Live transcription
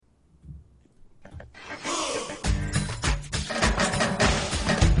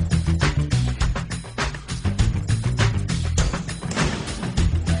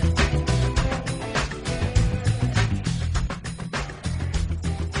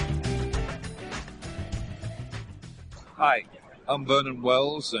Hi, I'm Vernon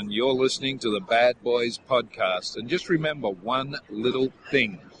Wells, and you're listening to the Bad Boys Podcast. And just remember one little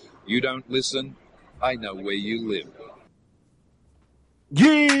thing. You don't listen, I know where you live.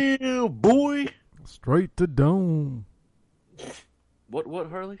 Yeah, boy. Straight to dome. What,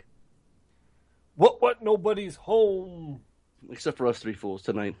 Harley? What? Nobody's home. Except for us three fools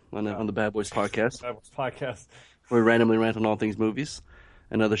tonight on the Bad Boys Podcast. Bad Boys Podcast. We randomly rant on all things movies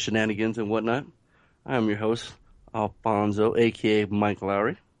and other shenanigans and whatnot. I am your host, Alfonso, a.k.a. Mike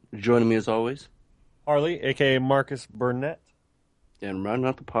Lowry. Joining me as always, Harley, a.k.a. Marcus Burnett. And rounding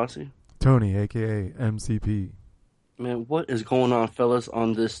out the posse, Tony, a.k.a. MCP. Man, what is going on, fellas,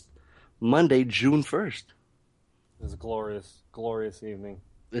 on this Monday, June 1st? It's a glorious, glorious evening.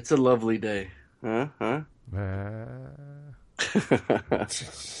 It's a lovely day. Huh?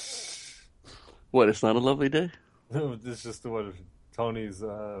 What, it's not a lovely day? It's just what Tony's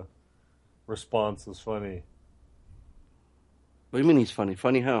response was funny. What do you mean he's funny?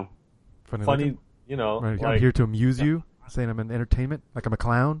 Funny how? Funny, you know. Right, like, I'm here to amuse you, saying I'm an entertainment, like I'm a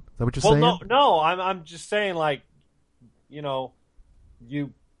clown. Is that what you're saying? No, I'm just saying, like, you know,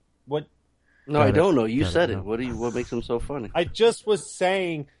 what? No, I don't know. You said it. What makes him so funny? I just was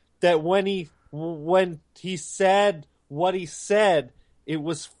saying that when he said what he said, it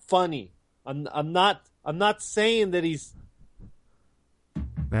was funny. I'm not saying that he's.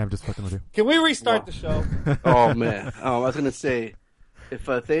 Nah, I'm just fucking with you. Can we restart the show? Oh man, I was gonna say, if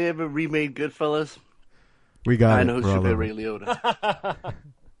they ever remade Goodfellas, we got I it. know who should be Ray Liotta,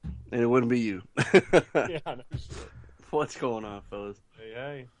 and it wouldn't be you. Yeah, no shit. What's going on, fellas?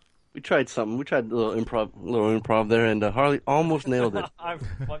 Hey. We tried something. We tried a little improv there, and Harley almost nailed it. I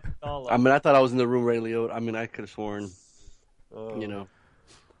thought I was in the room, Ray Liotta. I mean, I could have sworn. You know,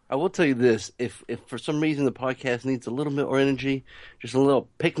 I will tell you this: if for some reason the podcast needs a little bit more energy, just a little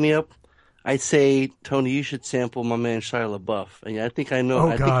pick me up, I'd say, Tony, you should sample my man Shia LaBeouf. And I think I know. Oh,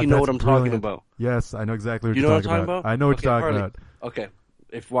 I God, think you know what I'm brilliant. talking about. Yes, I know exactly what you you're know talking about. I know what you're talking about. Okay,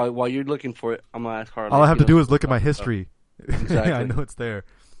 if while you're looking for it, I'm gonna ask Harley. All I have to do is look at my history. Exactly. I know it's there.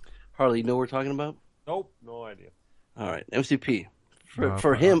 Harley, you know what we're talking about? Nope, no idea. All right, MCP.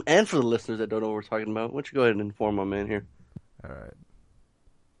 For him and for the listeners that don't know what we're talking about, why don't you go ahead and inform my man here? All right.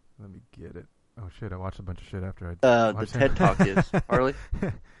 Let me get it. Oh, shit, I watched a bunch of shit after the TED Talk is. Harley?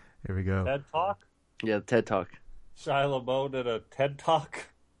 Here we go. TED Talk? Yeah, the TED Talk. Shia LaBeouf did a TED Talk?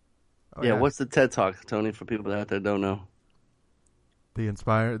 Oh, yeah, what's the TED Talk, Tony, for people out there that don't know?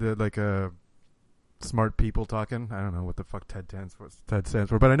 Smart people talking. I don't know what the fuck TED stands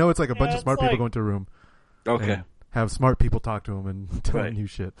for, but I know it's like a bunch of smart people go into a room. Okay. And have smart people talk to them and tell them new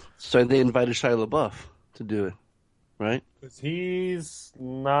shit. So they invited Shia LaBeouf to do it, right? Because he's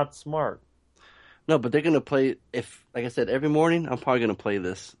not smart. No, but they're going to play, like I said, every morning, I'm probably going to play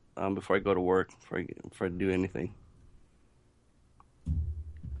this before I go to work, before I do anything.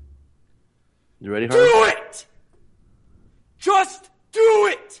 You ready, Harley? Do it! Just do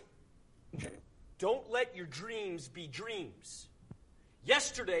it! Don't let your dreams be dreams.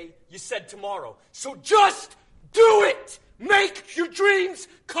 Yesterday, you said tomorrow. So just do it! Make your dreams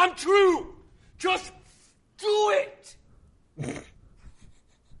come true! Just do it!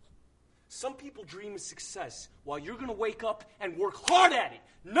 Some people dream of success while you're going to wake up and work hard at it.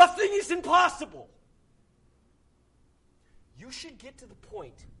 Nothing is impossible. You should get to the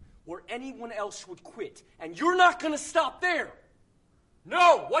point where anyone else would quit, and you're not going to stop there.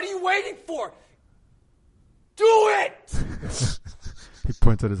 No, what are you waiting for? Do it! He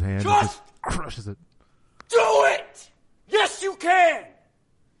points at his hand and Just crushes it. Do it! Yes, you can!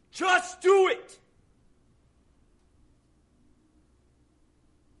 Just do it!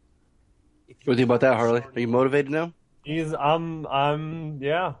 What do you think about that, Harley? Are you motivated now? I'm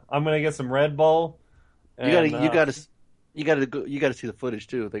gonna get some Red Bull. And, you gotta see the footage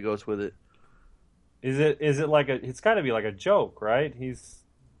too that goes with it. Is it like it's gotta be like a joke, right? He's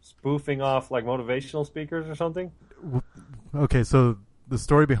spoofing off like motivational speakers or something? Okay, so the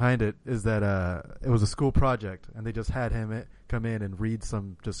story behind it is that it was a school project, and they just had him come in and read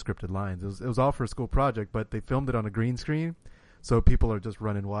some just scripted lines. It was all for a school project, but they filmed it on a green screen, so people are just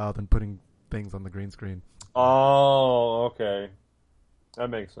running wild and putting things on the green screen. Oh, okay. That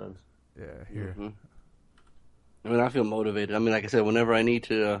makes sense. Yeah, here. Mm-hmm. I mean, I feel motivated. I mean, like I said, whenever I need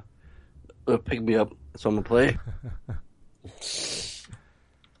to pick me up, so I'm going to play.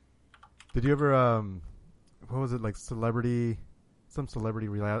 Did you ever, what was it, like some celebrity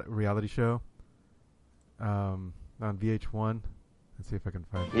reality show on VH1? Let's see if I can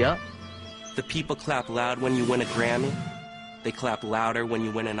find it. Yeah. The people clap loud when you win a Grammy. They clap louder when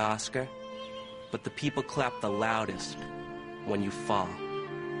you win an Oscar. But the people clap the loudest when you fall.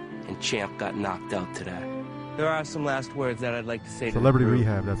 And Champ got knocked out today. there are some last words that I'd like to say to Celebrity the group.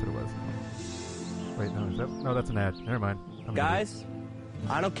 Rehab, that's what it was. Wait, no, that's an ad. Never mind. I'm Guys,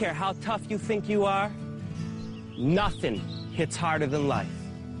 I don't care how tough you think you are, nothing hits harder than life.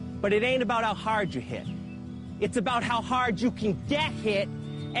 But it ain't about how hard you hit. It's about how hard you can get hit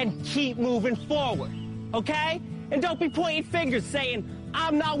and keep moving forward, okay? And don't be pointing fingers saying,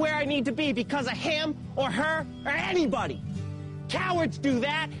 I'm not where I need to be because of him or her or anybody. Cowards do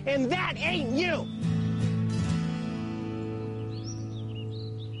that, and that ain't you.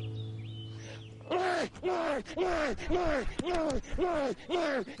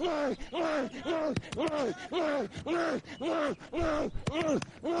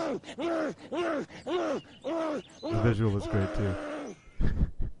 The visual was great too.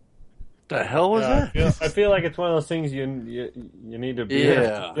 The hell was that? I feel like it's one of those things you need to be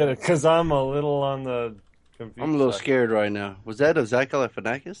Yeah. because I'm a little on the confused I'm a little side. scared right now. Was that a Zach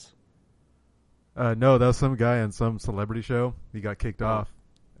Galifianakis? No, that was some guy on some celebrity show. He got kicked off.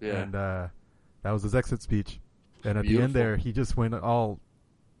 Yeah. And that was his exit speech. And at the Beautiful. end there, he just went all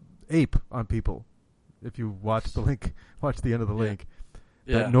ape on people. If you watch the link, watch the end of the link.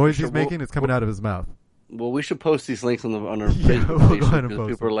 Yeah. That noise Sure, he's making is coming out of his mouth. Well, we should post these links on our Yeah, Facebook we'll page go ahead and because post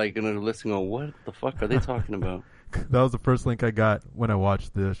people are them. like going to listen on what the fuck are they talking about? That was the first link I got when I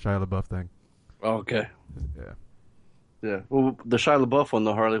watched the Shia LaBeouf thing. Oh, okay. Yeah. Yeah. Well, the Shia LaBeouf one,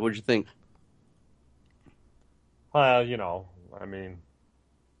 though, Harley, what'd you think? Well, I mean,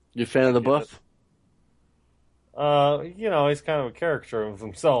 You a fan of the buff? he's kind of a caricature of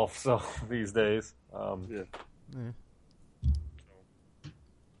himself. So these days, Yeah. Yeah.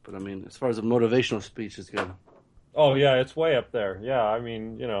 But I mean, as far as a motivational speech is good. oh yeah, it's way up there. Yeah, I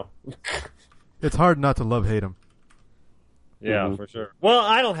mean, It's hard not to hate him. yeah, Mhm. for sure. Well,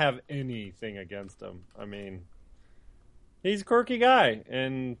 I don't have anything against him. I mean, he's a quirky guy,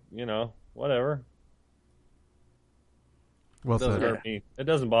 and whatever. Well It doesn't said. hurt me. It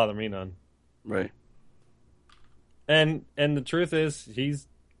doesn't bother me none. Right. And the truth is, he's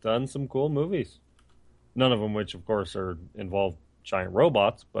done some cool movies. None of them, which of course involve giant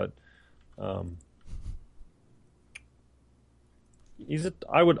robots, but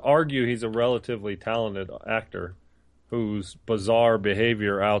I would argue he's a relatively talented actor whose bizarre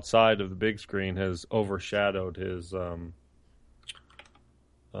behavior outside of the big screen has overshadowed his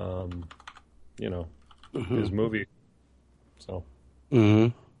his movie. So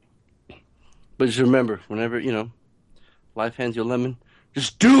But just remember, whenever, life hands you a lemon,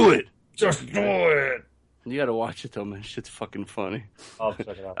 just do it! just do it. You gotta watch it, though, man. Shit's fucking funny. I'll check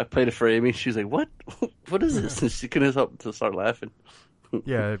it out. I played it for Amy. She's like, what? What is this? And she couldn't help to start laughing.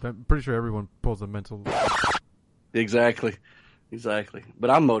 Yeah, I'm pretty sure everyone pulls a mental. Exactly. But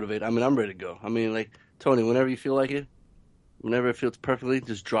I'm motivated. I mean, I'm ready to go. I mean, like, Tony, whenever you feel like it, whenever it feels perfectly,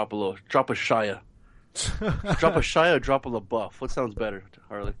 just drop a Shia. Drop a Shia or drop a LaBeouf? What sounds better,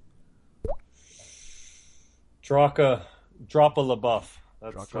 Harley? Drop a LaBeouf.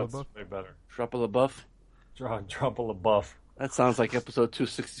 That's LaBeouf? way better. Drop a LaBeouf? Drop a LaBeouf. That sounds like episode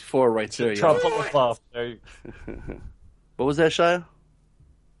 264 right there. Drop Yeah. a LaBeouf. There you What was that, Shia?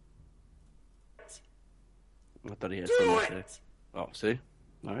 I thought he had something to say. Oh, see?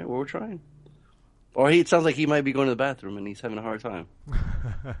 All right, well, we're trying. Or it sounds like he might be going to the bathroom and he's having a hard time.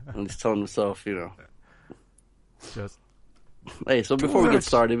 And he's telling himself, Just Hey, so before we get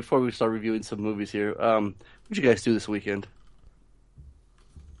started, before we start reviewing some movies here, what'd you guys do this weekend?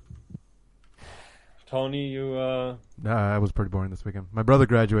 Tony, you I was pretty boring this weekend. My brother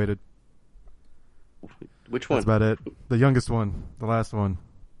graduated. Which one? That's about it. The youngest one, the last one.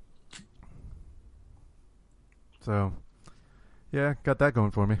 So, yeah, got that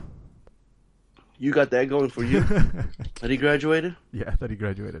going for me. You got that going for you? That he graduated? Yeah, that he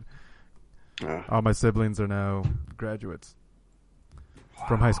graduated. Ah. All my siblings are now graduates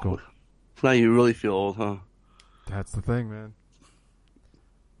from high school. Now you really feel old, huh? That's the thing, man.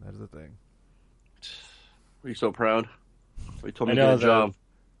 That is the thing. Are you so proud? You told me I to know get a that- job.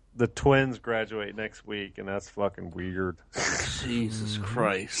 the twins graduate next week, and that's fucking weird. Jesus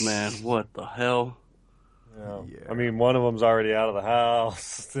Christ, man. What the hell? Yeah. Yeah. I mean, one of them's already out of the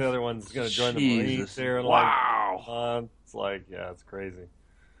house. The other one's going to join the Marines Jesus. here in Wow. like a month. It's like, yeah, it's crazy.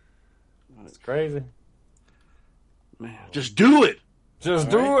 It's crazy. Man, just do it. Just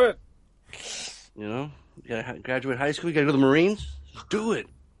do it. You know? You gotta graduate high school, you gotta go to the Marines. Just do it.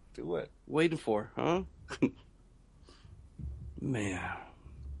 Do it. Waiting for, huh? Man.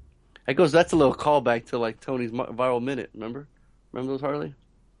 That's a little callback to like Tony's viral minute, remember? Remember those, Harley?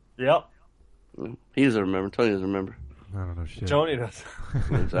 Yep. He doesn't remember. Tony doesn't remember. I don't know shit. Tony does.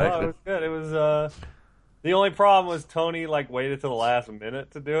 Exactly. No, it was good. It was, the only problem was Tony, like, waited till the last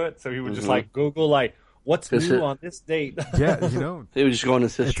minute to do it. So he would just, like, Google, like, What's new on this date? Yeah, you know, They would just go on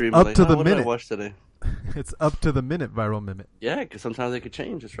his history. It's And up be like, to the what did I minute. watch today? it's up to the minute viral mimic. Yeah, because sometimes they could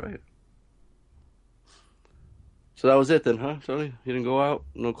change. That's right. So that was it then, huh, Tony? You didn't go out?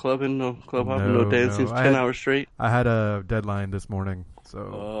 No clubbing, no club hopping, no dancing? no. 10 hours straight? I had a deadline this morning,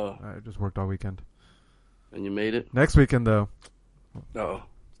 so I just worked all weekend. And you made it? Next weekend, though, Uh-oh.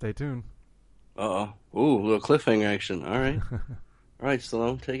 stay tuned. Uh-oh. Ooh, a little cliffhanger action. All right. All right,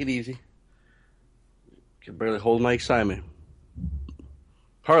 Stallone, take it easy. Can barely hold my excitement.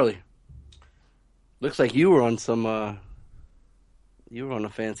 Harley, looks like you were on some, you were on a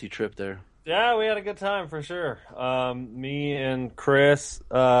fancy trip there. Yeah, we had a good time for sure. Me and Chris,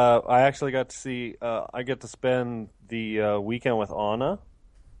 I actually got to see. I get to spend the weekend with Anna.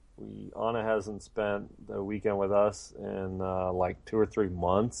 Anna hasn't spent the weekend with us in like 2 or 3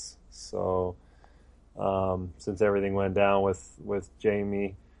 months. So since everything went down with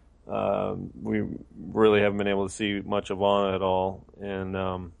Jamie, we really haven't been able to see much of Anna at all.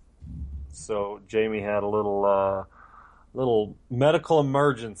 And so Jamie had a little medical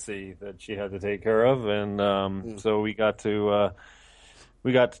emergency that she had to take care of, and so we got to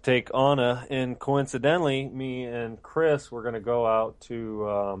take Anna, and coincidentally, me and Chris were going to go out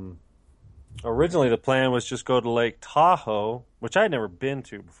to. Originally, the plan was just go to Lake Tahoe, which I'd never been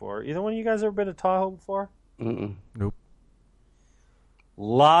to before. Either one of you guys ever been to Tahoe before? Nope. A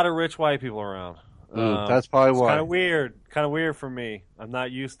lot of rich white people around. That's probably why. Kind of weird for me. I'm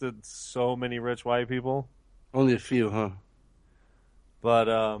not used to so many rich white people. Only a few, huh? But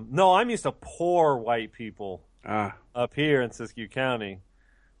no, I'm used to poor white people up here in Siskiyou County,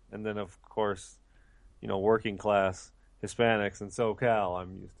 and then of course, working class Hispanics in SoCal.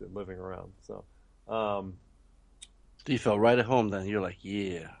 I'm used to living around. So, You felt right at home then. You're like,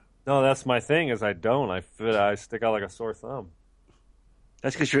 yeah. No, that's my thing. Is I don't. I stick out like a sore thumb.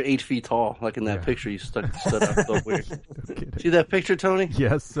 That's because you're 8 feet tall, like in that picture you stood up so weird. See that picture, Tony?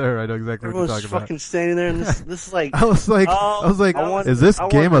 Yes, sir. I know exactly what you're Everyone's talking about. fucking standing there, and this is like. I was like, is this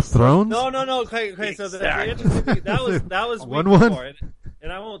Game of Thrones? No. Okay, so that was week 1-1? before,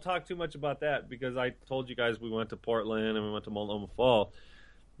 and I won't talk too much about that because I told you guys we went to Portland and we went to Multnomah Falls.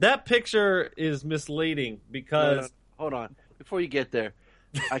 That picture is misleading because No. Hold on, before you get there,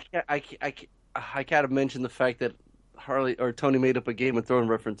 I gotta mention the fact that Harley or Tony made up a Game of Thrones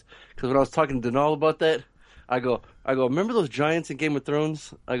reference because when I was talking to Denal about that, I go, remember those giants in Game of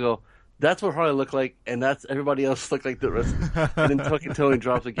Thrones? I go, that's what Harley looked like, and that's everybody else looked like the rest. And then fucking Tony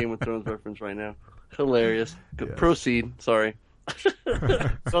drops a Game of Thrones reference right now. Hilarious. Yes. Proceed. Sorry.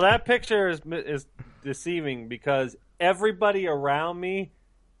 So that picture is deceiving because everybody around me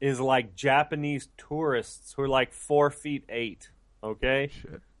is like Japanese tourists who are like 4'8". Okay,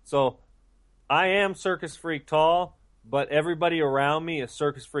 Shit. so I am circus freak tall, but everybody around me is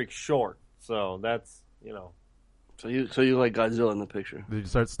circus freak short. So that's So you like Godzilla in the picture. Did you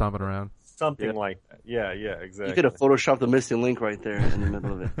start stomping around? something like that. Yeah, exactly. You could have photoshopped the missing link right there in the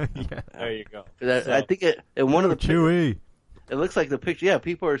middle of it. Yeah. There you go. I think in one of the Chewie. it looks like the picture. Yeah,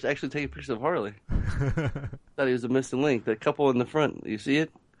 people are actually taking pictures of Harley. Thought he was a missing link. The couple in the front, you see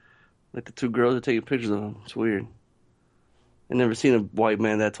it? Like the two girls are taking pictures of him. It's weird. I've never seen a white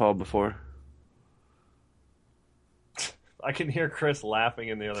man that tall before. I can hear Chris laughing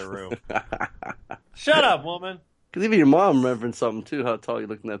in the other room. Shut up, woman. Because even your mom referenced something too, how tall you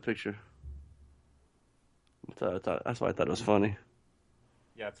looked in that picture. That's why I thought it was funny.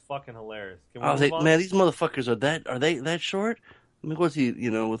 Yeah, it's fucking hilarious. Can we I was move like, on? man, these motherfuckers are they that short? I mean, what's he,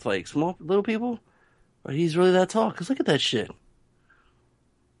 with like small little people? Or he's really that tall? Because look at that shit.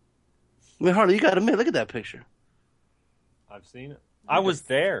 I mean, Harley, you gotta admit, look at that picture. I've seen it. I was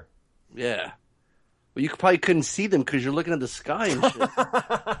there. Yeah. Well, you probably couldn't see them because you're looking at the sky and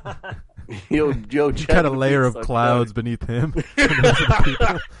shit. Joe, He's got a layer of clouds beneath him.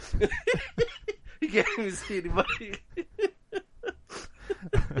 You can't even see anybody.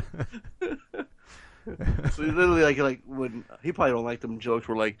 So he's literally like when he probably don't like them jokes.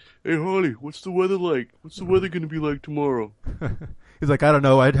 We're like, hey Harley, what's the weather like? What's the weather gonna be like tomorrow? He's like, I don't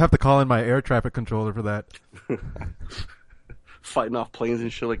know. I'd have to call in my air traffic controller for that. Fighting off planes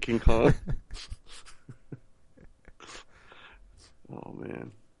and shit like King Kong. Oh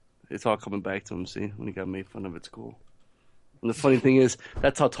man, it's all coming back to him. See, when he got made fun of at school. And the funny thing is,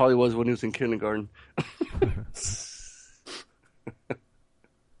 that's how tall he was when he was in kindergarten.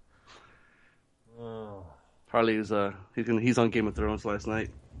 Harley was he's on Game of Thrones last night.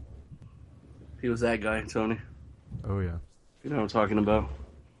 He was that guy, Tony. Oh yeah. You know what I'm talking about.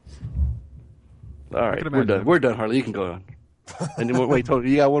 All right, can we're imagine. done. We're done, Harley. You can go on. Any more? Wait, Tony,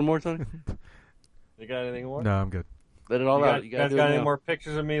 you got one more, Tony? You got anything more? No, I'm good. Let it all out. You guys got any more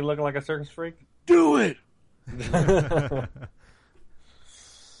pictures of me looking like a circus freak? do it.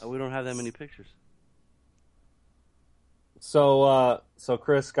 We don't have that many pictures. So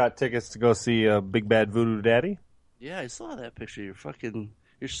Chris got tickets to go see Big Bad Voodoo Daddy. Yeah, I saw that picture. You're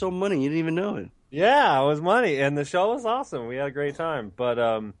so money. You didn't even know it. Yeah, it was money, and the show was awesome. We had a great time. But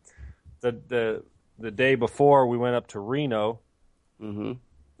the day before, we went up to Reno. Mm-hmm.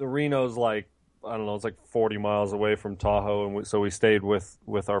 The Reno's like, I don't know, it's like 40 miles away from Tahoe, and so we stayed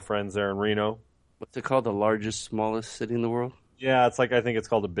with our friends there in Reno. What's it called? The largest, smallest city in the world? Yeah, it's like, I think it's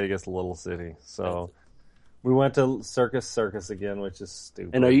called the biggest little city. So we went to Circus again, which is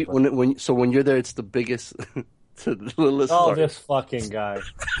stupid. And are you when you're there, it's the biggest to the littlest? Oh, this fucking guy.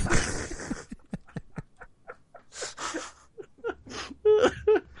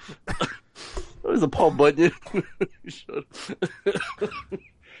 What was the Paul Bunyan?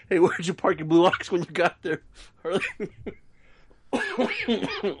 Hey, where'd you park your Blue Ox when you got there?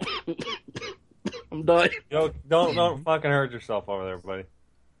 I'm dying. Yo, don't fucking hurt yourself over there, buddy.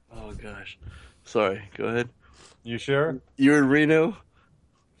 Oh gosh. Sorry. Go ahead. You sure? You're in Reno?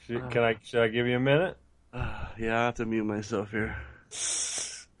 Should I give you a minute? Yeah, I have to mute myself here.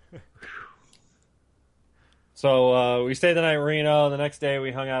 So we stayed the night in Reno. The next day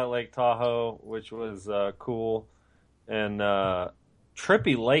we hung out at Lake Tahoe, which was cool. And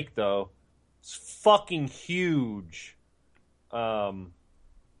Trippy Lake, though, is fucking huge.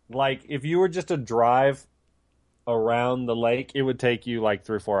 Like, if you were just to drive around the lake, it would take you like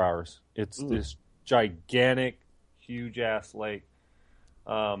 3 or 4 hours. It's this gigantic, huge-ass lake.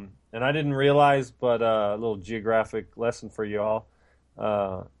 And I didn't realize, but a little geographic lesson for you all.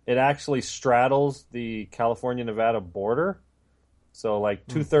 It actually straddles the California-Nevada border. So, like,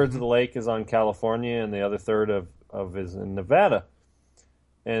 2/3 of the lake is on California, and the other third of is in Nevada.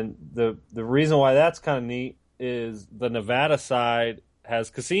 And the reason why that's kind of neat is the Nevada side has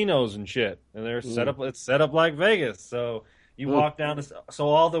casinos and shit, and they're set up. It's set up like Vegas. So you walk down, so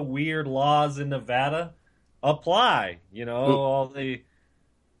all the weird laws in Nevada apply. You know, all the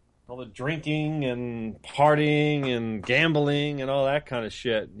drinking and partying and gambling and all that kind of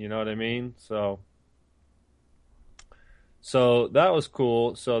shit. You know what I mean? So that was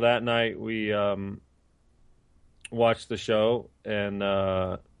cool. So that night we watched the show, and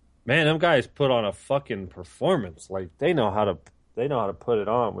man, them guys put on a fucking performance. Like they know how to put it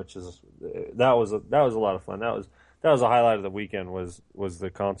on, which is that was a lot of fun. That was a highlight of the weekend was the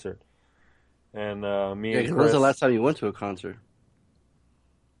concert. And me and Chris, when was the last time you went to a concert?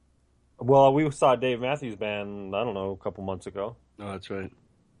 Well, we saw Dave Matthews Band, I don't know, a couple months ago. Oh, that's right.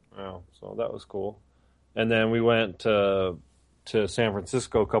 Yeah, so that was cool. And then we went to San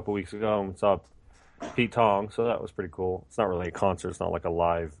Francisco a couple weeks ago and saw Pete Tong, so that was pretty cool. It's not really a concert. It's not like a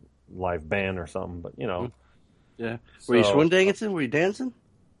live band or something, but, you know. Yeah. Were you swing dancing? Were you dancing?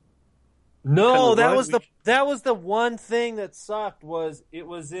 No, that was the one thing that sucked was it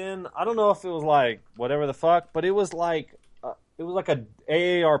was in, I don't know if it was like whatever the fuck, but it was like a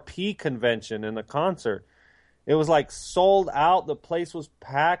AARP convention in the concert. It was like sold out. The place was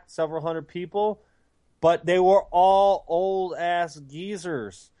packed, several hundred people, but they were all old ass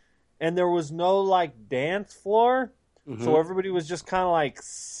geezers, and there was no like dance floor, so everybody was just kind of like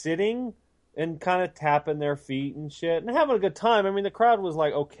sitting and kind of tapping their feet and shit and having a good time. I mean, the crowd was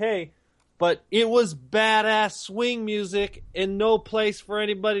like okay, but it was badass swing music and no place for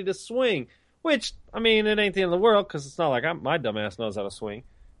anybody to swing. Which, I mean, it ain't the end of the world because it's not like my dumbass knows how to swing.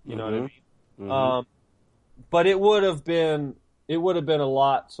 You know what I mean? But it would have been a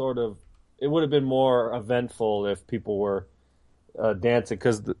lot sort of. It would have been more eventful if people were dancing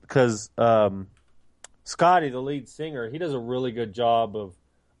because Scotty, the lead singer, he does a really good job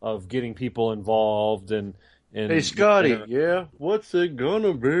of getting people involved and hey Scotty, yeah, what's it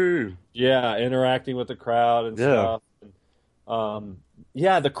gonna be? Yeah, interacting with the crowd and stuff. And,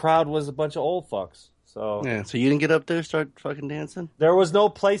 yeah, the crowd was a bunch of old fucks. So yeah, so you didn't get up there, start fucking dancing? There was no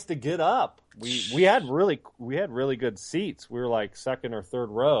place to get up. We had really good seats. We were like second or third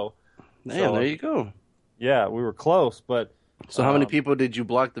row. Yeah, so, there you go. Yeah, we were close, but so how many people did you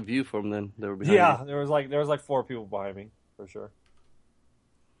block the view from then? That were behind you? there was like 4 people behind me for sure.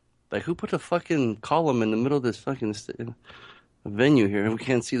 Like who put a fucking column in the middle of this fucking venue here and we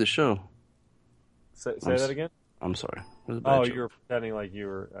can't see the show? Say that again? I'm sorry. Oh, you were pretending like you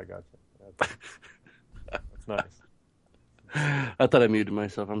were. I got you. That's nice. I thought I muted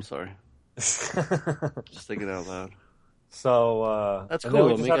myself. I'm sorry. Just thinking out loud. So that's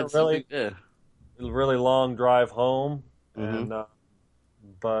cool. We just had a really long drive home, and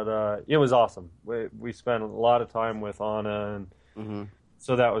but it was awesome. We spent a lot of time with Anna, and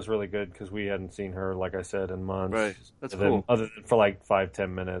so that was really good because we hadn't seen her, like I said, in months. Right, that's cool. Other than for like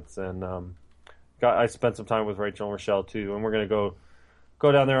 5-10 minutes, and I spent some time with Rachel and Rochelle too, and we're gonna go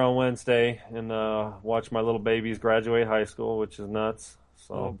down there on Wednesday and watch my little babies graduate high school, which is nuts.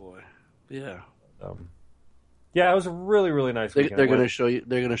 So, Oh boy, yeah. Yeah, it was a really, really nice weekend. They're gonna show you.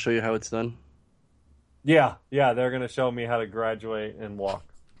 They're gonna show you how it's done. Yeah, they're gonna show me how to graduate and walk.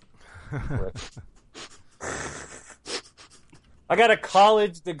 I got a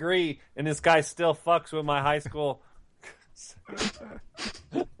college degree, and this guy still fucks with my high school.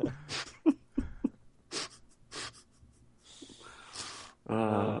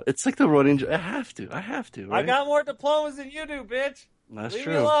 It's like the running. I have to. Right? I got more diplomas than you do, bitch. That's Leave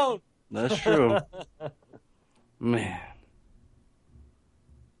true. me alone. That's true. Man.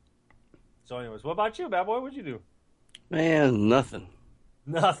 So, anyways, what about you, bad boy? What'd you do? Man, nothing.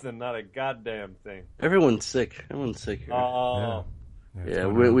 Nothing. Not a goddamn thing. Everyone's sick. Everyone's sick here. Oh. Yeah,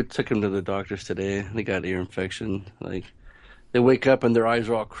 we took him to the doctors today. They got ear infection. Like, they wake up and their eyes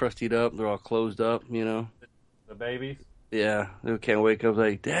are all crusted up. They're all closed up, you know. The babies? Yeah, they can't wake up.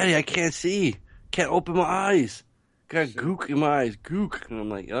 Like, Daddy, I can't see. Can't open my eyes. Got gook in my eyes. Gook. And I'm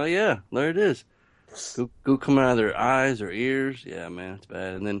like, oh, yeah, there it is. Gook coming out of their eyes or ears. Yeah, man, it's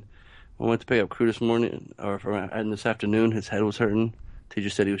bad. And then I went to pick up Crew this morning, and this afternoon, his head was hurting. Teacher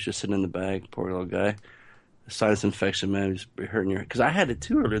said he was just sitting in the bag. Poor little guy. Sinus infection, man, just hurting your head. Because I had it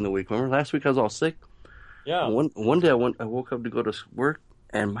too earlier in the week. Remember last week I was all sick. Yeah. One day I woke up to go to work,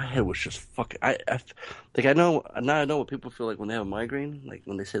 and my head was just fucking. I know what people feel like when they have a migraine, like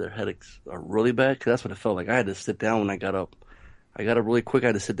when they say their headaches are really bad. Because that's what it felt like. I had to sit down when I got up. I got up really quick. I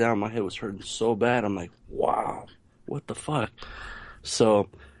had to sit down. My head was hurting so bad. I'm like, wow, what the fuck? So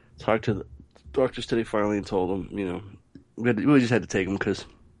talked to the doctors today finally and told them, you know, we just had to take him because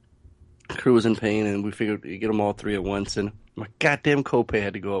Crew was in pain, and we figured you get them all three at once. And my goddamn copay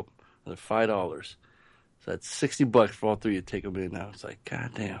had to go up another $5. So that's $60 for all three to take them in now. It's like,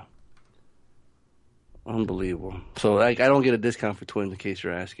 goddamn. Unbelievable. So like, I don't get a discount for twins in case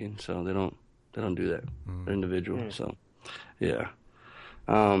you're asking. So they don't do that. They're individual. So yeah.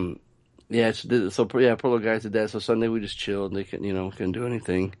 Poor little guys did that. So Sunday we just chilled. They couldn't do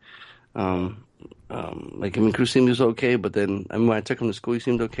anything. Crew seemed he was okay, but then when I took him to school, he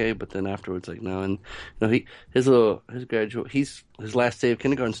seemed okay, but then afterwards, like, no. And his last day of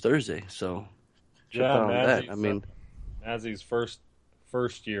kindergarten's Thursday, so Mazzy's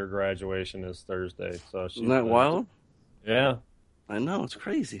first year graduation is Thursday, so isn't that wild? Yeah, I know, it's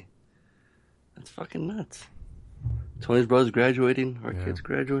crazy. That's fucking nuts. Tony's brother's graduating, our kid's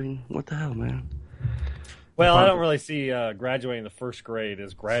graduating. What the hell, man? Well, I don't really see graduating the first grade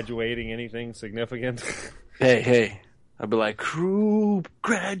as graduating anything significant. Hey. I'd be like, Crew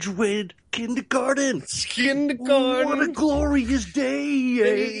graduated kindergarten. What a glorious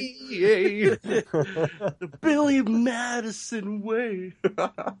day. The Billy Madison way. He's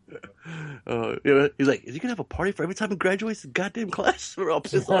like, is he going to have a party for every time he graduates the goddamn class? We're all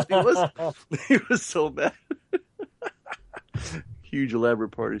pissed off he was. He was so bad. Huge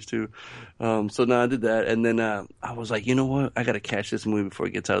elaborate parties too. So now I did that, and then I was like, you know what? I gotta catch this movie before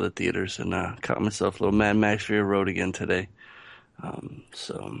it gets out of the theaters, and caught myself a little Mad Max Fury Road again today. But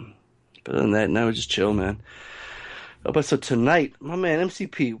other than that, now it's just chill, man. But so tonight, my man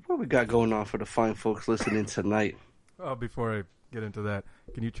MCP, what we got going on for the fine folks listening tonight? Oh, before I get into that,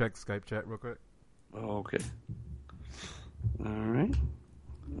 can you check Skype chat real quick? Oh, okay. All right.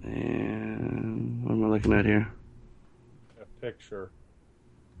 And what am I looking at here? Picture.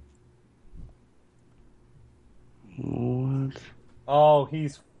 What? Oh,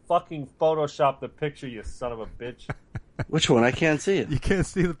 he's fucking photoshopped the picture, you son of a bitch. Which one? I can't see it. You can't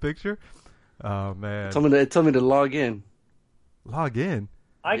see the picture? Oh, man. Tell me to log in. Log in?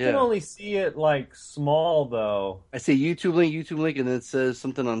 I can only see it, like, small, though. I see YouTube link, and then it says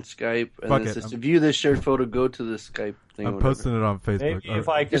something on Skype, and then it says, to view this shared photo, go to the Skype thing. I'm posting it on Facebook. Maybe if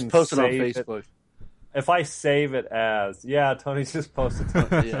I can just post it on save Facebook. If I save it as, Tony's just posted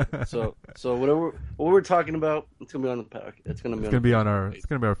it. Yeah. So what we're talking about, it's gonna be on the pack. It's gonna be on our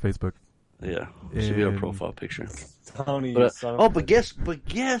Facebook. Yeah, it should be our profile picture. Tony, but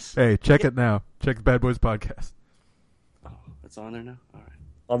guess. Hey, check it now. Check Bad Boys Podcast. Oh, it's on there now. All right.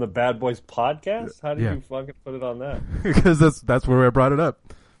 On the Bad Boys Podcast? How did you fucking put it on that? Because that's where I brought it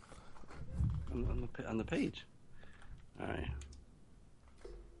up. On the page. All right.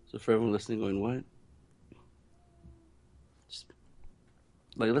 So for everyone listening, going what?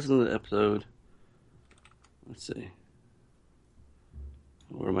 Listen to the episode. Let's see.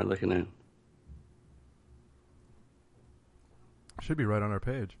 Where am I looking at? Should be right on our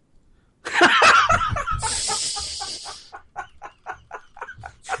page.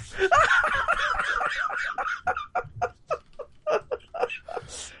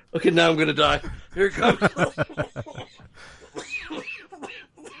 Okay, now I'm gonna die. Here it comes.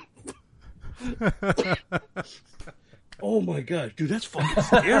 Oh my gosh, dude, that's fucking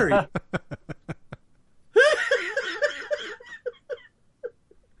scary.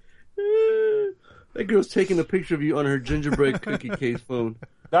 That girl's taking a picture of you on her gingerbread cookie case phone.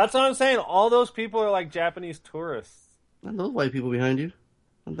 That's what I'm saying. All those people are like Japanese tourists. Not those white people behind you.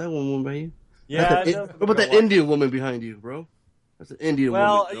 Not that one woman behind you. Yeah. What about that Indian woman behind you, bro? That's an Indian woman.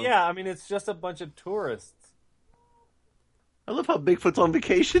 Well, bro. yeah. I mean, it's just a bunch of tourists. I love how Bigfoot's on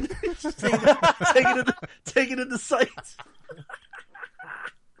vacation. Just taking it to sites.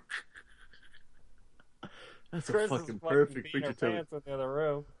 That's Chris a is fucking perfect peeing her picture. pants in the other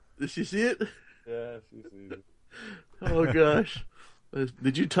room. Did she see it? Yeah, she sees it. Oh gosh.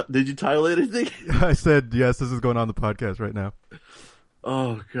 Did you title anything? I said yes. This is going on the podcast right now.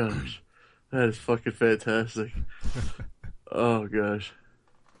 Oh gosh, that is fucking fantastic. Oh gosh.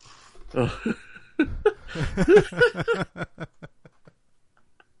 Oh.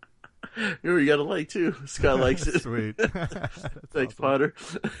 You got a like too. Scott likes it. Sweet. Thanks, Potter.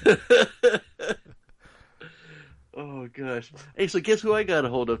 Oh gosh. Hey, so guess who I got a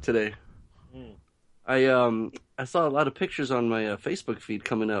hold of today? I saw a lot of pictures on my Facebook feed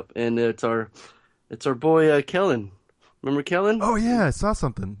coming up, and it's our boy Kellen. Remember Kellen? Oh yeah, I saw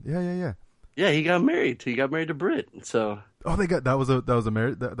something. Yeah. Yeah, he got married. He got married to Britt. So. Oh, that was a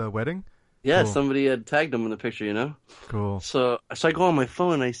marriage, the wedding. Yeah, Cool. Somebody had tagged him in the picture, you know? Cool. So I go on my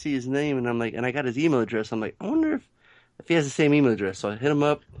phone and I see his name and I'm like, and I got his email address. I'm like, I wonder if he has the same email address. So I hit him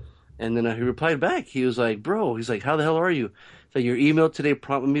up and then he replied back. He was like, bro, he's like, how the hell are you? So your email today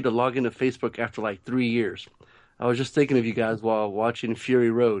prompted me to log into Facebook after like 3 years. I was just thinking of you guys while watching Fury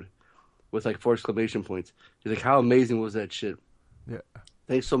Road with like 4 exclamation points. He's like, how amazing was that shit? Yeah.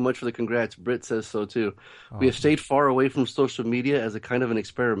 Thanks so much for the congrats. Britt says so too. We have stayed far away from social media as a kind of an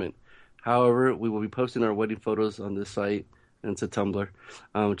experiment. However, we will be posting our wedding photos on this site and it's a Tumblr.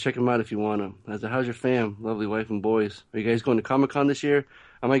 Check them out if you want them. I said, how's your fam? Lovely wife and boys. Are you guys going to Comic-Con this year?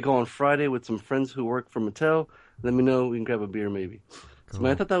 I might go on Friday with some friends who work for Mattel. Let me know. We can grab a beer maybe. Cool. So,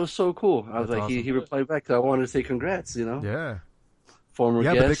 man, I thought that was so cool. I was That's like, awesome. he replied back because I wanted to say congrats, you know? Yeah. Former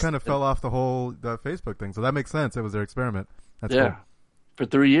Yeah, guest. but they kind of fell off the Facebook thing, so that makes sense. It was their experiment. That's yeah. cool. For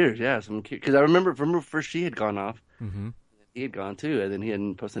 3 years, yeah. Because I remember first she had gone off. Mm-hmm. He had gone too, and then he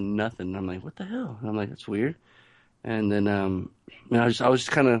hadn't posted nothing. And I'm like, what the hell? And I'm like, that's weird. And then, I was always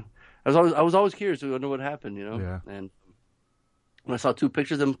curious to know what happened, you know? Yeah. And when I saw 2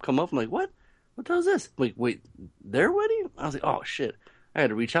 pictures of them come up, I'm like, what? What the hell is this? I'm like, wait, their wedding? I was like, oh shit. I had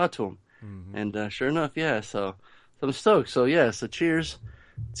to reach out to him. Mm-hmm. And sure enough, yeah. So I'm stoked. So yeah. So cheers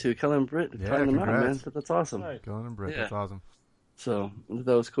to Kellen and Britt. Yeah, Trying them out, man. congrats. That's awesome. Right. Kellen and Britt, Yeah. that's awesome. So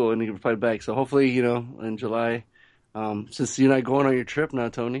that was cool, and he replied back. So hopefully, you know, in July, since you're not going on your trip now,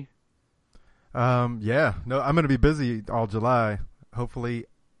 Tony. Yeah. No, I'm going to be busy all July. Hopefully,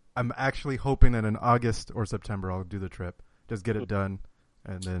 I'm actually hoping that in August or September I'll do the trip. Just get it done,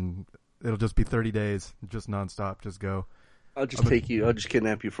 and then it'll just be 30 days, just nonstop. Just go. I'll just I'll just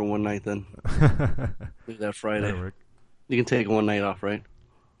kidnap you for one night then. Leave that Friday. That'll work. You can take one night off, right?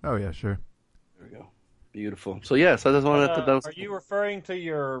 Oh yeah, sure. There we go. Beautiful. So yes, I just wanted to. That was, Are you referring to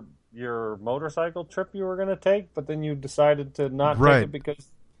your motorcycle trip you were going to take, but then you decided to not take Right. it because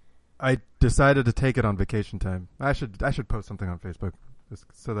I decided to take it on vacation time. I should post something on Facebook just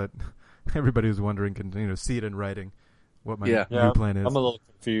so that everybody who's wondering can see it in writing what my new plan is. I'm a little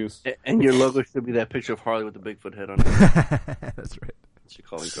confused. and your logo should be that picture of Harley with the Bigfoot head on it. That's right. That's your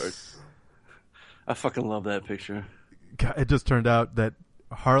calling card. I fucking love that picture. God, it just turned out that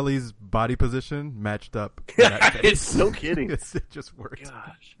Harley's body position matched up. to that face. It's no kidding. it just worked.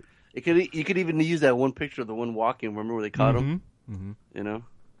 Gosh, you could even use that one picture of the one walking. Remember where they caught him? Mm-hmm. You know.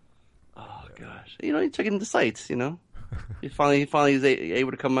 Oh gosh, you know, you're checking the sites. You know, he finally is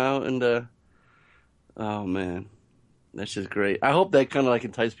able to come out and. Oh man, that's just great. I hope that kind of like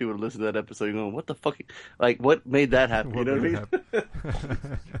entices people to listen to that episode. You're going, what the fuck? Like, what made that happen? You know what I mean?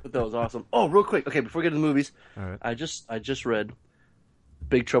 But that was awesome. Oh, real quick. Okay, before we get to the movies, All right. I just read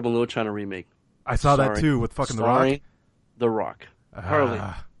Big Trouble in Little China remake. I saw that Starring- too with fucking The Rock. starring The Rock. Harley,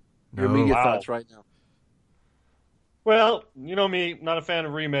 your no. immediate Wow. thoughts right now. Well, you know me, not a fan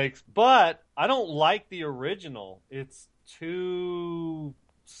of remakes, but I don't like the original. It's too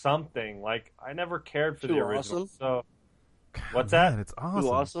something. Like, I never cared for Too the original. awesome? So, what's Man, that? it's awesome. Too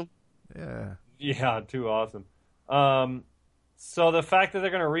awesome. Yeah. Yeah, too awesome. So the fact that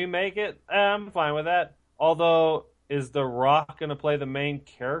they're going to remake it, I'm fine with that. Although, is The Rock going to play the main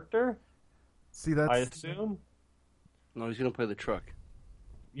character? See, that's I assume. No, he's gonna play the truck.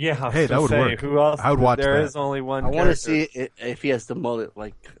 Yeah, I was Hey, that gonna would say, work. Who else? I would watch There that. is only one. I want to character. see if he has the mullet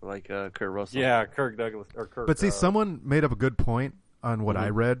like Kurt Russell. Yeah, Kirk Douglas or Kirk. But see, someone made up a good point on what I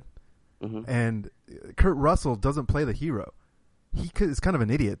read, and Kurt Russell doesn't play the hero. He is kind of an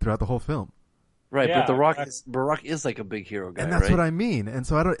idiot throughout the whole film, Right, Yeah, but The Rock is like a big hero guy, and that's right? what I mean. And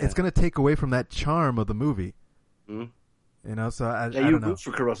so I don't. It's going to take away from that charm of the movie. Mhm. You know, so I Yeah, you don't know. root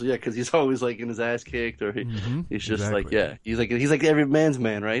for Kurt Russell, yeah, because he's always like in his ass kicked, or he's just exactly. like, yeah, he's like every man's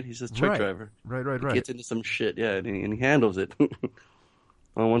man, right? He's just a truck Right. driver. Right. He gets into some shit, yeah, and he handles it.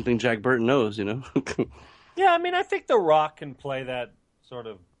 Well, one thing Jack Burton knows, you know. Yeah, I mean, I think The Rock can play that sort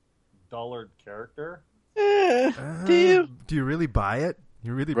of dullard character. Do you really buy it?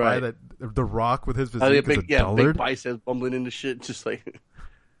 You really buy Right. that The Rock with his I mean, physique is a big dullard? biceps bumbling into shit, just like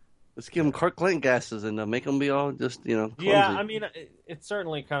let's give him Clark Kent gases and make him be all just clumsy. Yeah, I mean, it's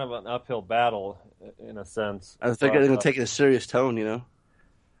certainly kind of an uphill battle in a sense. I think they're gonna take it a serious tone, you know.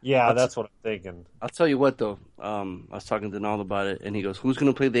 Yeah, that's what I'm thinking. I'll tell you what, though. I was talking to Donald about it, and he goes, "Who's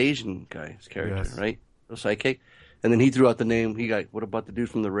going to play the Asian guy's character, Yes. right? The sidekick?" And then he threw out the name. He got, "What about the dude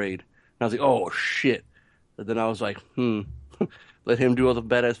from The Raid?" And I was like, "Oh shit!" But then I was like, let him do all the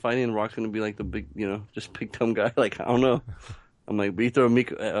badass fighting, and Rock's going to be like the big, just big dumb guy. Like I don't know. I'm like, but you throw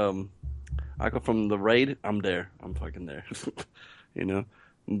Aka from The Raid, I'm there. I'm fucking there. you know.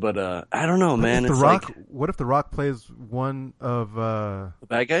 But I don't know, man. If It's the Rock, like what if The Rock plays one of the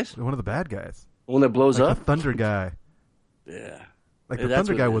bad guys, one of the bad guys, the one that blows like up. the Thunder guy? Yeah, Like Yeah, the that's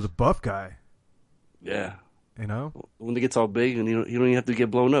Thunder what guy it was is. a buff guy. Yeah. You know, When it gets all big, and you don't even have to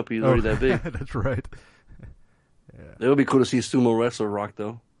get blown up. He's already that big. That's right. It would be cool to see a sumo wrestler Rock,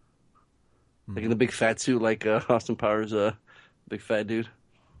 though. Like in the big fat suit, like Austin Powers, big fat dude.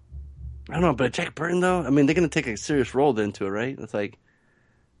 I don't know, but Jack Burton, though, I mean, they're going to take a serious role into it, right? It's like,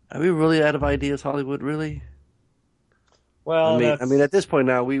 are we really out of ideas, Hollywood? Really? Well, I mean, at this point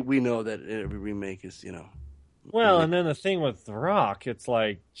now, we know that every remake is, well, and then the thing with The Rock, it's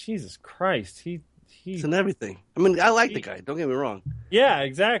like, Jesus Christ, it's in everything. I mean, I like the guy. Don't get me wrong. Yeah,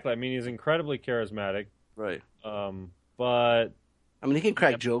 exactly. I mean, he's incredibly charismatic. Right. But I mean, he can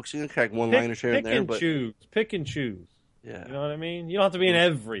crack jokes. He can crack one-liners here and there, but pick and choose. yeah, You know what I mean? You don't have to be in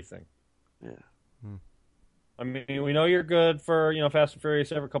everything. yeah. I mean, we know you're good for Fast and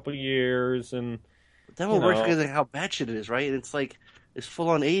Furious every couple of years, and But that one works because of how batshit it is, right? And it's like it's full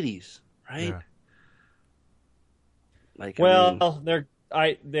on 80s, right? Yeah. Like, well, they're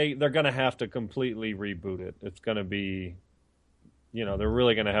gonna have to completely reboot it. It's gonna be, they're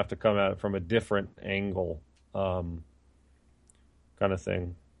really gonna have to come at it from a different angle, kind of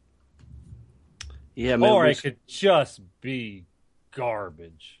thing. yeah, man. Or it could just be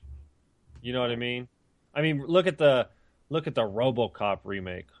garbage. You know what I mean? I mean, look at the RoboCop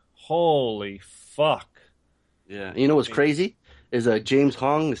remake. Holy fuck! Yeah, you know what's crazy is James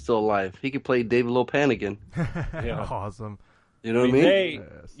Hong is still alive. He could play David Lopan again. Yeah. Awesome. You know what I mean?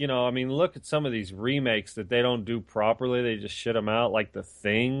 Yes. Look at some of these remakes that they don't do properly. They just shit them out, like The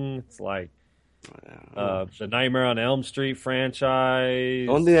Thing. It's like the Nightmare on Elm Street franchise. The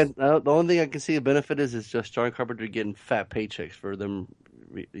only thing I can see a benefit is just John Carpenter getting fat paychecks for them,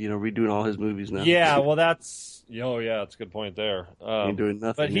 redoing all his movies now. Yeah, well, that's that's a good point there. Ain't doing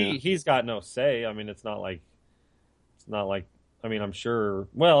nothing. But he's got no say. I mean, it's not like. I mean, I'm sure.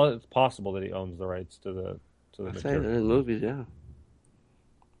 Well, it's possible that he owns the rights to the I say material. they're in movies, yeah.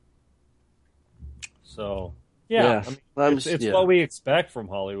 So Yeah. I mean, it's what we expect from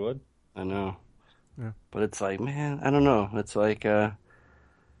Hollywood. I know. Yeah. But it's like, man, I don't know. It's like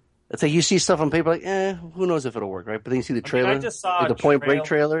you see stuff on paper, like, who knows if it'll work, right? But then you see the trailer, I just saw like the a Point Break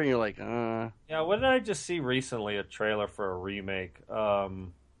trailer, and you're like, Yeah, what did I just see recently? A trailer for a remake.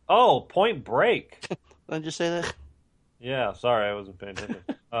 Point Break. Did I just say that? Yeah, sorry, I wasn't paying attention.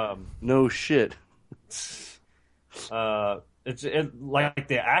 No shit. It's like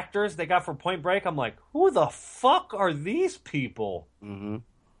the actors they got for Point Break. I'm like, who the fuck are these people? Mm-hmm.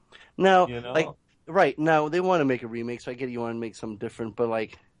 Now, You know? now they want to make a remake, so I get you want to make something different, but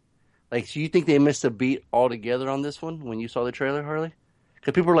like, so you think they missed a beat altogether on this one when you saw the trailer, Harley?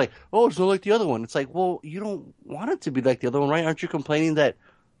 Because people were like, "Oh, it's not like the other one." It's like, well, you don't want it to be like the other one, right? Aren't you complaining that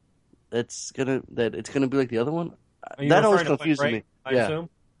it's gonna be like the other one? Are you That always referring to Point confuses Break, me. I Yeah, assume.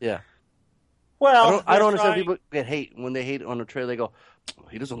 yeah. Well, I don't understand people get hate when they hate on a trailer. They go,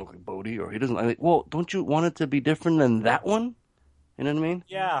 "He doesn't look like Bodhi," or "He doesn't." I mean, well, don't you want it to be different than that one? You know what I mean?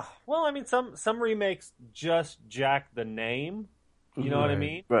 Yeah. Well, I mean, some remakes just jack the name. You know what I Right.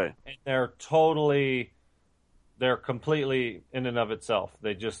 mean? Right. And they're completely in and of itself.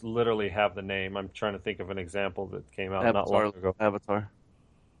 They just literally have the name. I'm trying to think of an example that came out not long ago. Avatar.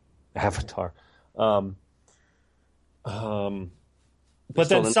 But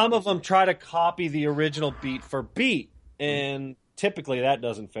then some of them try to copy the original beat for beat, and typically that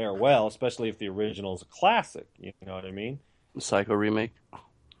doesn't fare well, especially if the original is a classic. You know what I mean? The Psycho remake.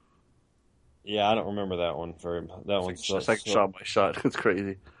 Yeah, I don't remember that one. That one's It's like shot by shot. It's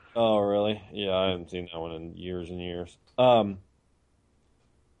crazy. Oh, really? Yeah, I haven't seen that one in years and years. God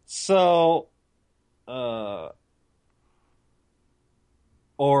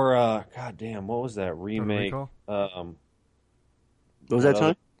damn, what was that remake? Total What was that,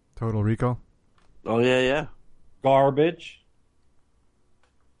 Tony? Total Recall. Oh yeah. Garbage.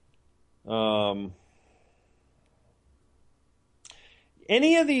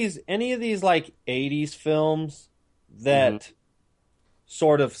 Any of these like 80s films that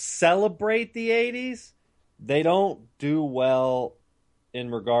sort of celebrate the 80s, they don't do well in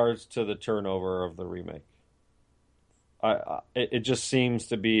regards to the turnover of the remake. It just seems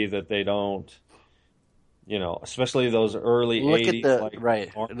to be that they don't, especially those early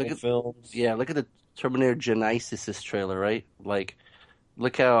 80s Marvel films. Yeah, look at the Terminator Genisys trailer, right? Like,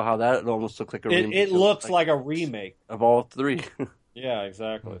 look how that almost looks like a remake. It looks like a remake of all three. Yeah,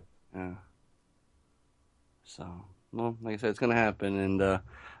 exactly. Yeah. So, well, like I said, it's gonna happen, and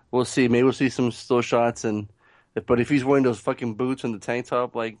we'll see. Maybe we'll see some still shots, but if he's wearing those fucking boots and the tank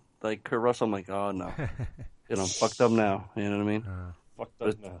top like Kurt Russell, I'm like, oh no, fucked up now. You know what I mean? Fucked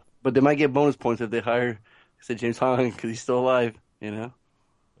up now. But they might get bonus points if they hire, say, James Hong because he's still alive. Yeah.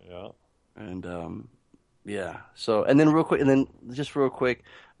 And yeah. So, and then real quick,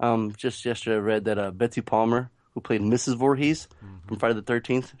 just yesterday I read that Betsy Palmer, who played Mrs. Voorhees from Friday the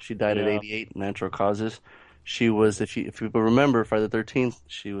 13th. She died at 88, natural causes. She was, if people remember, Friday the 13th,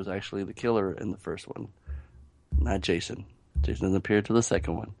 she was actually the killer in the first one, not Jason. Jason doesn't appear to the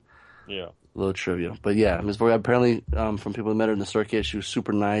second one. Yeah. A little trivia. But yeah, Ms. Voorhees, apparently, from people that met her in the circuit, she was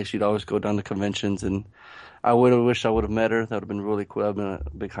super nice. She'd always go down to conventions, and I would have wished I would have met her. That would have been really cool. That would have been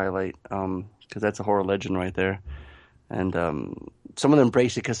a big highlight, because that's a horror legend right there. And some of them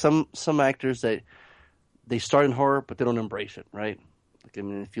embrace it, because some actors they start in horror, but they don't embrace it, right? Like, I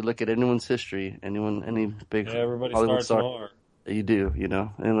mean, if you look at anyone's history, any big everybody Hollywood starts star, in horror. You do,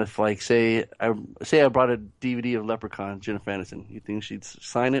 And if, like, say I brought a DVD of Leprechaun, Jennifer Aniston, you think she'd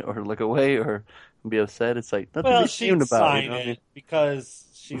sign it or look away or be upset? It's like nothing to be ashamed about. Sign it because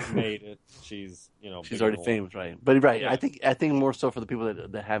she's made it. She's she's already famous, right? But right, Yeah. I think more so for the people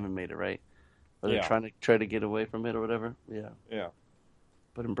that haven't made it, right? Or they're trying to get away from it or whatever. Yeah. Yeah.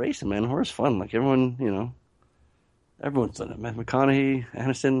 But embrace it, man. Horror's fun. Like everyone, everyone's done it. Matthew McConaughey,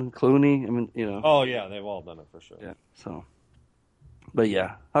 Aniston, Clooney. I mean, Oh yeah, they've all done it for sure. Yeah. So, but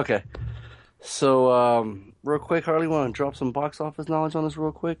yeah, okay. So, real quick, Harley, want to drop some box office knowledge on this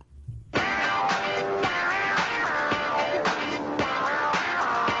real quick? 5,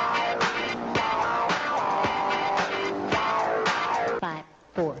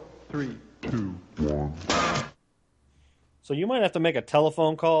 4, 3, 2, 1. So you might have to make a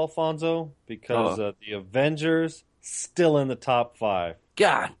telephone call, Fonzo, because the Avengers still in the top 5.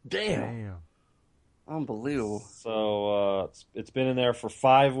 God damn. Unbelievable. So it's been in there for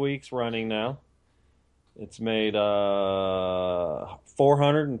 5 weeks running now. It's made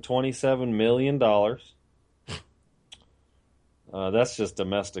 $427 million. That's just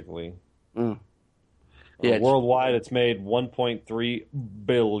domestically. Yeah, worldwide, it's made $1.3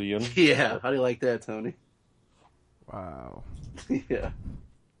 billion. Yeah, how do you like that, Tony? Wow. Yeah.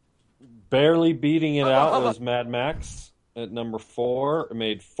 Barely beating it out was Mad Max at number 4. It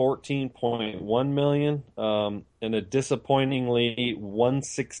made $14.1 million, and a disappointingly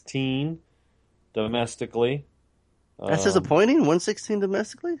 $116 domestically. That's disappointing. 116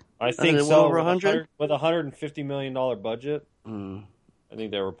 domestically. I think so. Over 100 with a $150 million budget. I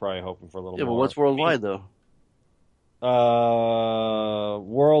think they were probably hoping for a little more. Yeah, but what's worldwide though?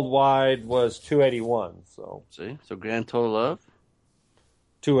 Worldwide was 281. So grand total of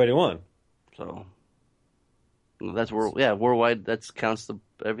 281. So that's worldwide. That counts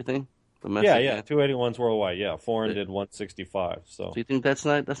everything. Domestic, yeah. 281's worldwide. Yeah, foreign did 165. So you think that's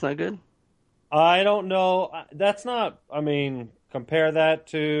not good? I don't know. That's not. I mean, compare that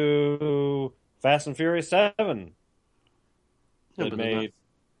to Fast and Furious 7. It made,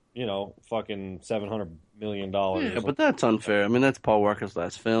 fucking $700 million. Yeah, but that's unfair. I mean, that's Paul Walker's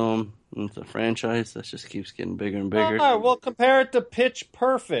last film. It's a franchise that just keeps getting bigger and bigger. All right, well, compare it to Pitch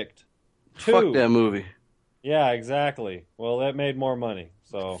Perfect 2. Fuck that movie. Yeah, exactly. Well, that made more money,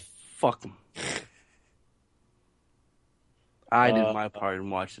 so. Fuck them. I did my part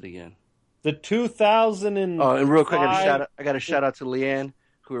and watched it again. The 2000 Oh, and real quick, I got a shout out to Leanne,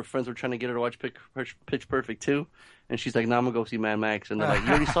 who her friends were trying to get her to watch Pitch Perfect 2. And she's like, "Nah, I'm gonna go see Mad Max." And they're like, "You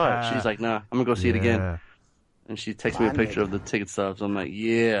already saw it." She's like, "Nah, I'm gonna go see it again." And she texted me a picture of the ticket stubs. I'm like,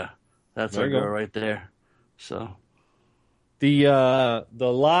 yeah, that's our girl right there. So the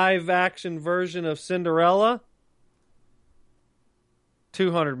live action version of Cinderella,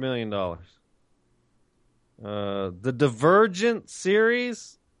 $200 million. The Divergent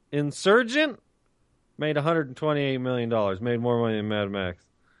series, Insurgent, made $128 million. Made more money than Mad Max.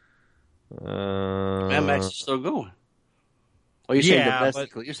 Mad Max is still going. Oh, you're saying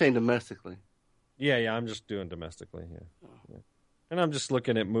domestically. You're saying domestically. Yeah, I'm just doing domestically. Yeah. And I'm just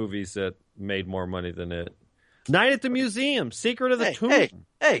looking at movies that made more money than it. Night at the Museum, Secret of the Tomb. Hey!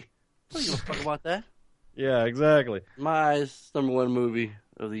 Don't give a fuck about that. Yeah, exactly. My eyes, #1 movie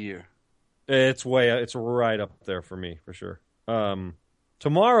of the year. It's right up there for me, for sure.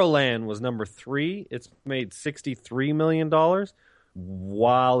 Tomorrowland was number 3. It's made $63 million.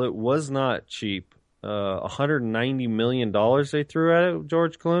 While it was not cheap, $190 million they threw at it,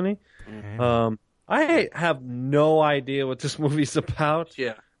 George Clooney. Mm-hmm. I have no idea what this movie's about.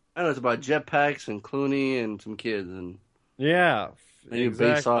 Yeah. I know it's about jetpacks and Clooney and some kids. And yeah. Maybe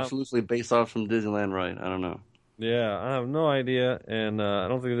loosely based off from Disneyland ride. I don't know. Yeah, I have no idea, and I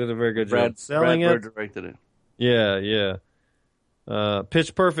don't think they did a very good job selling Brad it. Bird directed it. Yeah.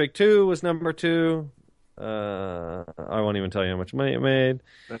 Pitch Perfect 2 was number 2. I won't even tell you how much money it made.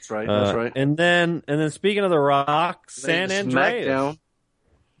 That's right. And then speaking of The Rock, San Andreas. SmackDown.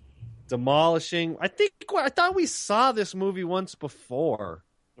 Demolishing. I thought we saw this movie once before.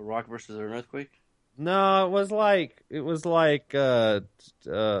 The Rock versus an earthquake? No, it was like what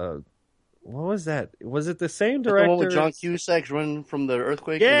was that? Was it the same director? The one with John Cusack running from the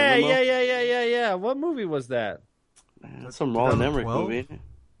earthquake? Yeah. What movie was that? That's some Roland Emmerich movie.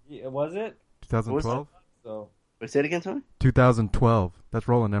 Yeah, was it? 2012? So. Wait, say it again, Tony? 2012. That's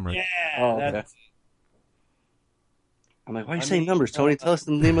Roland Emmerich. Yeah, that's... I'm like, why are you saying numbers, Tony? Tell us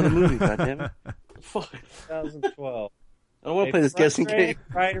the name of the movie, goddammit. Fuck. 2012. I don't want to play this guessing game.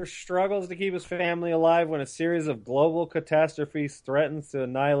 Writer struggles to keep his family alive when a series of global catastrophes threatens to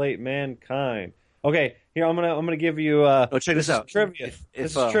annihilate mankind. Okay, here I'm gonna give you. Check this out. Trivia.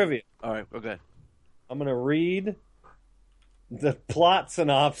 This is trivia. All right, okay. I'm gonna read the plot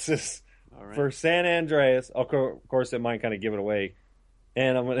synopsis for San Andreas. Of course, it might kind of give it away.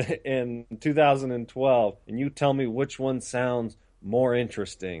 And I'm gonna in 2012, and you tell me which one sounds more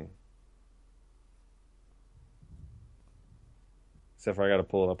interesting. Except for I got to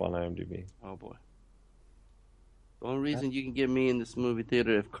pull it up on IMDb. Oh boy! The only reason you can get me in this movie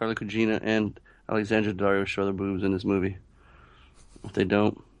theater if Carla Gugino and Alexandra Daddario show their boobs in this movie. If they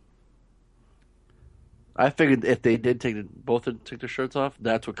don't, I figured if they did both took their shirts off,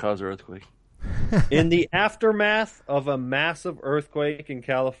 that's what caused the earthquake. In the aftermath of a massive earthquake in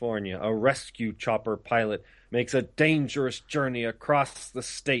California, a rescue chopper pilot makes a dangerous journey across the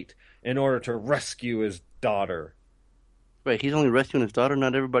state in order to rescue his daughter. Wait, he's only rescuing his daughter,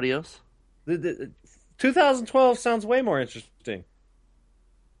 not everybody else? 2012 sounds way more interesting.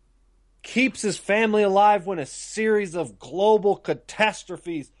 Keeps his family alive when a series of global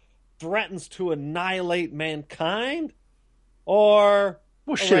catastrophes threatens to annihilate mankind? Or...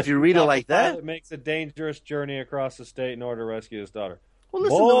 Well, shit, if you read it like that... It makes a dangerous journey across the state in order to rescue his daughter. Well,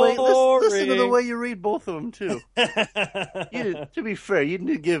 listen to the way you read both of them, too. To be fair, you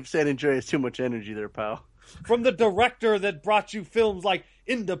didn't give San Andreas too much energy there, pal. From the director that brought you films like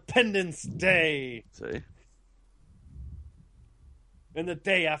Independence Day. See? And The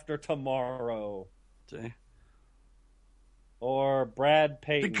Day After Tomorrow. See? Or Brad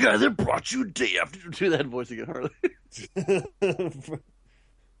Payton. The guy that brought you Day After... Do that voice again, Harley.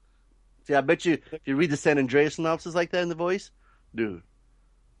 See, I bet you, if you read the San Andreas synopsis like that in the voice, dude.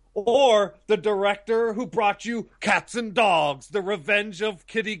 Or the director who brought you Cats and Dogs, The Revenge of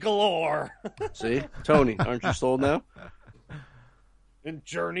Kitty Galore. See? Tony, aren't you sold now? And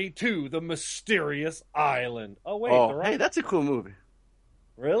Journey to the Mysterious Island. Oh, wait. Hey, that's a cool movie.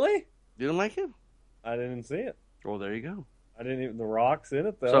 Really? You didn't like it? I didn't see it. Oh, there you go. I didn't even... The Rock's in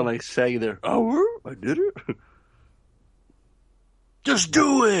it, though. Sound like Saggy there. Oh, I did it? Just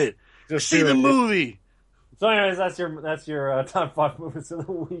do it! Just see the movie! So anyways, that's your top 5 movies of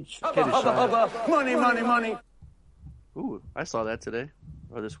the week. Money. Ooh, I saw that today.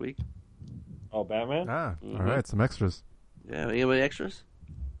 Or this week. Oh, Batman? All right, some extras. Yeah, anybody extras?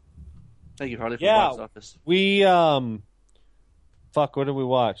 Thank you, Harley, for the box office. We, fuck, what did we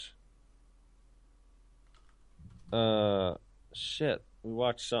watch? Shit. We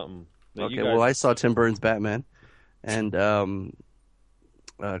watched something. Okay, well, I saw Tim Burton's Batman. And,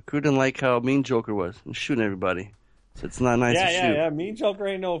 Crew didn't like how mean Joker was and shooting everybody. So it's not nice to shoot. Yeah. Mean Joker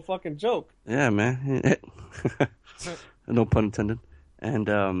ain't no fucking joke. Yeah, man. No pun intended. And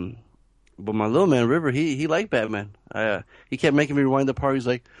But my little man River, he liked Batman. He kept making me rewind the part. He's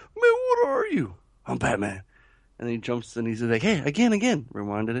like, "Man, what are you? I'm Batman." And then he jumps and he's like, "Hey, again."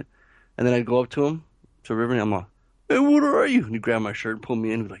 Rewinded it, and then I'd go up to him, to River, and I'm like, "Man, what are you?" And he grabbed my shirt, pulled me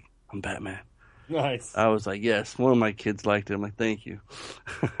in, and he's like, "I'm Batman." Nice. I was like, "Yes." One of my kids liked it. I'm like, "Thank you."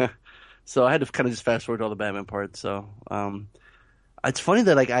 So I had to kind of just fast forward to all the Batman parts. So it's funny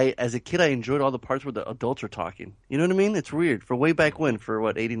that like as a kid, I enjoyed all the parts where the adults were talking. You know what I mean? It's weird. For way back when, for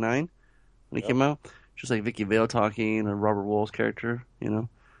what, 89 when he came out, just like Vicky Vale talking and Robert Wuhl's character. You know,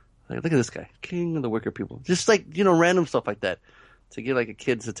 like look at this guy, king of the wicker people. Just like random stuff like that to get like a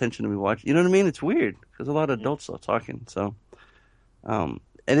kid's attention to be watching. You know what I mean? It's weird because a lot of adults are talking. So, and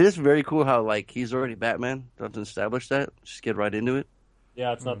it is very cool how like he's already Batman. Doesn't establish that. Just get right into it.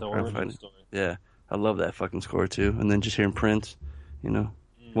 Yeah, it's not the origin story. Yeah, I love that fucking score too. And then just hearing Prince,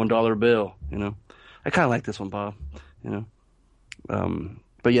 $1 bill, I kind of like this one, Bob,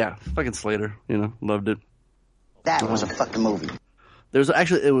 But yeah, fucking Slater, loved it. That was a fucking movie. There's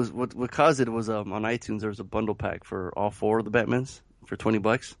actually, it was what caused it was on iTunes. There was a bundle pack for all 4 of the Batmans for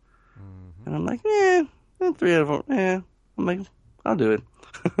 $20, and I'm like, 3 out of 4, I'm like, I'll do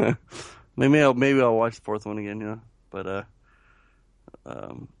it. maybe I'll watch the 4th one again, but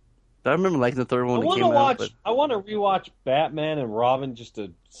I remember liking the 3rd one when it came out. But I want to rewatch Batman and Robin just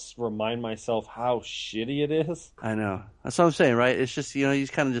to remind myself how shitty it is. I know. That's what I'm saying, right? It's just, you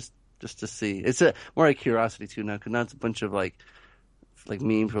just kind of just to see. It's more like curiosity, too, now, because now it's a bunch of, like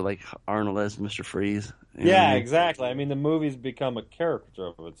memes for, like, Arnold as Mr. Freeze. Yeah, exactly. I mean, the movie's become a caricature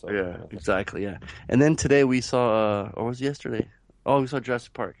of it. So yeah, exactly, yeah. And then today we saw, or was it yesterday? Oh, we saw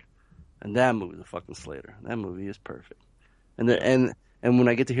Jurassic Park. And that movie's a fucking Slater. That movie is perfect. And when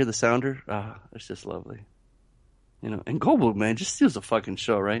I get to hear the sounder, it's just lovely. And Goldblum, man, just steals the fucking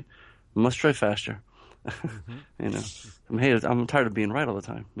show, right? Must try faster. I'm tired of being right all the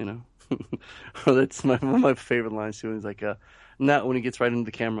time, Well, that's one of my favorite lines, too. He's like, not when he gets right into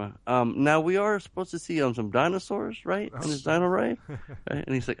the camera. Now, we are supposed to see some dinosaurs, right? On his dino ride? Right?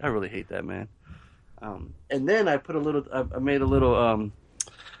 And he's like, I really hate that, man. And then I made a little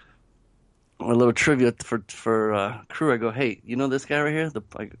trivia for crew. I go, hey, you know this guy right here, the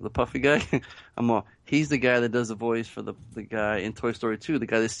puffy guy? He's the guy that does the voice for the guy in Toy Story 2, the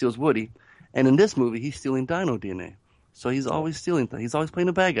guy that steals Woody. And in this movie, he's stealing dino DNA. So he's always stealing things. He's always playing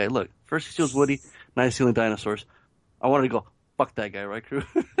a bad guy. Look, first he steals Woody, now he's stealing dinosaurs. I wanted to go, fuck that guy, right, crew?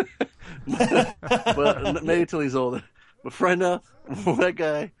 but maybe until he's older. But for right now, that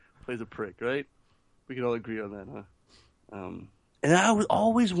guy plays a prick, right? We can all agree on that, huh? And I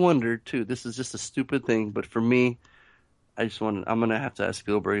always wondered, too, this is just a stupid thing, but for me, I'm going to have to ask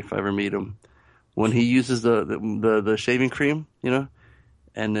Spielberg if I ever meet him. When he uses the shaving cream,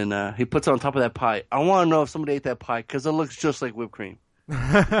 and then he puts it on top of that pie. I want to know if somebody ate that pie, because it looks just like whipped cream. You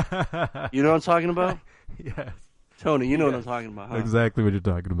know what I'm talking about? Yes. Tony, you know what I'm talking about, huh? Exactly what you're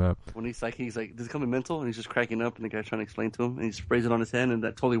talking about. When he's like, does it come in mental? And he's just cracking up, and the guy's trying to explain to him, and he sprays it on his hand, and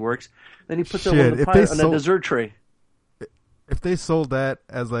that totally works. Then he puts it on the pie on a dessert tray. If they sold that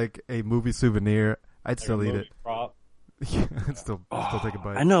as like a movie souvenir, I'd still eat it. Prop. I'd still take a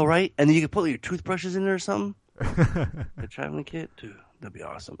bite. I know, right? And then you could put your toothbrushes in there or something. The traveling kit, dude, that'd be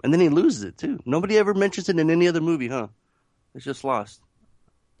awesome. And then he loses it too. Nobody ever mentions it in any other movie, huh? It's just lost.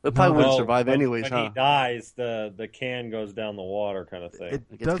 It probably wouldn't survive anyways, when huh? When he dies, the can goes down the water, kind of thing.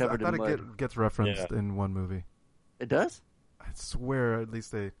 It does. I thought it gets referenced in one movie. It does? I swear, at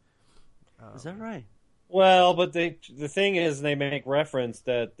least they. Is that right? Well, but the thing is, they make reference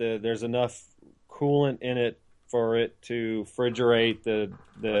that there's enough coolant in it for it to refrigerate the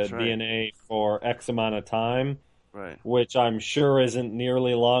DNA for X amount of time, right? Which I'm sure isn't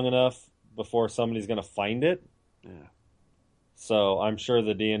nearly long enough before somebody's going to find it. Yeah. So I'm sure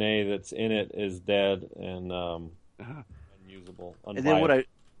the DNA that's in it is dead and unusable. And then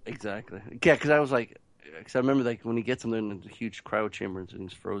exactly? Yeah, because I was like, I remember like when he gets them in the huge cryo chambers and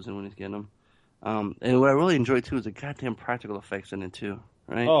he's frozen when he's getting them. And what I really enjoyed too is the goddamn practical effects in it too,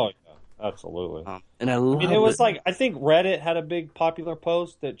 right? Oh yeah, absolutely. And I mean, it was like, I think Reddit had a big popular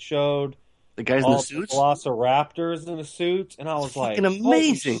post that showed the guys in the suits, velociraptors in the suits, and I was like,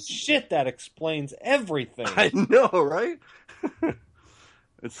 amazing! Holy shit, that explains everything. I know, right?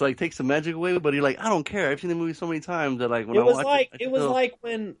 It's like takes the magic away, but you're like, I don't care. I've seen the movie so many times that like when I watch it, it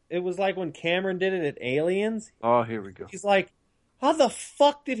was like when Cameron did it at Aliens. Oh, here we go. He's like, how the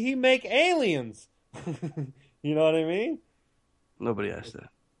fuck did he make Aliens? You know what I mean? Nobody asked that.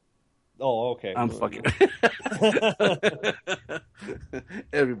 Oh, okay. I'm fucking.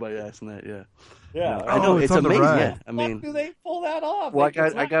 Everybody asking that, yeah. Yeah, no, I know it's amazing. Yeah, I mean, how do they pull that off? Well,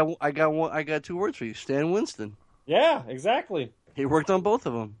 I got 2 words for you. Stan Winston. Yeah, exactly. He worked on both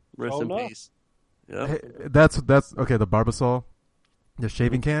of them. Rest Oh, in no. peace. Yeah. Hey, that's okay. The Barbasol, the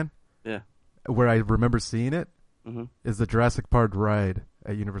shaving can. Yeah. Where I remember seeing it Mhm. is the Jurassic Park ride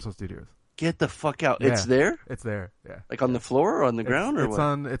at Universal Studios. Get the fuck out! Yeah. It's there, It's there. Yeah. like on the floor or on the ground, or It's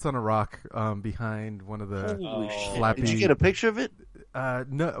what? it's on a rock behind one of the Holy shit! flappy. Did you get a picture of it?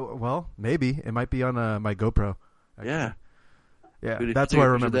 No. Well, maybe it might be on my GoPro. actually. Yeah. Yeah. Dude, if That's you what I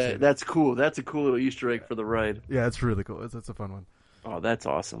take a picture of remember that, seeing. That's cool. That's a cool little Easter egg for the ride. Yeah, it's really cool. It's a fun one. Oh, that's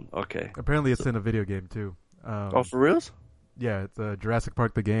awesome. Okay. Apparently, it's in a video game too. Oh, for reals? Yeah, it's Jurassic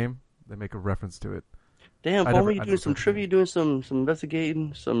Park the game. They make a reference to it. Damn, I homie, never- you I doing never some played the trivia, doing some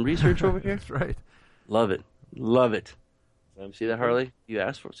investigating, some research over here? That's right. Love it. Love it. See that, Harley? You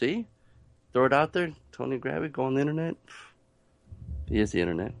asked for. See? Throw it out there. Tony, grab it. Go on the internet. He is the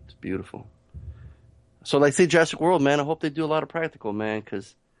internet. It's beautiful. So, like, say Jurassic World, man. I hope they do a lot of practical, man,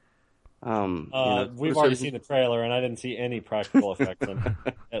 because We've already seen the trailer, and I didn't see any practical effects in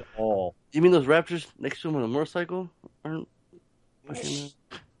it at all. You mean those raptors next to him on a motorcycle aren't pushing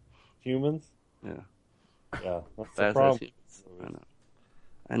them? Humans? Yeah. Yeah, that's the That's problem.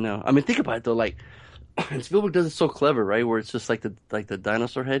 I know. I mean, think about it though. Like, and Spielberg does it so clever, right? Where it's just like the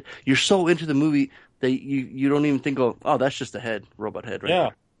dinosaur head. You're so into the movie that you don't even think, oh, that's just a head, robot head, right? Yeah.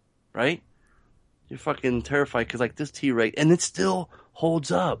 there. Right. You're fucking terrified because like this T-Rex, and it still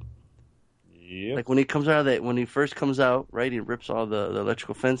holds up. Yep. Like when he comes out of that, when he first comes out, right? He rips all the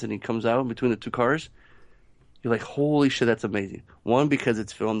electrical fence and he comes out between the two cars. You're like, holy shit, that's amazing. One, because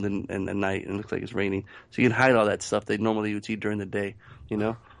it's filmed in the night and it looks like it's raining. So you can hide all that stuff they normally would see during the day, you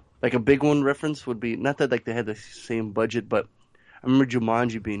know? Like a big one reference would be, not that like they had the same budget, but I remember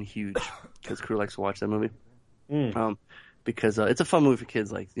Jumanji being huge because crew likes to watch that movie. Because it's a fun movie for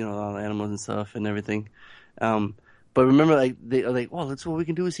kids, like, you know, all the animals and stuff and everything. But remember, like, they are like, well, that's what we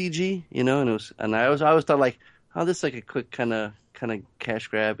can do with CG, you know? And I always thought, like, oh, this is like a quick kind of cash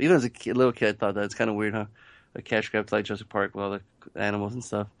grab. Even as a little kid, I thought that it's kind of weird, huh? A cash grab to like Jurassic Park with all the animals and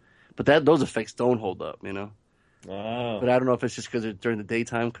stuff. But those effects don't hold up, you know? Oh. But I don't know if it's just because they're during the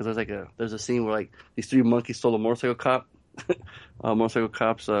daytime, because there's a scene where, like, these three monkeys stole a motorcycle cop's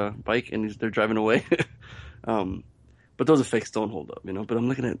bike, and they're driving away. But those effects don't hold up, you know? But I'm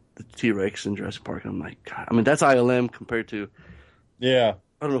looking at the T-Rex in Jurassic Park, and I'm like, God. I mean, that's ILM compared to, Yeah.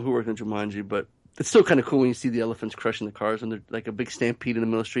 I don't know who worked on Jumanji, but it's still kind of cool when you see the elephants crushing the cars, and they're like a big stampede in the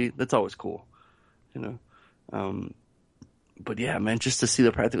middle of the street. That's always cool, you know? But yeah, man, just to see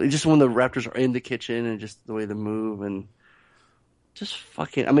the practical, just when the raptors are in the kitchen and just the way they move and just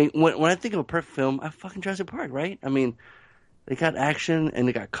fucking, I mean, when I think of a perfect film, I fucking Jurassic Park, right? I mean, they got action and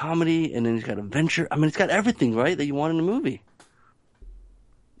they got comedy and then it's got adventure. I mean, it's got everything, right, that you want in a movie.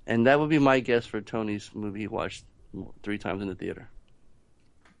 And that would be my guess for Tony's movie he watched 3 times in the theater.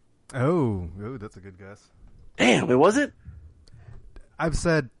 Oh, that's a good guess. Damn, it was it? I've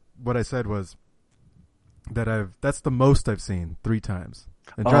said what I said was that that's the most I've seen 3 times.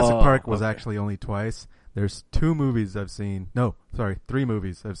 And Jurassic Park was actually only twice. There's 3 movies I've seen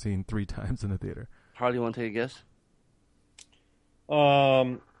 3 times in the theater. Harley, you want to take a guess?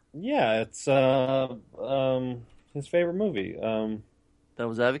 Yeah, it's his favorite movie. That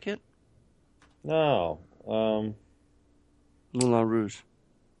was Advocate? No. Moulin Rouge.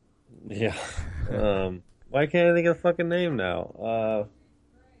 Yeah. Why can't I think of the fucking name now?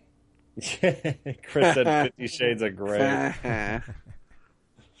 Chris said 50 Shades of Grey.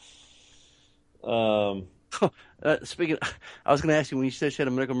 Speaking, I was going to ask you, when you said she had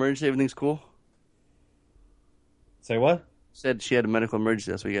a medical emergency, everything's cool? Say what? Said she had a medical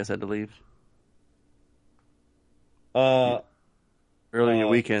emergency, that's why you guys had to leave. Earlier in your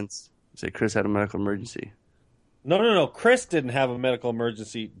weekends, you said Chris had a medical emergency. No. Chris didn't have a medical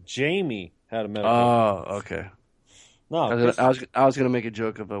emergency. Jamie had a medical emergency. Oh, okay. No, I was going to make a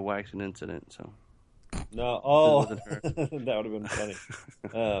joke of a waxing incident, so. No, oh, It wasn't her. that would have been funny.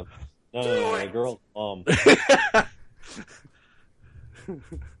 No, the girl's mom.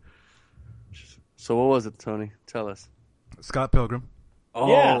 So what was it, Tony? Tell us. Scott Pilgrim. Oh.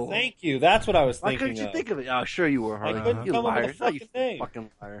 Yeah, thank you. That's what I was Why thinking couldn't you of. think of it? Oh, sure you were, Harley. I couldn't You come up with liar. a fucking name.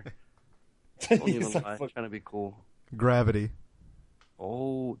 Fucking liar. Don't even lie. Trying to be cool. Gravity.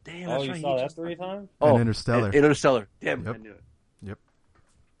 Oh, damn. Oh, That's you right. saw He that just- 3 times? Oh, And Interstellar. Interstellar. Damn, Yep. I knew it. Yep.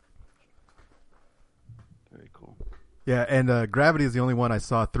 Very cool. Yeah, and Gravity is the only one I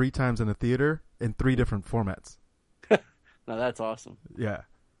saw 3 times in the theater in 3 different formats. Now that's awesome. Yeah.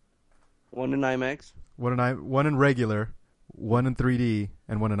 One in IMAX. One in regular, one in 3D,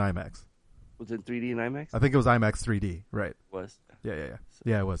 and one in IMAX. Was it 3D and IMAX? I think it was IMAX 3D, right? Was. Yeah.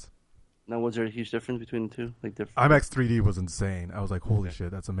 Yeah, it was. Now, was there a huge difference between the two? Like different. IMAX 3D was insane. I was like, holy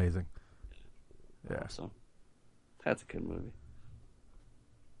shit, that's amazing. Yeah. Awesome. That's a good movie.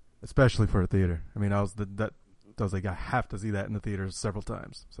 especially for a theater. I mean, I was like, I have to see that in the theaters several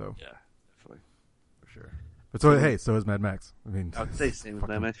times. So Yeah, definitely. for sure. But so hey, so is Mad Max. I mean, I would say same as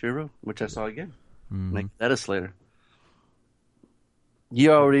Mad Max Fury Road, which I saw again. Mhm. That is Slater.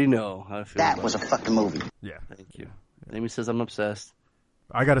 You already know how I feel. That about was a it. fucking movie. Yeah, Thank you. Amy says I'm obsessed.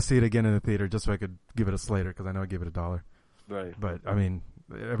 I got to see it again in the theater just so I could give it a Slater because I know I gave it $1. Right. But I mean,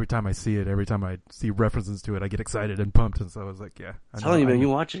 every time I see it, every time I see references to it, I get excited and pumped. And so I was like, yeah. I'm telling you, man, you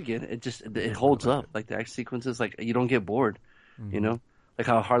watch it again, it holds up. Like the action sequences, like you don't get bored. Mhm. You know, like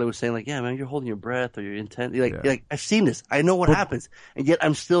how Harley was saying, like, yeah, man, you're holding your breath or you're intent. Like, Yeah. you're like I've seen this. I know what happens, and yet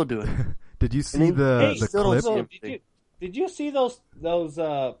I'm still doing it. Did you see the clip So did you see those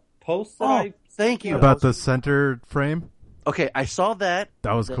posts that I thank you. about the center frame? Okay, I saw that.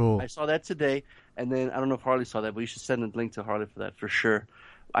 That was cool. I saw that today, and then I don't know if Harley saw that, but you should send a link to Harley for that for sure.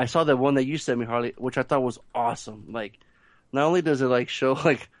 I saw that one that you sent me, Harley, which I thought was awesome. Like, not only does it like show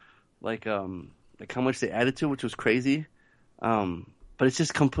like how much they added to it, which was crazy, but it's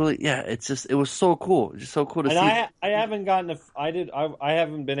just completely it was so cool. It's just so cool to see. I haven't gotten I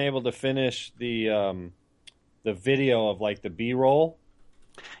haven't been able to finish the video of like the B-roll.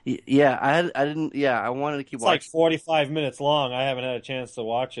 Yeah, I didn't. Yeah, I wanted to keep It's watching. like 45 minutes long. I haven't had a chance to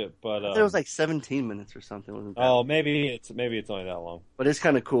watch it, but It was like 17 minutes or something. Wasn't that? oh, maybe it's only that long. But it's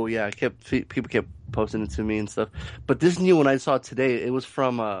kind of cool. Yeah, people kept posting it to me and stuff. But this new one I saw today, it was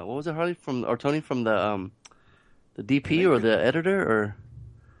from what was it, Harley? Or Tony from the DP or the editor or?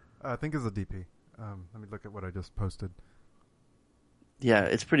 I think it's a DP. Let me look at what I just posted. Yeah,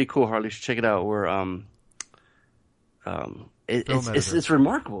 it's pretty cool, Harley. You should check it out. Where it's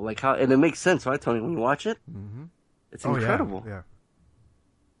remarkable, like how, and it makes sense, right, Tony? When you watch it, Mm-hmm. it's incredible. Yeah.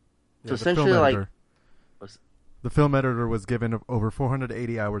 So essentially, the film editor was given over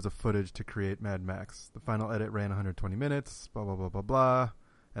 480 hours of footage to create Mad Max. The final edit ran 120 minutes. Blah blah blah blah blah,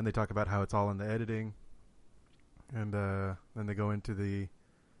 and they talk about how it's all in the editing, and then they go into the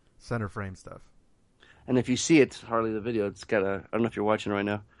center frame stuff. And if you see it, Harley, the video, it's got I don't know if you're watching right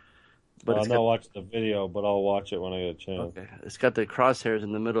now. But I'm not watching the video, but I'll watch it when I get a chance. Okay, it's got the crosshairs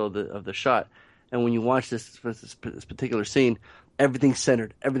in the middle of the shot, and when you watch this particular scene, everything's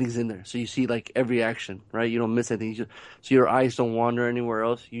centered, everything's in there, so you see like every action, right? You don't miss anything. So your eyes don't wander anywhere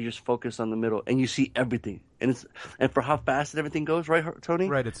else. You just focus on the middle, and you see everything. And for how fast everything goes, right, Tony?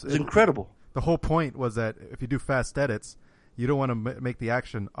 Right, it's incredible. The whole point was that if you do fast edits, you don't want to make the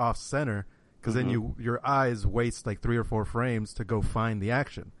action off center because then your eyes waste like 3 or 4 frames to go find the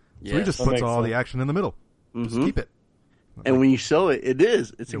action. So he just puts all the action in the middle. Just keep it. And when you show it,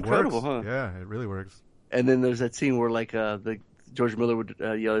 it's incredible, works. huh? Yeah, it really works. And then there's that scene where like the George Miller would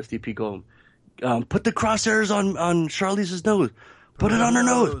yell at DP, go, put the crosshairs on Charlize's nose. Put it on her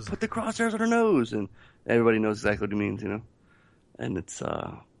nose. Put the crosshairs on her nose. And everybody knows exactly what he means, you know? And it's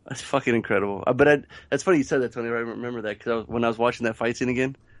fucking incredible. But that's funny you said that, Tony. I remember that because when I was watching that fight scene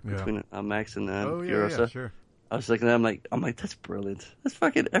again between Max and Furiosa, yeah, sure. I was looking at him I'm like, that's brilliant. That's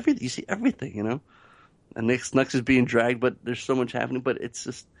fucking everything. You see everything, you know? And Nux is being dragged, but there's so much happening, but it's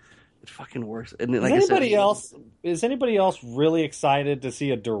just, it fucking works. And like is anybody else really excited to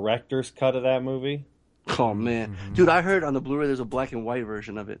see a director's cut of that movie? Oh, man. Dude, I heard on the Blu-ray there's a black and white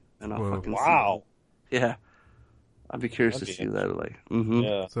version of it. And I'll fucking see it. Yeah. I'd be curious to see that. Like,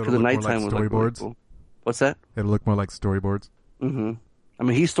 Yeah. So for the nighttime was like storyboards. Cool. What's that? It'll look more like storyboards. Mm-hmm. I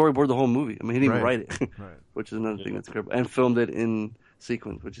mean, he storyboarded the whole movie. I mean, he didn't even write it, Right. which is another thing that's incredible. And filmed it in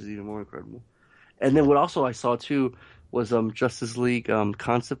sequence, which is even more incredible. And then what also I saw, too, was Justice League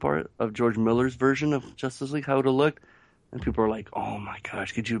concept art of George Miller's version of Justice League, how it would have looked. And people are like, oh, my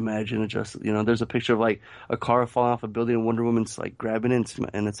gosh, could you imagine a Justice... You know, there's a picture of, like, a car falling off a building and Wonder Woman's, like, grabbing it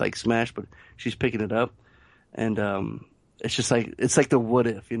and it's, like, smashed, but she's picking it up. And it's just like... It's like the what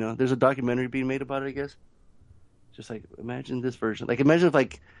if, you know? There's a documentary being made about it, I guess. Just like, imagine this version. Like, imagine if,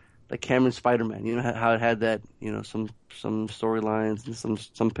 like Cameron's Spider-Man, you know, how it had that, you know, some storylines and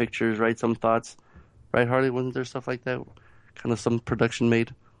some pictures, right? Some thoughts. Right, Harley? Wasn't there stuff like that? Kind of some production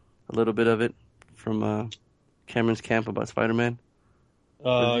made a little bit of it from Cameron's camp about Spider-Man. You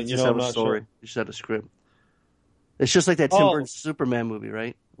know, I'm not sure. You just had a script. It's just like that Tim Burton Superman movie,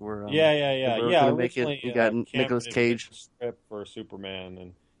 right? Where, yeah. Originally, you got Nicolas Cage. Script for Superman,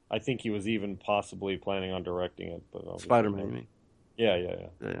 and I think he was even possibly planning on directing it. But Spider-Man, you mean? Yeah.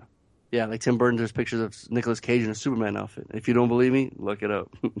 Yeah, like Tim Burton, there's pictures of Nicolas Cage in a Superman outfit. If you don't believe me, look it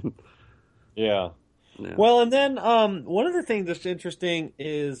up. Yeah. Well, and then one of the things that's interesting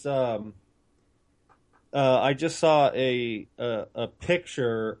is I just saw a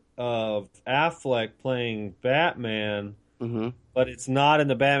picture of Affleck playing Batman, but it's not in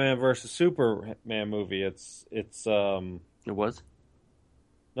the Batman versus Superman movie. It was.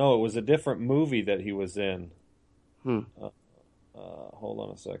 No, it was a different movie that he was in. Hmm. Hold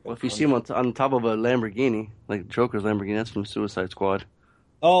on a second. Well, if you see him on top of a Lamborghini, like Joker's Lamborghini, that's from Suicide Squad.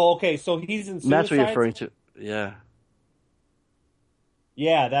 Oh, okay. So he's in Suicide. That's what you're referring to. Yeah.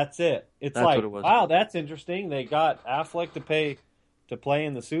 Yeah, that's it. It's That's like, what it was. wow, that's interesting. They got Affleck to play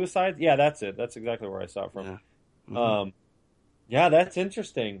in the Suicide. Yeah, that's it. That's exactly where I saw it from. Yeah. Mm-hmm. Yeah, that's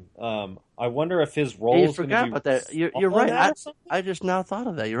interesting. I wonder if his role Hey, you is going forgot to be about that. You're right. that or something? I just now thought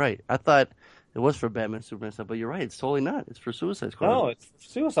of that. You're right. I thought it was for Batman, Superman stuff, but you're right. It's totally not. It's for Suicide Squad. No, it's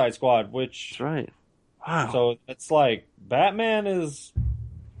Suicide Squad, which... That's right. Wow. So it's like Batman is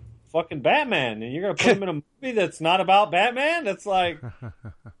fucking Batman, and you're going to put him in a movie that's not about Batman? That's like...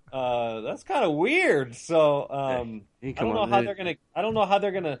 that's kind of weird. So I don't know how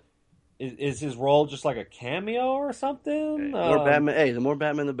they're gonna. Is his role just like a cameo or something? More Batman. Hey, the more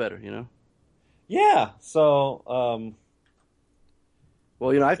Batman, the better. You know. Yeah. So.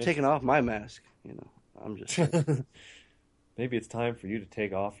 Well, I've taken off my mask. I'm just. Maybe it's time for you to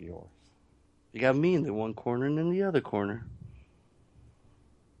take off yours. You got me in the one corner and then the other corner.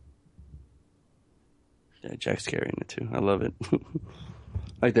 Yeah, Jack's carrying it too. I love it.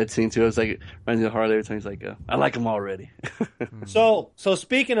 Like that scene too. I was like, reminds me of Harley every time he's like, I like him already. So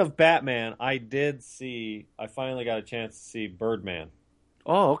speaking of Batman, I finally got a chance to see Birdman.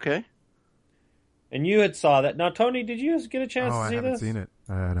 Oh, okay. And you had saw that. Now, Tony, did you get a chance to see this? I haven't seen it.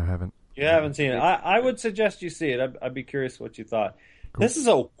 I haven't. You haven't seen it. I would suggest you see it. I'd be curious what you thought. Cool. This is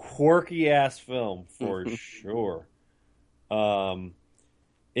a quirky-ass film for sure.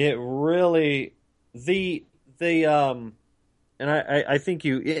 It really... And I think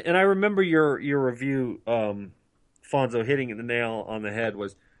and I remember your review, Fonzo, hitting the nail on the head,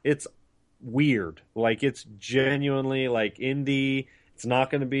 it's weird. Like, it's genuinely like indie. It's not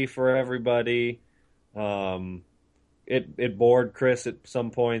going to be for everybody. It bored Chris at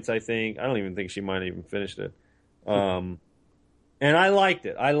some points, I think. I don't even think she might have even finished it. And I liked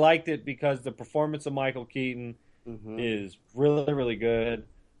it. I liked it because the performance of Michael Keaton is really, really good.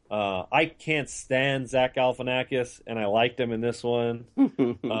 I can't stand Zach Galifianakis, and I liked him in this one.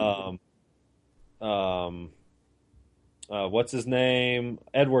 What's his name?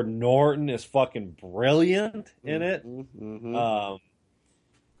 Edward Norton is fucking brilliant in it.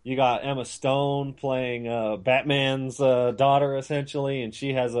 You got Emma Stone playing Batman's daughter, essentially, and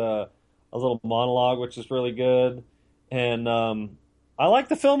she has a little monologue, which is really good. And I liked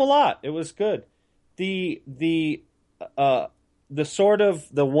the film a lot. It was good. The sort of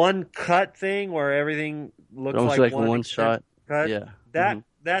the one cut thing where everything looks like one shot cut. Yeah.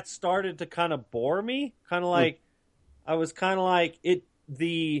 That started to kind of bore me. Kind of like I was kind of like it.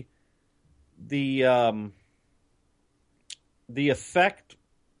 The effect.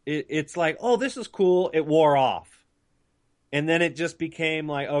 It's like, oh, this is cool. It wore off, and then it just became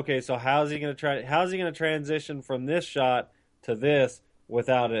like, okay, so how's he going to transition from this shot to this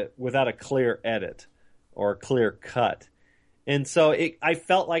without a clear edit or a clear cut? And so I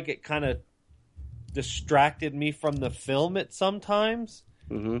felt like it kind of distracted me from the film at sometimes.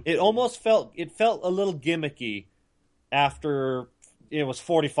 It almost felt a little gimmicky after it was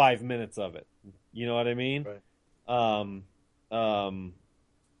 45 minutes of it. You know what I mean? Right.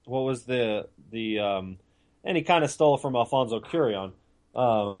 What was the and he kind of stole from Alfonso Cuarón.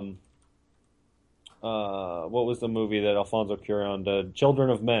 What was the movie that Alfonso Cuarón did? Children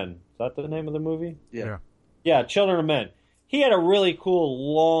of Men. Is that the name of the movie? Yeah, Children of Men. He had a really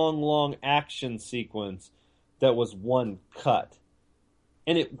cool, long action sequence that was one cut.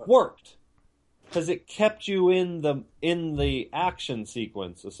 And it worked. Because it kept you in the action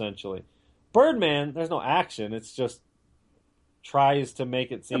sequence, essentially. Birdman, there's no action. It's just tries to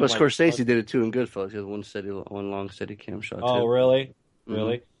make it seem but Scorsese did it too in Goodfellas. He had one long steady cam shot too. Oh, really?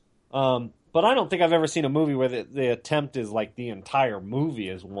 Really? But I don't think I've ever seen a movie where the attempt is like the entire movie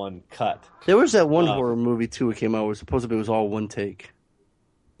is one cut. There was that one horror movie too. It came out where supposedly it was all one take.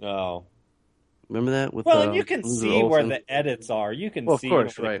 Oh, remember that? With, and you can see where the edits are. You can see, of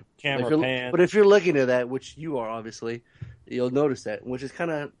course, right? Camera pan. But if you're looking at that, which you are obviously, you'll notice that, which is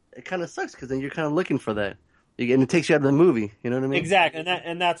kind of sucks because then you're kind of looking for that, and it takes you out of the movie. You know what I mean? Exactly,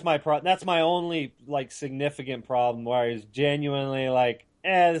 and that's my that's my only like significant problem. Where I was genuinely like,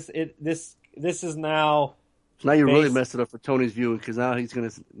 This is now. So now you really messed it up for Tony's viewing because now he's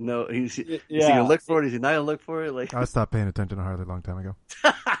gonna know he's gonna look for it. He's not gonna look for it. Like I stopped paying attention to Harley a long time ago.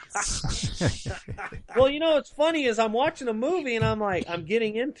 Well, what's funny is I'm watching a movie and I'm like I'm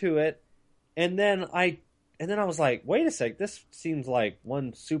getting into it, and then I was like, wait a sec, this seems like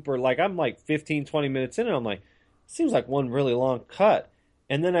one super like I'm like 15-20 minutes in and I'm like, it seems like one really long cut,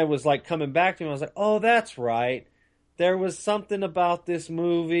 and then I was like coming back to me, I was like, oh, that's right. there was something about this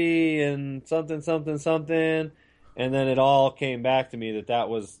movie and something, and then it all came back to me that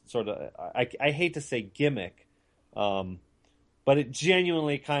was sort of, I hate to say gimmick, but it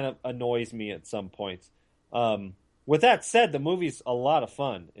genuinely kind of annoys me at some points. With that said, the movie's a lot of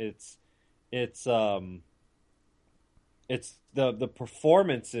fun. It's the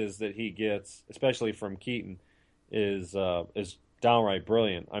performances that he gets, especially from Keaton, is downright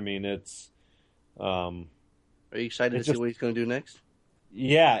brilliant. I mean, it's. Are you excited to see what he's going to do next?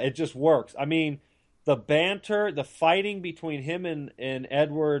 Yeah, it just works. I mean, the banter, the fighting between him and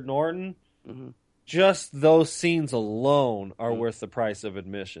Edward Norton, just those scenes alone are worth the price of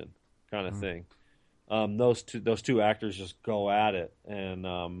admission, kind of thing. Those two actors just go at it, and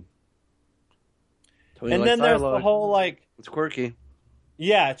then there's the whole it's quirky.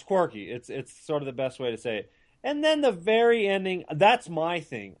 Yeah, it's quirky. It's sort of the best way to say it. And then the very ending. That's my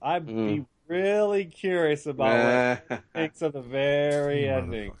thing. I'd be really curious about what he thinks of the very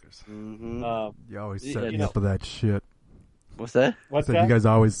ending. You always set me up with that shit. What's that? What's that? You guys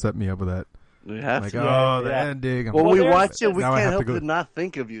always set me up with that. We have like, to. The ending. When we watch it, we can't help but not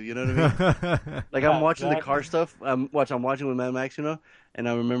think of you. You know what I mean? Like I'm watching the car stuff. I'm watching with Mad Max, and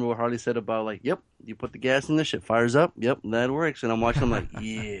I remember what Harley said about yep, you put the gas in this shit, fires up, yep, that works. And I'm watching, I'm like,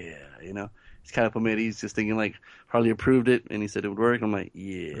 yeah, It's kind of put me at ease, just thinking Harley approved it, and he said it would work. I'm like,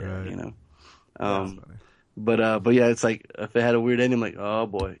 yeah, But yeah, it's like if it had a weird ending, I'm like, oh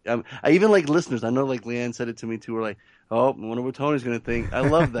boy. I even listeners. I know Leanne said it to me too. We're like, oh, I wonder what Tony's gonna think. I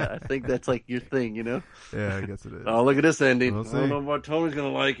love that. I think that's your thing, Yeah, I guess it is. Oh, look at this ending. We'll I don't know what Tony's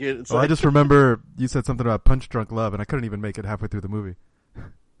gonna like it. It's I just remember you said something about Punch Drunk Love, and I couldn't even make it halfway through the movie. I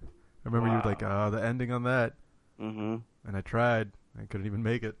remember you were like, oh, the ending on that. Mm-hmm. And I tried. I couldn't even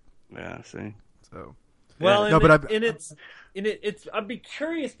make it. Yeah, see. So. Well, I'd be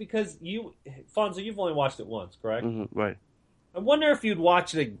curious because Fonzo, you've only watched it once, correct? Mm-hmm, right. I wonder if you'd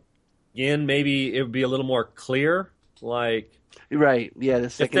watch it again. Maybe it would be a little more clear. Right. Yeah. The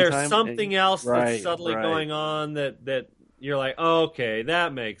second if there's time, something else that's subtly going on that you're like, oh, okay,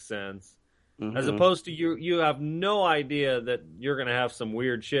 that makes sense. Mm-hmm. As opposed to you have no idea that you're going to have some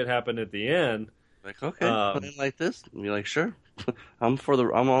weird shit happen at the end. Like, okay, put it like this. And you're like, sure. I'm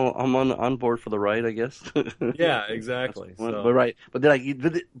on board for the ride, I guess. Yeah, exactly. But right, but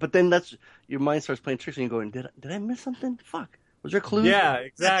then that's your mind starts playing tricks, and you're going, did I miss something? Fuck, was there clues? Yeah,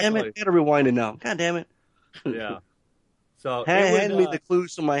 exactly. God damn it, I gotta rewind it now. God damn it. Yeah. So hand me the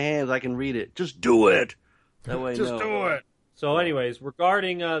clues to my hands, I can read it. Just do it. That way, just do it. So, anyways,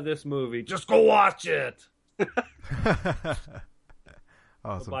 regarding this movie, just go watch it.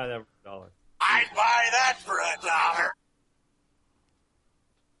 Awesome. Buy that for $1. I'd buy that for $1.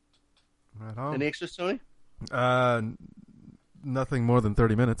 Right on. Any extras, Tony? Nothing more than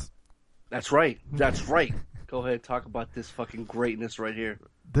 30 minutes. That's right. That's right. Go ahead, talk about this fucking greatness right here.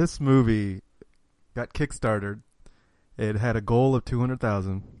 This movie got kickstarted. It had a goal of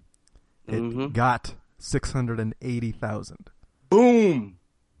 200,000. It got 680,000. Boom.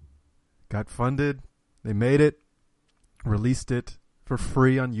 Got funded. They made it. Released it for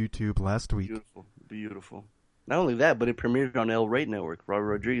free on YouTube last week. Beautiful. Not only that, but it premiered on El Rey Network, Robert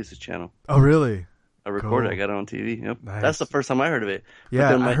Rodriguez's channel. Oh, really? I recorded it. I got it on TV. Yep. Nice. That's the first time I heard of it.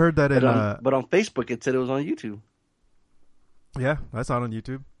 Yeah, I heard that but on Facebook it said it was on YouTube. Yeah, I saw it on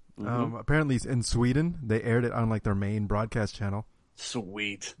YouTube. Apparently in Sweden, they aired it on their main broadcast channel.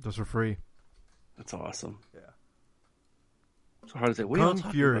 Sweet. Just for free. That's awesome. Yeah. So hard to say. Kung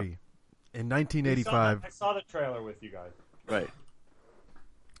Fury in 1985. I saw the trailer with you guys. Right.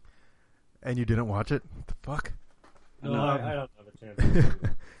 And you didn't watch it? What the fuck? No, I don't have a chance.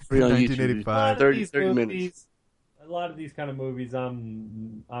 Free on 1985. 30 minutes. A lot of these kind of movies,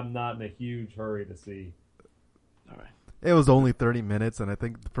 I'm not in a huge hurry to see. All right. It was only 30 minutes, and I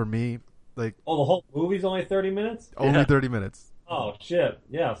think for me, the whole movie's only 30 minutes? Only 30 minutes. Oh, shit.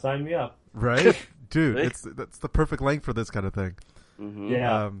 Yeah, sign me up. Right? Dude, that's the perfect length for this kind of thing. Mm-hmm.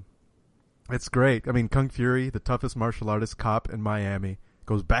 Yeah. It's great. I mean, Kung Fury, the toughest martial artist cop in Miami,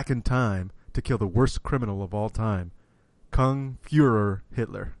 goes back in time to kill the worst criminal of all time, Kung Führer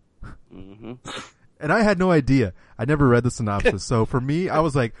Hitler. Mm-hmm. And I had no idea. I never read the synopsis. So for me, I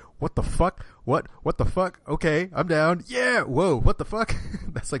was like, what the fuck? What the fuck? Okay, I'm down. Yeah, whoa, what the fuck?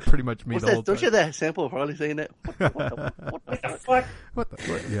 That's pretty much me the whole time. Don't you have that sample of Harley saying that? What the fuck? What the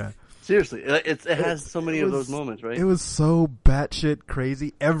fuck? Yeah. Seriously, it has so many of those moments, right? It was so batshit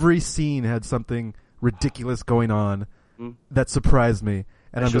crazy. Every scene had something ridiculous going on that surprised me.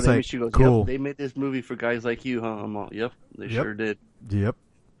 And I'm just like, cool. Yep, they made this movie for guys like you, huh? I'm all, sure did. Yep.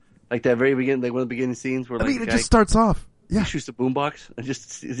 Like that very beginning, one of the beginning scenes where it just starts off. He shoots the boombox and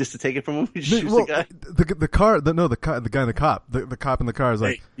just to take it from him. He shoots the guy. The guy in the cop. The cop in the car is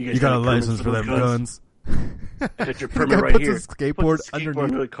like, hey, you got a license for them guns. Got your permit right here. Puts a skateboard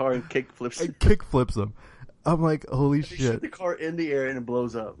underneath the car and kick flips him. I'm like, holy shit! Shoot the car in the air and it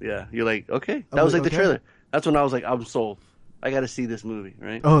blows up. Yeah, you're like, okay. That was like the trailer. That's when I was like, I'm sold. I got to see this movie,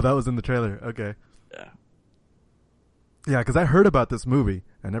 right? Oh, that was in the trailer. Okay. Yeah. Yeah, because I heard about this movie.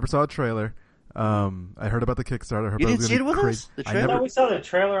 I never saw a trailer. I heard about the Kickstarter. I heard you didn't see it with us? The trailer? We saw the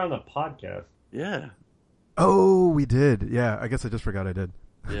trailer on the podcast. Yeah. Oh, we did. Yeah, I guess I just forgot I did.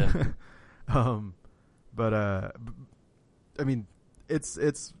 Yeah. But I mean, it's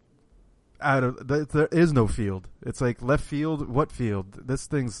out of there is no field. It's like left field. What field? This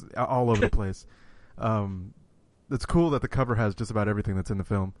thing's all over the place. It's cool that the cover has just about everything that's in the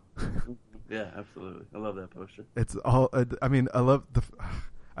film. Yeah, absolutely. I love that poster. It's all. I mean, I love the.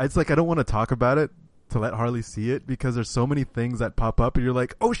 It's like I don't want to talk about it to let Harley see it because there's so many things that pop up and you're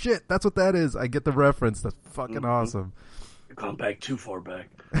like, oh shit, that's what that is. I get the reference. That's fucking awesome. You're going back too far back.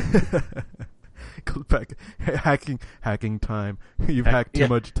 Goes back hacking time. You've hacked too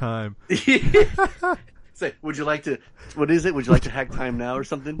much time. Say, would you like to? What is it? Would you like to hack time now or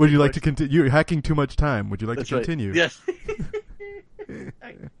something? Would you like to continue? You're hacking too much time. Would you like That's to continue? Right. Yes.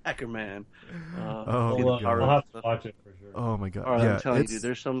 Hacker man. I'll have to watch it for sure. Oh my god! Right, I'm telling you, dude,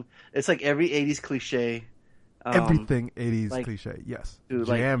 there's some. It's like every '80s cliche. Everything '80s cliche. Yes,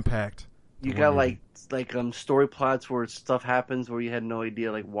 jam packed. You got like story plots where stuff happens where you had no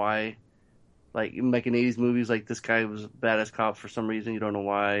idea like why. Like in '80s movies, like this guy was a badass cop for some reason you don't know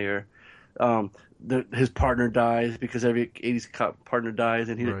why, or his partner dies because every '80s cop partner dies,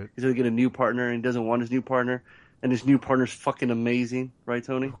 and he's gonna get a new partner, and he doesn't want his new partner, and his new partner's fucking amazing, right,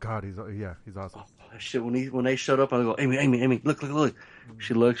 Tony? Oh God, he's awesome. Oh, shit, when they showed up, I go, Amy, look.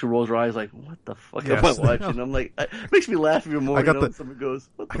 She looks, she rolls her eyes, like, what the fuck am I watching? I'm like, it makes me laugh even more. When someone goes,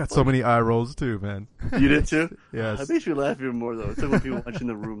 I got so many eye rolls too, man. You did too? Yes. It makes me laugh even more though. It's like when people watch in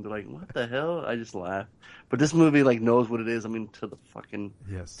the room, they're like, what the hell? I just laugh. But this movie like knows what it is. I mean, to the fucking,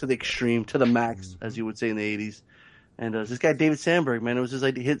 to the extreme, to the max, as you would say in the '80s. And this guy David Sandberg, man, it was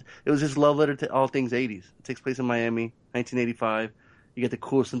his love letter to all things '80s. It takes place in Miami, 1985. You get the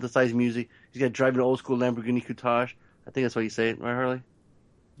cool synthesized music. He's got driving an old school Lamborghini Countach. I think that's how you say it, right, Harley?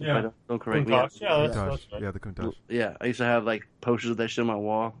 Yeah. Don't correct me. Yeah, that's right. Yeah, the Countach. Yeah, I used to have like posters of that shit on my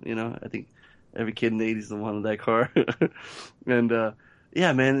wall. You know, I think every kid in the '80s wanted that car. And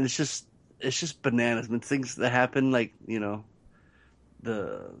yeah, man, it's just bananas. I mean, things that happen, like in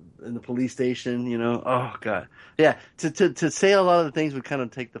the police station. You know, oh god, yeah. To say a lot of the things would kind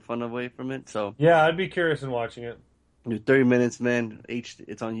of take the fun away from it. So yeah, I'd be curious in watching it. 30 minutes, man.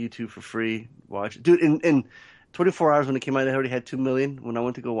 It's on YouTube for free. Watch it, dude. In 24 hours when it came out, it already had 2 million. When I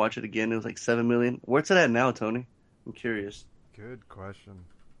went to go watch it again, it was like 7 million. Where's it at now, Tony? I'm curious. Good question.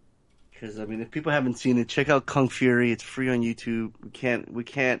 Because I mean, if people haven't seen it, check out Kung Fury. It's free on YouTube. We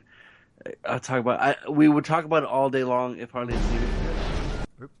can't. I'll talk about. We would talk about it all day long if Harley had seen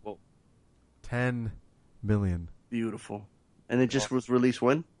it. Well, 10 million. Beautiful. And it just was released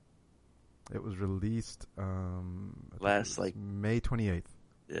when? It was released last like May 28th.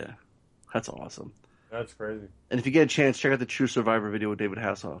 Yeah, that's awesome. That's crazy. And if you get a chance, check out the True Survivor video with David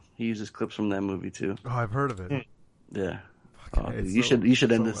Hasselhoff. He uses clips from that movie too. Oh, I've heard of it. Yeah, you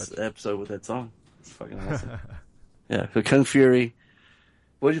should end this episode with that song. It's fucking awesome. Yeah, for Kung Fury.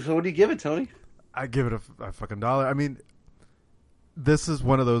 What do you give it, Tony? I give it a fucking $1. I mean, this is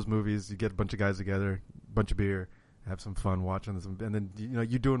one of those movies. You get a bunch of guys together, bunch of beer. Have some fun watching this, and then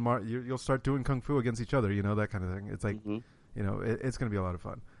you'll start doing kung fu against each other, that kind of thing. It's like, it's going to be a lot of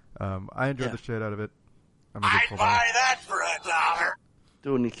fun. I enjoyed the shit out of it. I'd buy that for $1.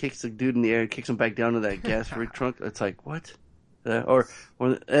 Dude, when he kicks the dude in the air, kicks him back down to that gas rig trunk, it's like what? Or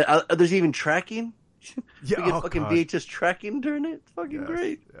there's even tracking. Yeah, you get fucking VHS tracking during it. It's fucking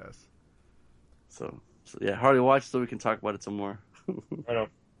great. Yes. So yeah, Harley, watch so we can talk about it some more. I know.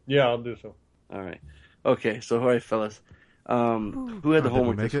 Yeah, I'll do so. All right. Okay, so all right, fellas. Who had the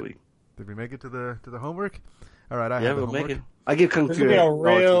homework this week? Did we make it to the homework? All right, I have the we'll homework. Make it. I give Kung Fury a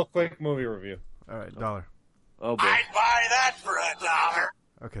real quick movie review. All right, $1. Oh boy. I'd buy that for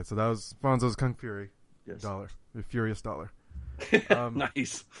 $1. Okay, so that was Fonzo's Kung Fury. Yes. $1. The furious $1.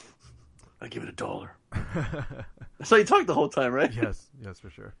 Nice. I give it $1. So you talked the whole time, right? Yes, for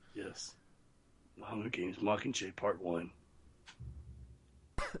sure. Yes. The Hunger Games Mockingjay Part 1.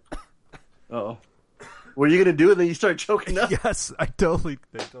 Uh-oh. Were you going to do it, then you start choking up? Yes, they totally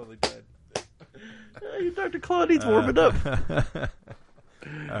did. Dr. Claw needs warming up.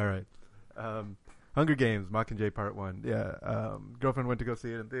 All right. Hunger Games, Mockingjay Part 1. Yeah. Girlfriend went to go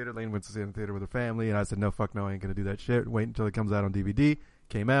see it in theater. Lane went to see it in theater with her family. And I said, no, fuck no, I ain't going to do that shit. Wait until it comes out on DVD.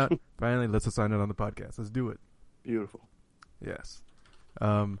 Came out. Finally, let's assign it on the podcast. Let's do it. Beautiful. Yes.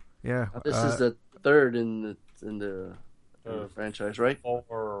 Yeah. This is the third in the franchise, right?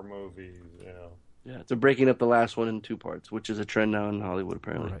 4 movies, yeah. Yeah, they're breaking up the last one in 2 parts, which is a trend now in Hollywood,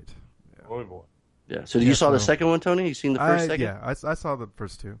 apparently. Right. Yeah. Boy. Yeah. So you saw the second one, Tony? You seen the first, second? Yeah, I saw the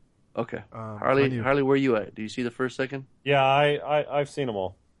first 2. Okay. Harley, where you at? Do you see the first, second? Yeah, I've seen them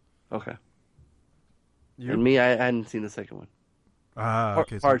all. Okay. You? And me, I hadn't seen the second one.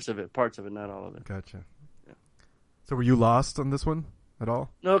 Okay. Parts of it, not all of it. Gotcha. Yeah. So were you lost on this one at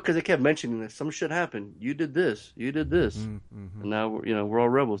all? No, because they kept mentioning this. Some shit happened. You did this. Mm-hmm. And now we're all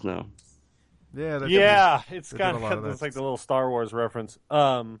rebels now. Yeah. It's kind of it's like the little Star Wars reference.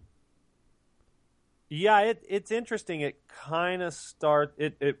 Yeah, it's interesting. It kind of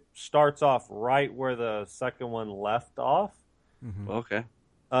starts off right where the second one left off. Mm-hmm. Okay.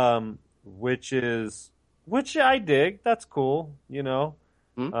 Which I dig. That's cool, you know.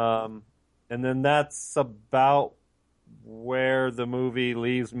 Hmm? And then that's about where the movie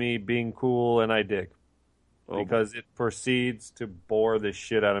leaves me being cool, and I dig. Because it proceeds to bore the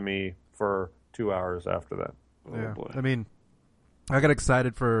shit out of me for 2 hours after that. Yeah. Oh, boy. I mean, I got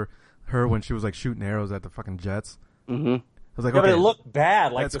excited for her when she was like shooting arrows at the fucking jets. Mm-hmm. I was like, Yeah, okay, but it looked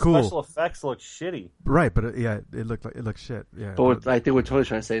bad. Like that's the cool. special effects looked shitty. Right, but it looked shit. Yeah. But I think what Tony's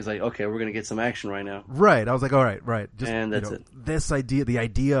trying to say is like, okay, we're gonna get some action right now. Right. I was like, all right. Just, and that's it. This idea, the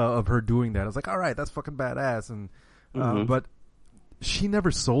idea of her doing that, I was like, all right, that's fucking badass. And but she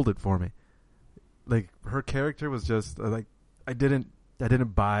never sold it for me. Like her character was just like I didn't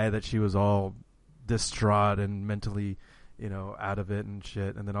buy that she was all distraught and mentally, out of it and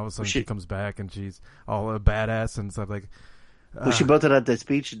shit. And then all of a sudden she comes back and she's all a badass and stuff like. When she built it at that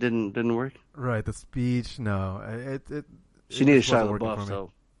speech, it didn't work. Right, the speech, no, she needed Shia LaBeouf,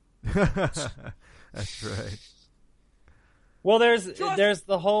 so. That's right. Well, there's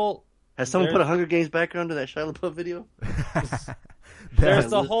the whole. Has someone put a Hunger Games background to that Shia LaBeouf video? There's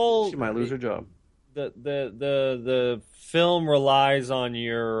the whole. She might lose her job. The film relies on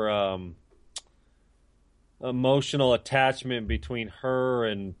your emotional attachment between her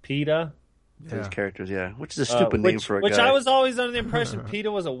and PETA. These characters, yeah. Which is a stupid name for a guy. Which I was always under the impression PETA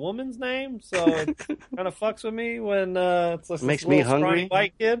was a woman's name, so it kind of fucks with me when it's like makes this me little hungry. scrawny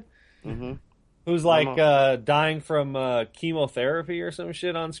white kid who's like dying from chemotherapy or some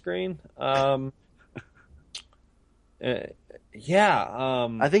shit on screen. I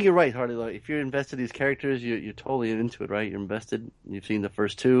think you're right, Harley. Like, if you're invested in these characters, you're totally into it, right? You're invested. You've seen the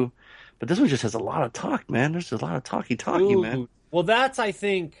first 2, but this one just has a lot of talk, man. There's a lot of talky, man. Well, that's I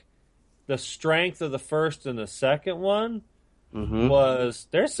think the strength of the first and the second one was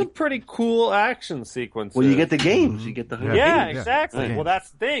there's some pretty cool action sequences. Well, you get the games. You get the Hunger Games. Exactly. Yeah. Well, that's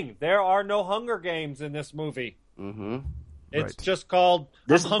the thing. There are no Hunger Games in this movie. Mm-hmm. It's just called.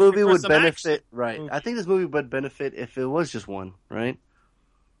 This I'm hungry movie for would some benefit, action. right? I think this movie would benefit if it was just one, right?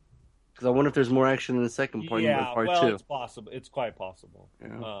 Because I wonder if there's more action in the second part than part 2. It's possible. It's quite possible.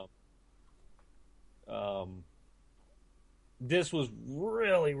 Yeah. This was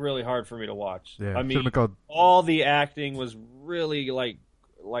really, really hard for me to watch. Yeah, I mean, all the acting was really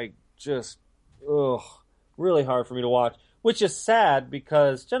just really hard for me to watch, which is sad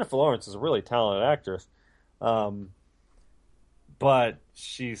because Jennifer Lawrence is a really talented actress. But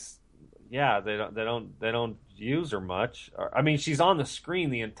she's they don't use her much. I mean, she's on the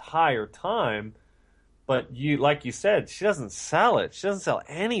screen the entire time, but like you said, she doesn't sell it. She doesn't sell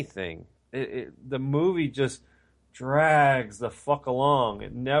anything. The movie just drags the fuck along.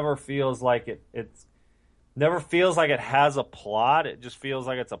 It never feels like it never feels like it has a plot. It just feels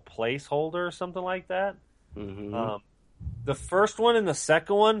like it's a placeholder or something like that. Mm-hmm. The first one and the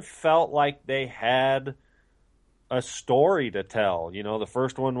second one felt like they had a story to tell. The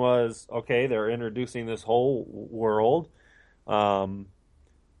first one was, okay, they're introducing this whole world.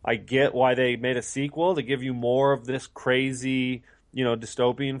 I get why they made a sequel to give you more of this crazy,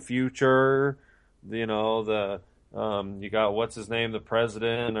 dystopian future. You got what's his name, the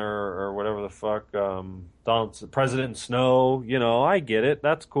president or whatever the fuck, President Snow. I get it.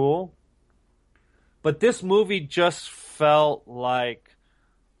 That's cool. But this movie just felt like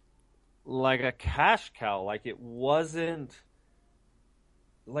a cash cow. Like it wasn't.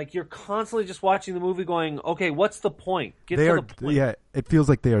 Like you're constantly just watching the movie, going, "Okay, what's the point? Get to the point." Yeah, it feels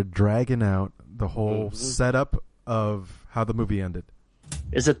like they are dragging out the whole setup of how the movie ended.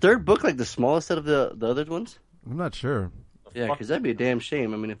 Is the third book like the smallest out of the other ones? I'm not sure. Yeah, because that'd be a damn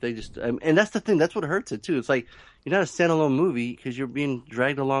shame. I mean, if they just... and that's the thing. That's what hurts it, too. It's like, you're not a standalone movie because you're being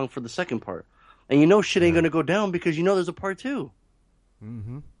dragged along for the second part. And you know shit ain't gonna go down because you know there's a part 2.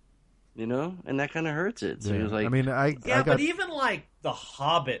 Mm-hmm. You know, and that kind of hurts it. So Yeah. he was like, I mean, I got... but even like The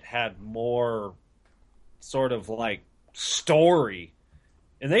Hobbit had more sort of like story,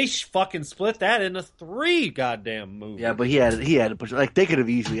 and they fucking split that into 3 goddamn movies. yeah, but he had a bunch. Like they could have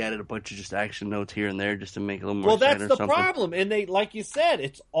easily added a bunch of just action notes here and there just to make it a little more. Well, that's exciting the or something. problem, and they, like you said,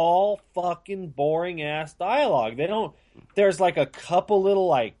 it's all fucking boring ass dialogue. They don't. There's like a couple little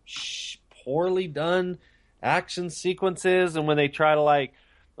like poorly done action sequences, and when they try to like.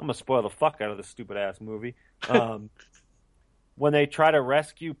 I'm gonna spoil the fuck out of this stupid ass movie. When they try to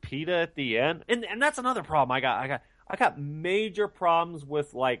rescue PETA at the end, and that's another problem. I got major problems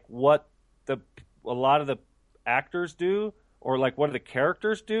with like what a lot of the actors do, or like what the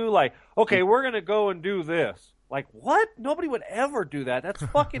characters do. Like, okay, we're gonna go and do this. Like, what? Nobody would ever do that. That's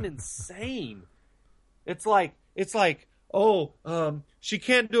fucking insane. It's like, she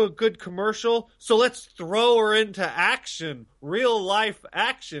can't do a good commercial, so let's throw her into action, real life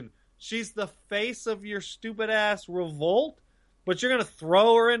action. She's the face of your stupid ass revolt, but you're gonna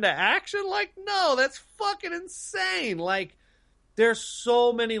throw her into action? Like, no, that's fucking insane. Like, there's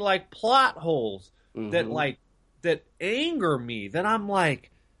so many like plot holes that anger me that I'm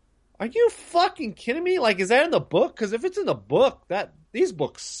like, are you fucking kidding me? Like, is that in the book? Because if it's in the book, these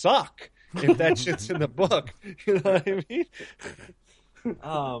books suck. If that shit's in the book, you know what I mean?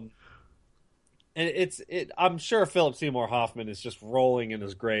 And I'm sure Philip Seymour Hoffman is just rolling in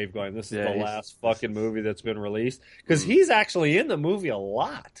his grave going, this is the last fucking movie that's been released. Because he's actually in the movie a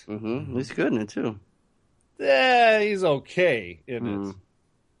lot. Mm-hmm. He's good in it, too. Yeah, he's okay in it.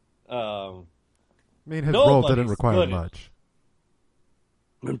 I mean, his role didn't require much.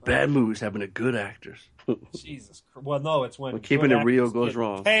 When bad movies happen to good actors. Jesus Christ. Well, no, it's when keeping it real goes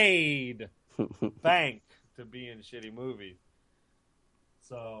wrong. Paid bank to be in shitty movies.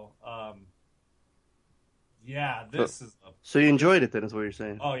 So, yeah, this is... So you enjoyed it then, is what you're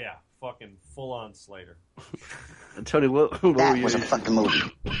saying? Oh, yeah. Fucking full-on Slater. Tony, what that were was a fucking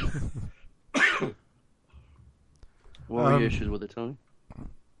movie. What were your issues with it, Tony?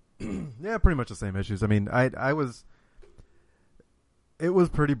 Yeah, pretty much the same issues. I mean, it was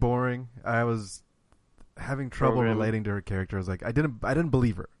pretty boring. I was having trouble relating to her character. I was like, I didn't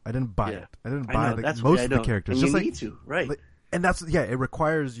believe her. I didn't buy it. I didn't buy most of the characters. And just you like, need to, right? Like, and that's it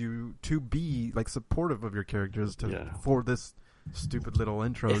requires you to be like supportive of your characters for this stupid little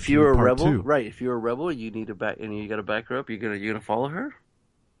intro. If you're a rebel, 2. right? If you're a rebel, you need to back and you got to back her up. You're gonna follow her,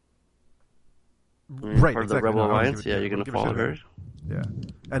 right? Part exactly. of the Rebel Alliance. You're gonna follow her. Yeah,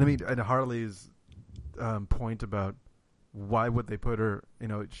 and I mean, and Harley's point about why would they put her? You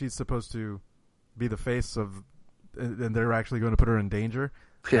know, she's supposed to be the face of, and they're actually going to put her in danger.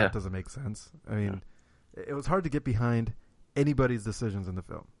 Yeah, that doesn't make sense. I mean, it was hard to get behind anybody's decisions in the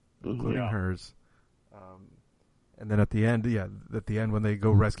film, including hers. And then at the end, when they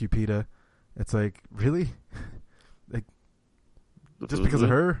go rescue PETA, it's like, really, like, just because of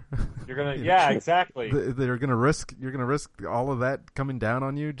her, you're gonna, yeah, exactly. You're gonna risk all of that coming down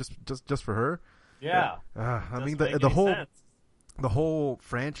on you just for her. Yeah, I mean the whole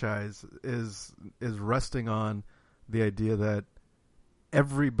franchise is resting on the idea that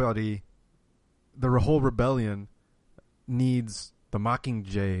everybody, the whole rebellion, needs the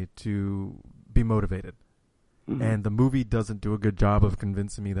Mockingjay to be motivated. Mm-hmm. And the movie doesn't do a good job of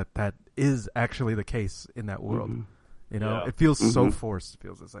convincing me that is actually the case in that world. Mm-hmm. You know, it feels so forced. It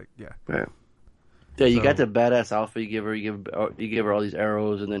feels it's like, yeah. You got the badass outfit. You give her all these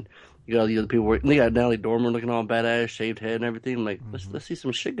arrows, and then you got all the other people. You got Natalie Dormer looking all badass, shaved head and everything. I'm like, let's see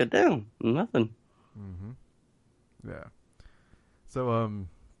some shit go down. Nothing. Mm-hmm. Yeah. So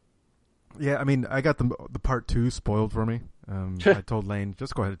yeah. I mean, I got the part 2 spoiled for me. I told Lane,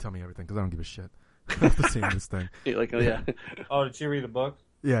 just go ahead and tell me everything because I don't give a shit. After seeing this thing. Like, yeah. Oh, did she read the book?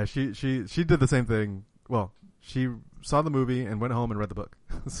 Yeah, she did the same thing. Well, she saw the movie and went home and read the book,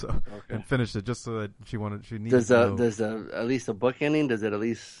 and finished it just so that she needed. Does at least a book ending? Does it at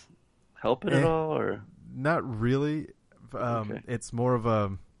least help it at all, or not really? It's more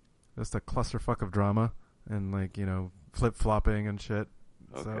of just a clusterfuck of drama and like flip flopping and shit.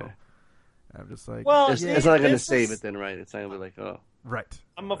 Okay. So I'm just like, well, it's not going to save it then, right? It's not going to be like, oh. Right.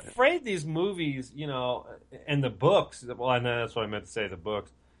 I'm afraid these movies, and the books, well, I know that's what I meant to say, the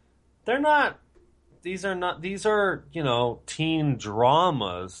books, these are, teen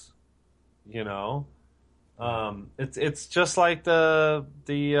dramas, it's just like the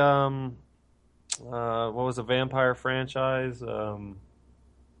what was the vampire franchise?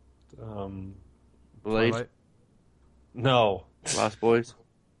 Blade? No. Lost Boys?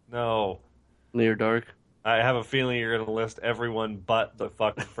 No. Near Dark? I have a feeling you're going to list everyone but the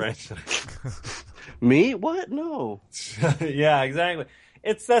fucking franchise. Me? What? No. Yeah, exactly.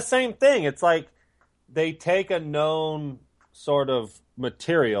 It's the same thing. It's like they take a known sort of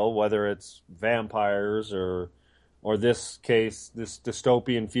material, whether it's vampires or this case, this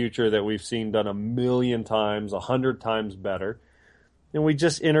dystopian future that we've seen done 1,000,000 times, 100 times better, and we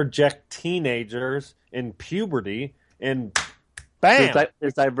just interject teenagers in puberty, and bam!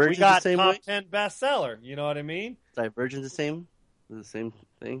 Is Divergent we got the same top way? 10 bestseller. You know what I mean? Divergent the same? The same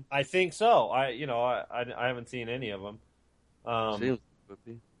thing? I think so. I haven't seen any of them. Seems would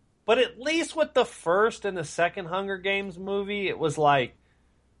be. But at least with the first and the second Hunger Games movie, it was like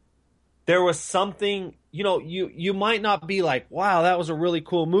there was something, you might not be like, wow, that was a really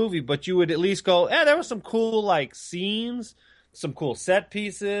cool movie, but you would at least go, there was some cool like scenes, some cool set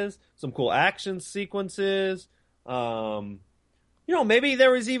pieces, some cool action sequences. Maybe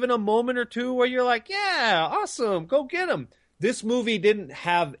there was even a moment or two where you're like, yeah, awesome, go get him. This movie didn't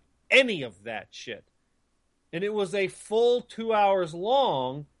have any of that shit. And it was a full 2 hours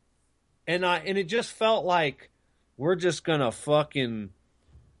long, and it just felt like we're just gonna fucking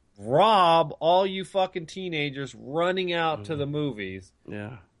rob all you fucking teenagers running out to the movies.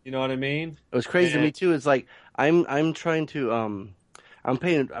 Yeah. You know what I mean? It was crazy to me too. It's like I'm trying to I'm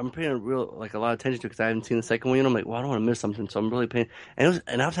paying a real like a lot of attention to it because I haven't seen the second one. I'm like, well, I don't want to miss something, so I'm really paying. And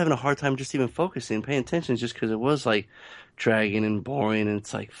I was having a hard time just even focusing, paying attention, just because it was like dragging and boring. And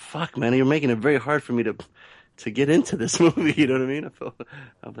it's like, fuck, man, you're making it very hard for me to get into this movie. You know what I mean?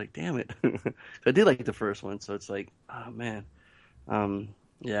 I was like, damn it. I did like the first one, so it's like, oh man,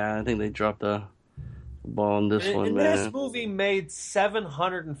 yeah, I think they dropped the ball on this one, man. This movie made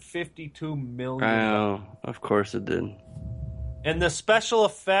 $752 million. I know, of course it did. And the special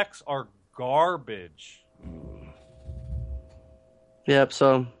effects are garbage. Yep,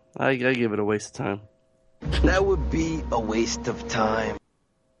 so I give it a waste of time. That would be a waste of time.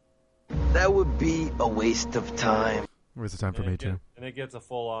 That would be a waste of time. Waste of time for me, too. And it gets a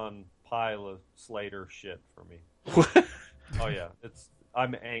full-on pile of Slater shit for me. Oh, yeah.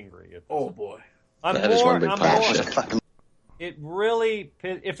 I'm angry. Oh, boy. It really...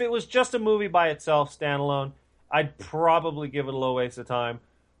 If it was just a movie by itself, standalone, I'd probably give it a low waste of time.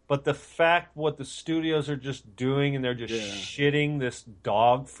 But the fact what the studios are just doing, and they're just shitting this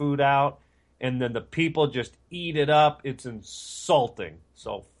dog food out, and then the people just eat it up, it's insulting.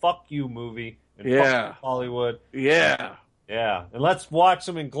 So fuck you, movie. And fuck Hollywood. Yeah. Yeah. And let's watch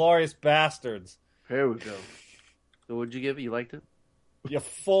some Inglourious Bastards. Here we go. So what'd you give it? You liked it? You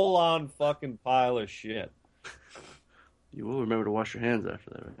full-on fucking pile of shit. You will remember to wash your hands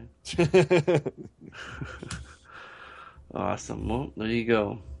after that, right? Awesome. Well, there you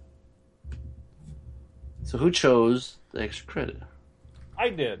go. So who chose the extra credit? I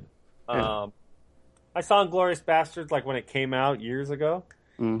did. Yeah. I saw Inglourious Bastards like when it came out years ago.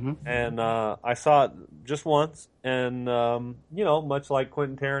 Mm-hmm. And I saw it just once. And, much like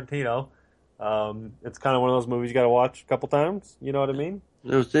Quentin Tarantino, it's kind of one of those movies you got to watch a couple times. You know what I mean?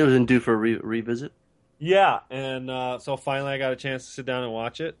 It was in due for a revisit. Yeah. And so finally I got a chance to sit down and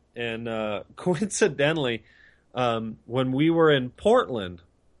watch it. And coincidentally, when we were in Portland,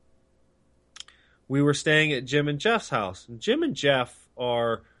 we were staying at Jim and Jeff's house. And Jim and Jeff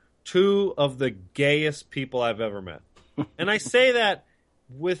are two of the gayest people I've ever met. And I say that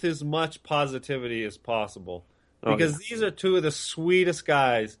with as much positivity as possible. Because these are two of the sweetest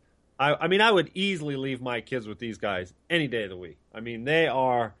guys. I mean, I would easily leave my kids with these guys any day of the week. I mean, they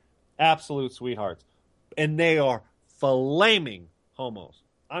are absolute sweethearts. And they are flaming homos.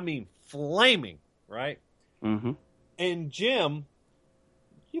 I mean, flaming, right? Mm-hmm. And Jim,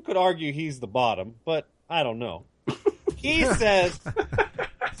 you could argue he's the bottom, but I don't know. He says...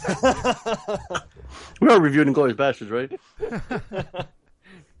 We are reviewing Inglourious Bastards, right?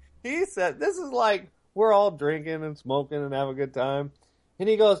 He said, this is like, we're all drinking and smoking and have a good time. And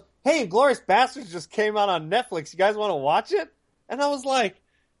he goes, hey, Inglourious Bastards just came out on Netflix. You guys want to watch it? And I was like,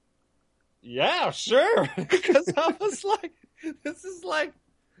 yeah, sure. Because I was like, this is like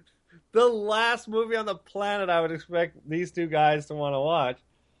the last movie on the planet I would expect these two guys to want to watch.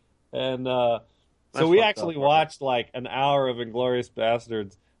 And so we actually watched like an hour of Inglourious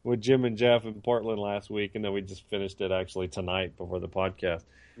Bastards with Jim and Jeff in Portland last week, and then we just finished it actually tonight before the podcast.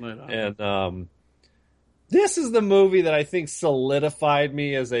 And this is the movie that I think solidified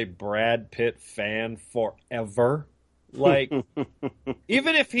me as a Brad Pitt fan forever. Like,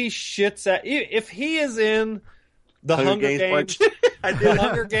 even if he shits at... If he is in the Hunger Games... the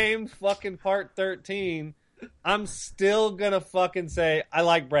Hunger Games fucking Part 13, I'm still gonna fucking say I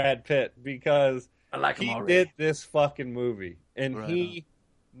like Brad Pitt because I like him he already. did this fucking movie. And he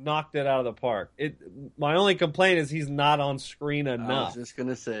knocked it out of the park. My only complaint is he's not on screen enough. I was just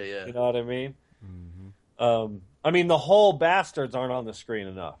gonna say, yeah. You know what I mean? I mean, the whole bastards aren't on the screen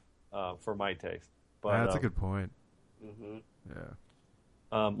enough for my taste. But that's a good point.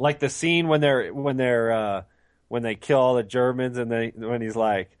 Yeah. Like the scene when they kill all the Germans, and when he's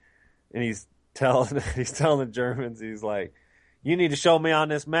like, and he's telling the Germans, he's like, "You need to show me on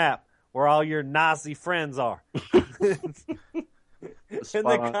this map where all your Nazi friends are." And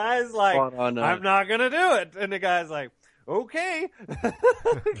the guy's like, I'm not going to do it. And the guy's like, okay.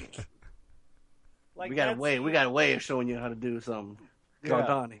 Like we got a way of showing you how to do something.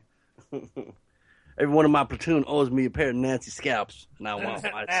 Gardani. Every one of my platoon owes me a pair of Nazi scalps. And I want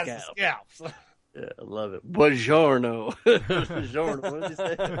my scalps. Yeah, I love it. Buongiorno. Buongiorno. What did he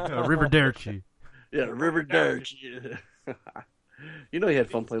say? Arrivederci. Yeah, Arrivederci. You know he had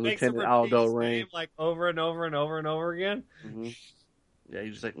fun playing Lieutenant Aldo Rain. Like over and over and over and over again. Mm-hmm. Yeah,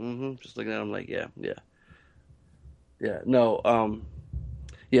 he's just like, just looking at him like, yeah. No,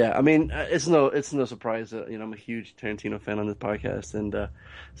 yeah. I mean, it's no surprise that I'm a huge Tarantino fan on this podcast, and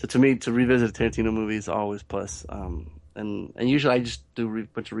so to me, to revisit a Tarantino movie is always plus. And usually I just do a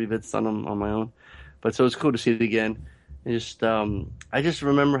bunch of revisits on them on my own, but so it's cool to see it again. And just I just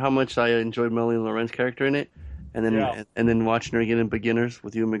remember how much I enjoyed Melanie Laurent's character in it, and then watching her again in Beginners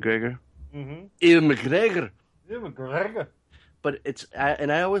with Ewan McGregor. Mm-hmm. Ewan McGregor. Ewan McGregor. But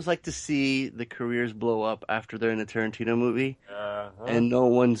I always like to see the careers blow up after they're in a Tarantino movie, and no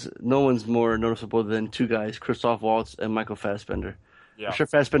one's more noticeable than two guys, Christoph Waltz and Michael Fassbender. Yeah. I'm sure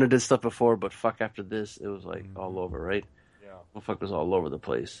Fassbender did stuff before, but after this, it was like all over, right? Yeah, fuck was all over the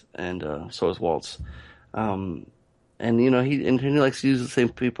place, and so was Waltz. And he likes to use the same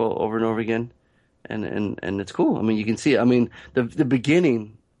people over and over again, and it's cool. I mean, you can see it. I mean, the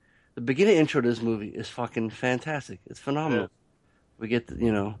beginning intro to this movie is fucking fantastic. It's phenomenal. Yeah. We get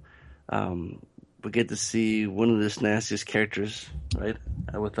to see one of the nastiest characters, right?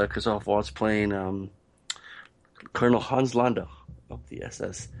 With Christoph Waltz playing Colonel Hans Landau of the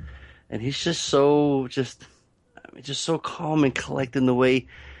SS, and he's just so calm and collected in the way.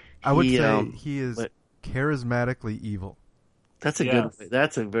 I would say he is charismatically evil. That's a good.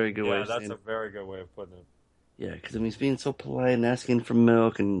 That's a very good way. Yeah, that's a very good way of putting it. Yeah, because he's being so polite and asking for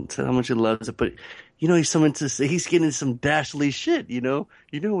milk and how much he loves it, but he's someone to say he's getting some dastardly shit. You know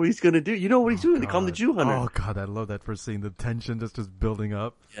what he's gonna do. You know what he's doing. God. They call him the Jew Hunter. Oh God, I love that first scene. The tension just building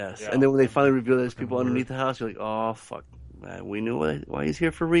up. Yes, and then when they finally reveal there's people underneath the house, you're like, oh fuck, man, we knew why he's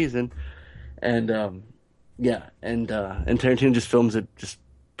here for a reason. And and Tarantino just films it just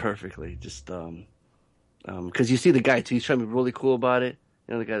perfectly, just because you see the guy too. He's trying to be really cool about it.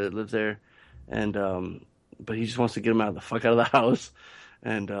 The guy that lives there, and but he just wants to get him out of the house,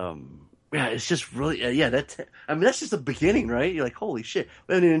 and it's just really that's just the beginning, right? You're like, holy shit,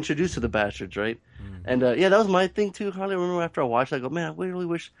 we haven't even introduced to the bastards, right? And that was my thing too. Harley, I remember after I watched it, I go, man, I really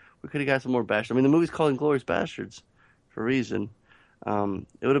wish we could have got some more bastards. I mean, the movie's called Inglourious Bastards for a reason. It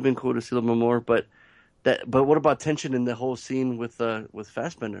would have been cool to see a little bit more, but what about tension in the whole scene with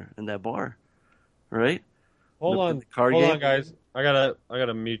Fassbender in that bar, right? Hold on, guys. I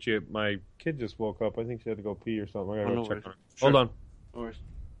gotta mute you. My kid just woke up. I think she had to go pee or something. I gotta go check on her. Sure. Hold on. No worries.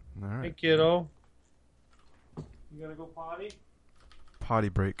 All right. Hey, kiddo. You gotta go potty? Potty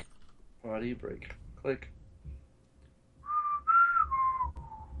break. Potty break. Click.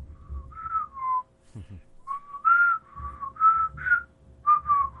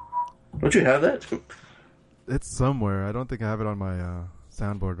 Don't you have that? It's somewhere. I don't think I have it on my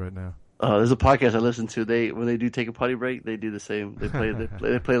soundboard right now. There's a podcast I listen to. When they do take a potty break, they do the same. They play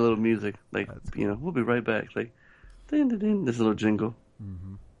they play a little music, like cool. We'll be right back. Like, din, din, din, this little jingle.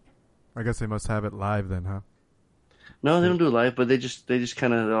 Mm-hmm. I guess they must have it live then, huh? No, they don't do it live, but they just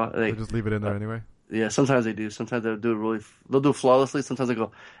kind of they just leave it in there anyway. Yeah, sometimes they do. Sometimes they'll do it they'll do it flawlessly. Sometimes they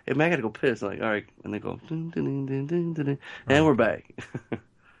go, "Hey man, I gotta go piss." I'm like, all right, and they go, dun, dun, dun, dun, dun, dun, and we're back.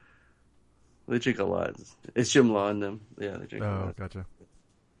 They drink a lot. It's Jim Law in them. Yeah, they drink a lot. Oh, gotcha.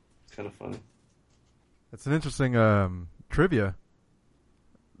 It's kind of funny. It's an interesting trivia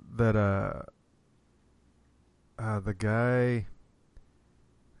that the guy,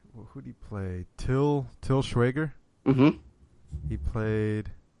 who did he play? Till Schweiger. Mm-hmm. He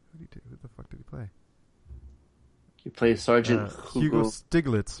played. Who the fuck did he play? He played Sergeant Hugo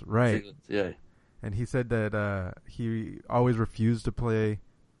Stiglitz, right? Stiglitz, yeah. And he said that he always refused to play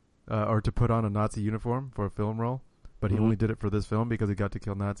or to put on a Nazi uniform for a film role. But he only did it for this film because he got to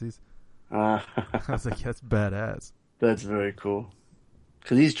kill Nazis. I was like, that's badass. That's very cool.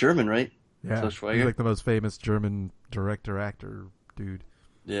 Because he's German, right? Yeah. He's like the most famous German director, actor, dude.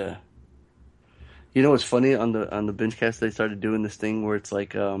 Yeah. You know what's funny on the Bingecast? They started doing this thing where it's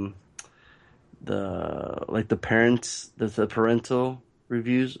like the parents, the parental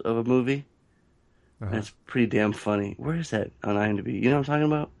reviews of a movie. And it's pretty damn funny. Where is that on IMDb? You know what I'm talking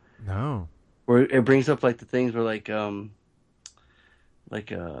about? No. Where it brings up like the things where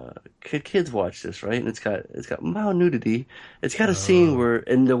kids watch this, right? And it's got mild nudity. It's got a scene where,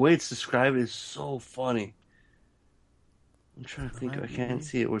 and the way it's described is so funny. I'm trying to think. I can't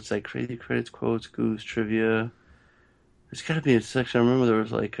see it. Where it's like crazy credits, quotes, goofs, trivia. There's got to be a section. I remember there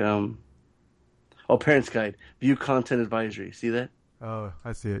was like, Parents Guide, view content advisory. See that? Oh,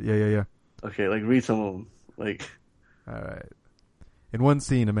 I see it. Yeah. Okay, like read some of them. Like, all right. In one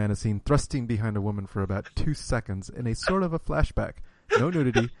scene, a man is seen thrusting behind a woman for about 2 seconds in a sort of a flashback. No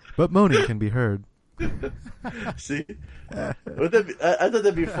nudity, but moaning can be heard. See, I thought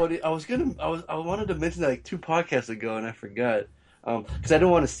that'd be funny. I wanted to mention that like 2 podcasts ago, and I forgot because I didn't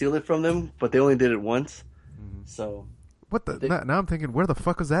want to steal it from them, but they only did it once. So what the? Now I'm thinking, where the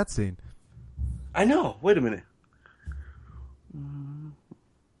fuck was that scene? I know. Wait a minute.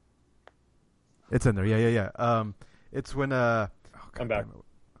 It's in there. Yeah. It's when I'm back.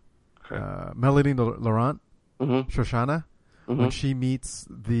 Melanie Laurent, Shoshana, Mm-hmm. when she meets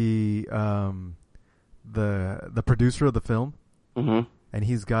the producer of the film, and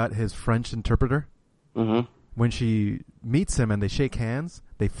he's got his French interpreter. When she meets him and they shake hands,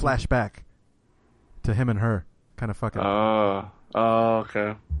 they flash back to him and her, kind of fucking. Oh,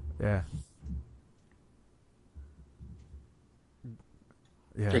 okay. Yeah.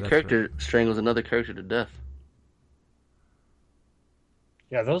 Yeah. The character strangles another character to death.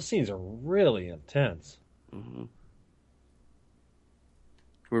 Yeah, those scenes are really intense. Mm-hmm.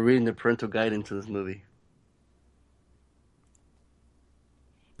 We're reading the parental guide into this movie.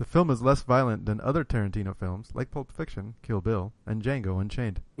 The film is less violent than other Tarantino films, like Pulp Fiction, Kill Bill, and Django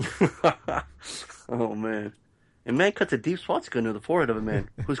Unchained. Oh, man. A man cuts a deep swastika into the forehead of a man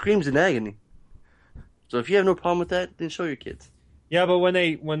who screams in agony. So if you have no problem with that, then show your kids. Yeah, but when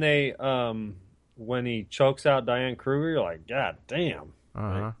he chokes out Diane Kruger, you're like, God damn.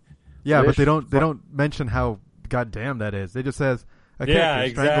 Right? Yeah, but they don't mention how goddamn that is. They just says a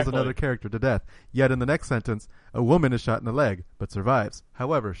character strangles another character to death. Yet in the next sentence, a woman is shot in the leg but survives.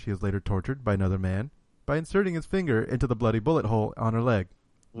 However, she is later tortured by another man by inserting his finger into the bloody bullet hole on her leg.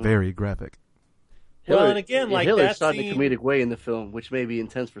 Very graphic. Hitler, well, and again, like Hitler that shot scene... in a comedic way in the film, which may be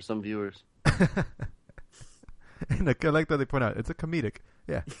intense for some viewers. And I like that they point out it's a comedic.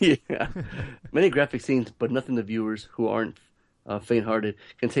 Yeah. Yeah. Many graphic scenes, but nothing the viewers who aren't faint-hearted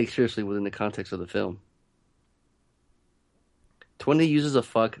can take seriously within the context of the film. 20 uses of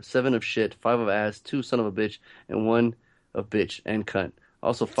fuck, 7 of shit, 5 of ass, 2 son of a bitch, and 1 of bitch and cunt.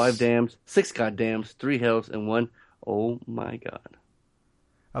 Also 5 dams, 6 goddams, 3 hells, and 1 oh my god.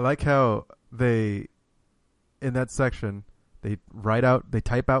 I like how they, in that section, they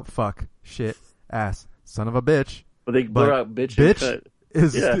type out fuck, shit, ass, son of a bitch. But they blur out bitch and cunt.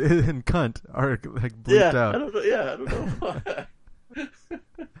 And cunt are like bleeped out. I don't know.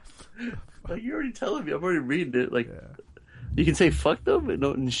 Like, you're already telling me. I'm already reading it. Like, you can say fuck them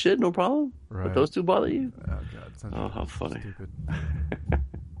and shit, no problem. Right. But those 2 bother you? Oh god. How funny. Stupid.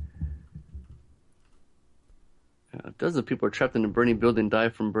 Dozens of people are trapped in a burning building, die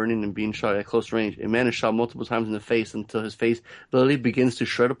from burning and being shot at close range. A man is shot multiple times in the face until his face literally begins to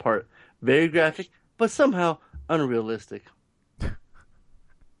shred apart. Very graphic, but somehow unrealistic.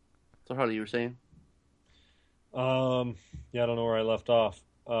 So, Harley, you were saying? Yeah, I don't know where I left off.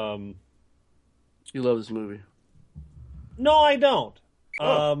 You love this movie. No, I don't.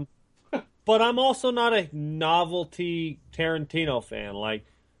 But I'm also not a novelty Tarantino fan. Like,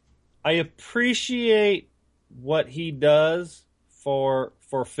 I appreciate what he does for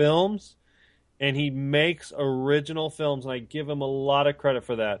films, and he makes original films, and I give him a lot of credit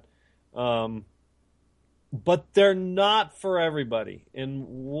for that. But they're not for everybody. And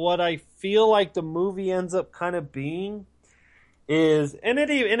what I feel like the movie ends up kind of being is, and it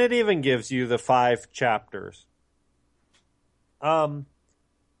even gives you the 5 chapters. But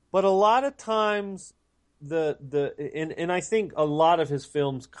a lot of times and I think a lot of his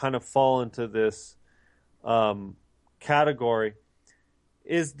films kind of fall into this category,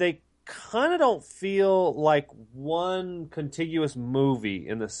 is they kind of don't feel like one contiguous movie,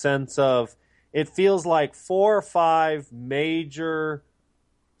 in the sense of it feels like 4 or 5 major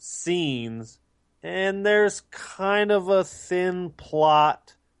scenes, and there's kind of a thin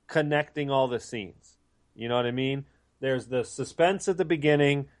plot connecting all the scenes. You know what I mean? There's the suspense at the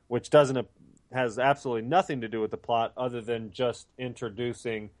beginning, which has absolutely nothing to do with the plot other than just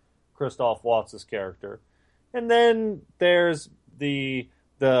introducing Christoph Waltz's character. And then there's the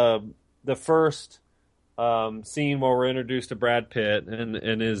the first scene where we're introduced to Brad Pitt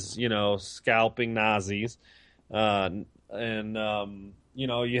and is, scalping Nazis. You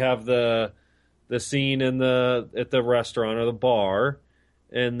have the scene at the restaurant or the bar.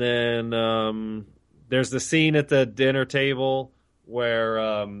 And then there's the scene at the dinner table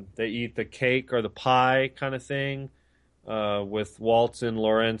where they eat the cake or the pie kind of thing with Waltz and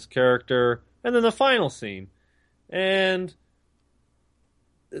Lorenz's character. And then the final scene. And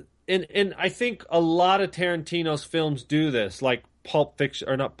I think a lot of Tarantino's films do this, like Pulp Fiction,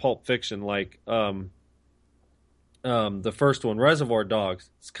 or not Pulp Fiction, like the first one, Reservoir Dogs.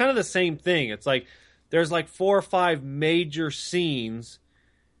 It's kind of the same thing. It's like there's like 4 or 5 major scenes,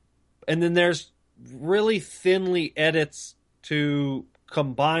 and then there's really thinly edits to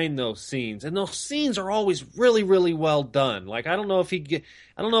combine those scenes, and those scenes are always really, really well done. Like I don't know if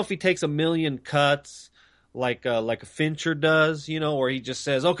he takes a million cuts like a Fincher does, or he just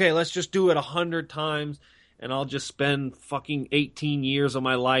says, okay, let's just do it 100 times, and I'll just spend fucking 18 years of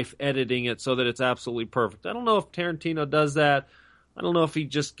my life editing it so that it's absolutely perfect. I don't know if Tarantino does that. I don't know if he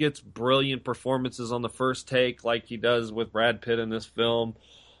just gets brilliant performances on the first take like he does with Brad Pitt in this film,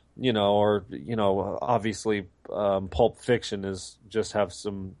 obviously Pulp Fiction is just have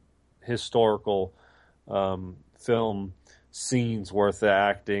some historical film scenes worth of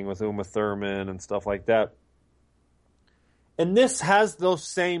acting with Uma Thurman and stuff like that. And this has those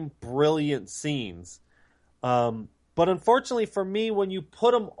same brilliant scenes. But unfortunately for me, when you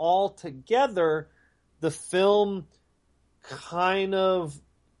put them all together, the film kind of,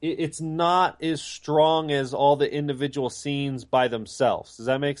 it's not as strong as all the individual scenes by themselves. Does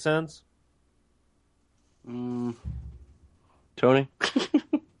that make sense? Tony?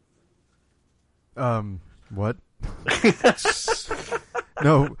 What?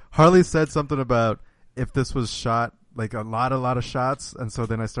 No, Harley said something about if this was shot, like a lot of shots, and so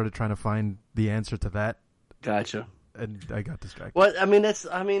then I started trying to find the answer to that. Gotcha. And I got distracted. Well,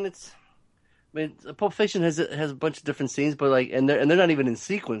 Pulp Fiction has a bunch of different scenes, but and they're not even in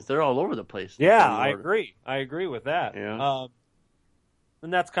sequence. They're all over the place. Yeah, I agree. I agree with that. Yeah.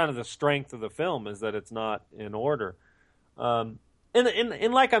 And that's kind of the strength of the film, is that it's not in order. And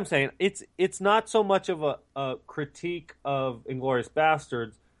like I'm saying, it's not so much of a critique of Inglourious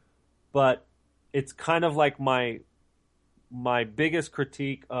Basterds, but it's kind of like my biggest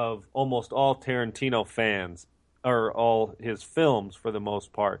critique of almost all Tarantino fans, or all his films for the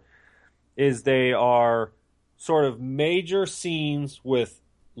most part, is they are sort of major scenes with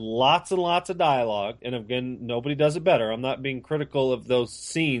lots and lots of dialogue. And again, nobody does it better. I'm not being critical of those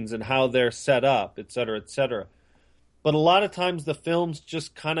scenes and how they're set up, et cetera, et cetera. But a lot of times the films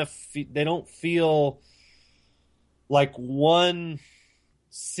just kind of they don't feel like one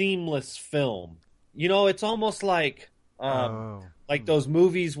seamless film. It's almost like those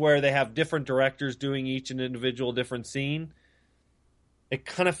movies where they have different directors doing each an individual different scene. It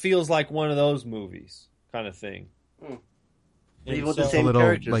kind of feels like one of those movies kind of thing. Even with the same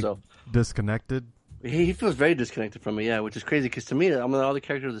characters, though. Disconnected? He feels very disconnected from it, yeah, which is crazy, because to me, all the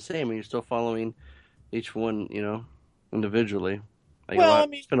characters are the same, and you're still following each one, individually.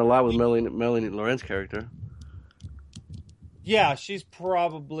 Spend a lot with Melanie Lorenz's character. Yeah, she's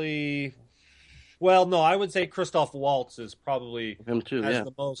probably... Well, no, I would say Christoph Waltz is probably... Him too, has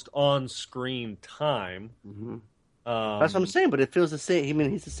the most on-screen time. Mm-hmm. That's what I'm saying, but it feels the same.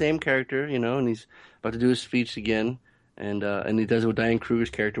 He's the same character, and he's about to do his speech again, and he does it with Diane Kruger's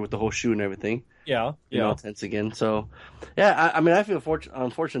character with the whole shoe and everything. Yeah. Tense again. So, yeah, I feel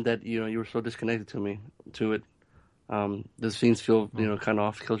unfortunate that you were so disconnected to it. The scenes feel kind of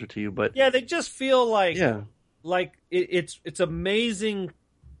off kilter to you, but yeah, they just feel like it's amazing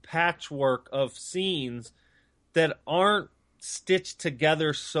patchwork of scenes that aren't stitched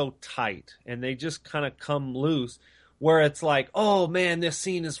together so tight, and they just kind of come loose, where it's like, oh man, this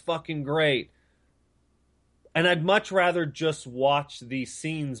scene is fucking great, and I'd much rather just watch these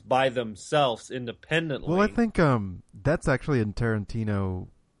scenes by themselves independently. Well, I think that's actually a Tarantino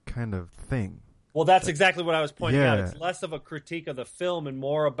kind of thing. Well, that's exactly what I was pointing out. It's less of a critique of the film and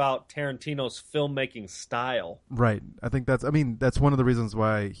more about Tarantino's filmmaking style. Right. I think that's one of the reasons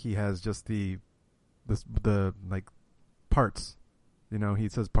why he has just the parts. He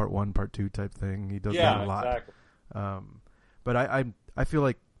says part 1, part 2 type thing. He does that a lot. Exactly. But I feel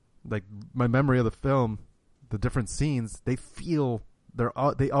like my memory of the film, the different scenes, they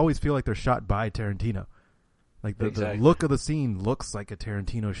always feel like they're shot by Tarantino. Like the look of the scene looks like a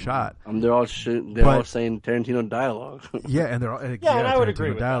Tarantino shot. They're all saying Tarantino dialogue. Yeah, and they're all and I would agree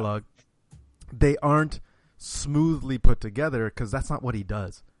with dialogue. That. They aren't smoothly put together because that's not what he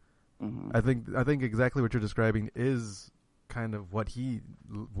does. Mm-hmm. I think exactly what you're describing is kind of what he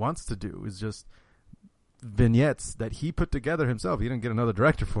wants to do, is just vignettes that he put together himself. He didn't get another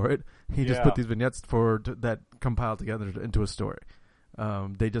director for it. He just put these vignettes that compile together into a story.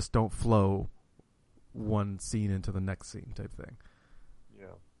 They just don't flow one scene into the next scene type thing.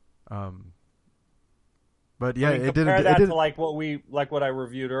 Yeah. But yeah, it didn't. Compare that to like what I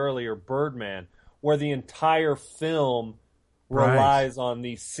reviewed earlier, Birdman, where the entire film relies on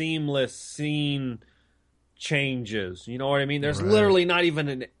these seamless scene changes. You know what I mean? There's literally not even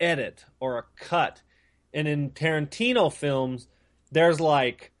an edit or a cut. And in Tarantino films, there's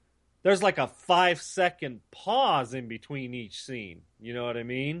like a 5-second pause in between each scene. You know what I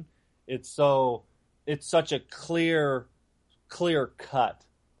mean? It's such a clear cut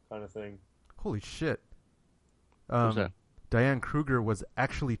kind of thing. Holy shit. What's that? Diane Kruger was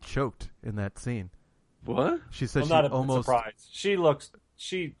actually choked in that scene. What? She said I'm she not almost surprised. She looks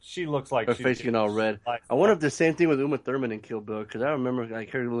like her she's face getting all red. I wonder if the same thing with Uma Thurman in Kill Bill, because I remember like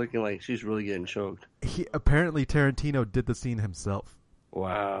her looking like she's really getting choked. Apparently Tarantino did the scene himself.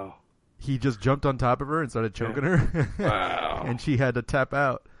 Wow. He just jumped on top of her and started choking her. Wow. And she had to tap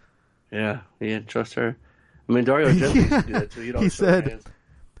out. Yeah, he didn't trust her. I mean, Dario Argento used to do that too.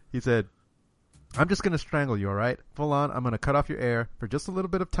 He said, I'm just going to strangle you, all right? Full on, I'm going to cut off your air for just a little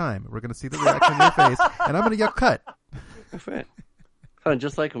bit of time. We're going to see the reaction in your face, and I'm going to get cut. Right.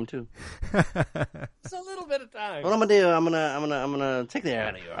 Just like him too. It's a little bit of time. What I'm gonna do? I'm gonna take the air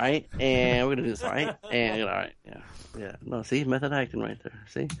out of you, all right? And we're gonna do this, all right? And all right, yeah. No, see, method acting right there.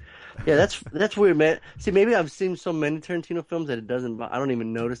 See, yeah, that's weird, man. See, maybe I've seen so many Tarantino films that it doesn't. I don't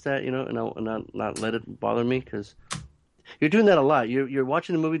even notice that, you know, and not let it bother me, because you're doing that a lot. You're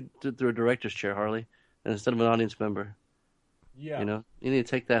watching the movie through a director's chair, Harley, and instead of an audience member. Yeah. You know, you need to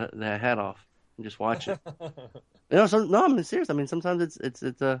take that hat off and just watch it. You know, no, I'm serious. I mean, sometimes it's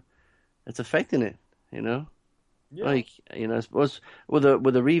affecting it. You know, like, you know, with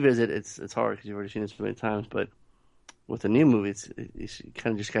a revisit, it's hard because you've already seen it so many times. But with a new movie, you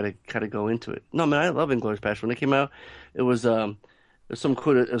kind of just gotta go into it. No, man, I love Inglourious Basterds. When it came out, it was some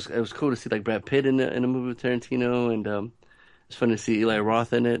cool. It was cool to see like Brad Pitt in a movie with Tarantino, and it's fun to see Eli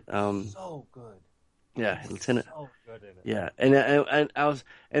Roth in it. So good. Yeah, Lieutenant. So good in it. Yeah, and I was,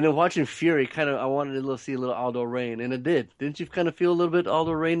 and then watching Fury, kind of, I wanted to see a little Aldo Rain, and it did. Didn't you kind of feel a little bit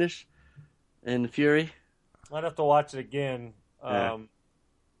Aldo Rainish in Fury? I'd have to watch it again. But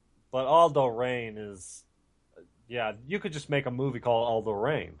Aldo Rain is, you could just make a movie called Aldo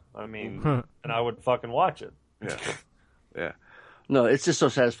Rain. I mean, and I would fucking watch it. Yeah, yeah. No, it's just so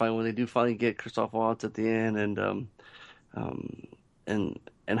satisfying when they do finally get Christoph Waltz at the end, and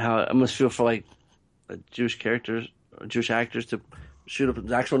how I must feel for like Jewish actors to shoot up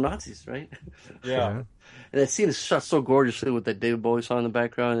the actual Nazis, right? Yeah. And that scene is shot so gorgeously with that David Bowie song in the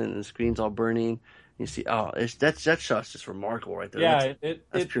background, and the screen's all burning. You see, that shot's just remarkable right there. Yeah, it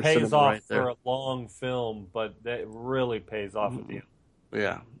pays off right there. for a long film, but it really pays off at the end.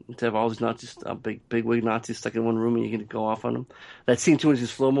 Yeah, to have all these Nazis, big wig Nazis stuck in one room, and you can go off on them. That scene too is in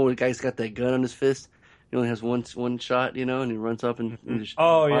slow mo. The guy's got that gun on his fist. He only has one shot, you know, and he runs up and just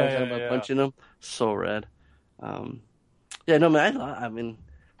punching him. So rad. Yeah, no, man. I mean,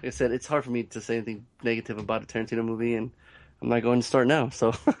 like I said, it's hard for me to say anything negative about a Tarantino movie, and I'm not going to start now.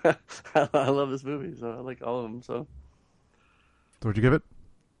 So I love this movie, so I like all of them. So what'd you give it?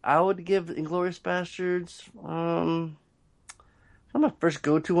 I would give Inglourious Basterds. Not my first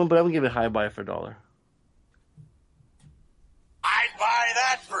go-to one, but I would give it High Buy for $1. I'd buy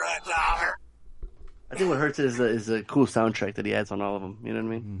that for $1. I think what hurts it is the cool soundtrack that he adds on all of them. You know what I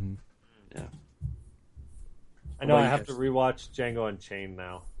mean? Mm-hmm. Yeah. I know I have to rewatch Django Unchained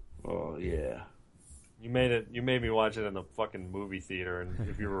now. Oh yeah. You made me watch it in the fucking movie theater, and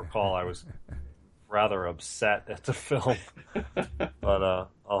if you recall, I was rather upset at the film. But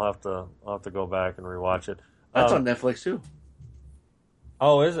I'll have to go back and rewatch it. That's on Netflix too.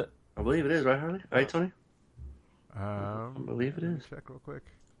 Oh, is it? I believe it is, right, Harley? Right, Tony? I believe it is. Check real quick.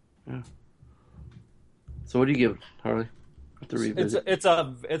 Yeah. So what do you give, Harley? It's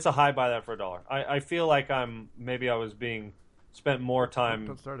a high buy that for $1. I feel like I was being spent more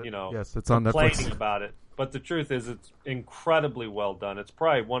time, yes, it's on complaining Netflix about it. But the truth is, it's incredibly well done. It's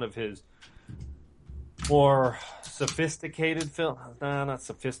probably one of his more sophisticated film. Nah, not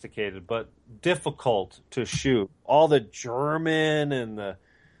sophisticated, but difficult to shoot. All the German and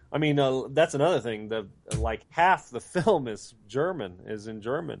that's another thing. Like half the film is in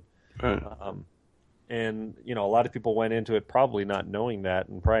German. Right. And, a lot of people went into it probably not knowing that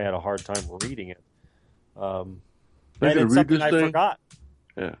and probably had a hard time reading it. And it's something I forgot.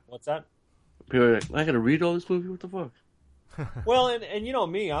 Yeah. What's that? People are like, I gotta read all this movie? What the fuck? Well, and you know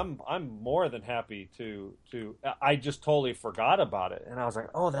me, I'm more than happy to. I just totally forgot about it, and I was like,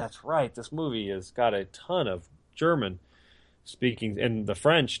 oh, that's right. This movie has got a ton of German speaking and the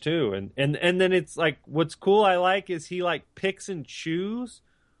French too, and then it's like what's cool I like is he like picks and choose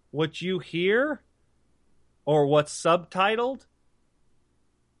what you hear or what's subtitled.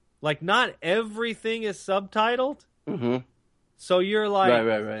 Like not everything is subtitled, so you're like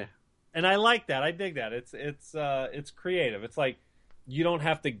right. And I like that. I dig that. It's creative. It's like you don't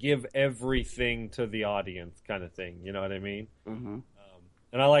have to give everything to the audience, kind of thing. You know what I mean? Mm-hmm.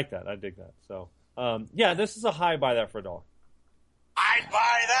 And I like that. I dig that. So, yeah, this is a high buy that for a $1. I'd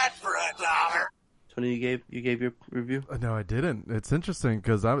buy that for $1. Tony, you gave your review? No, I didn't. It's interesting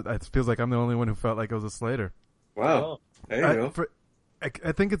because it feels like I'm the only one who felt like it was a Slater. Wow, there you go.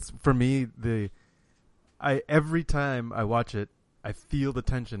 I think it's for me every time I watch it, I feel the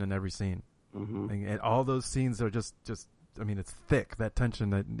tension in every scene, and all those scenes are just. I mean, it's thick. That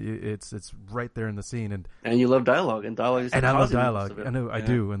tension that it's right there in the scene, and you love dialogue, and dialogue is. And I love dialogue. I know I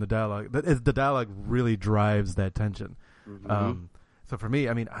do, and the dialogue really drives that tension. So for me,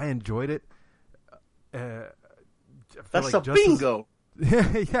 I mean, I enjoyed it. That's like bingo.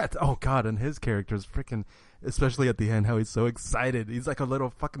 Yeah. Oh God, and his character is freaking. Especially at the end, how he's so excited. He's like a little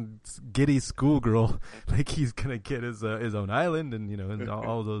fucking giddy schoolgirl. Like he's gonna get his own island and and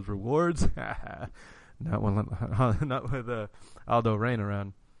all those rewards. Not with Aldo Rain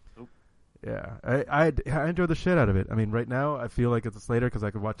around. Nope. Yeah, I enjoy the shit out of it. I mean, right now I feel like it's a Slater because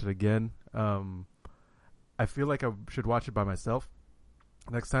I could watch it again. I feel like I should watch it by myself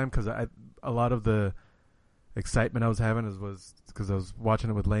next time because a lot of the excitement I was having was because I was watching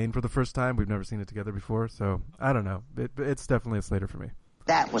it with Lane for the first time. We've never seen it together before, so I don't know. It's definitely a Slater for me.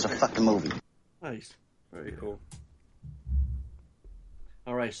 That was a fucking movie. Nice. Very cool.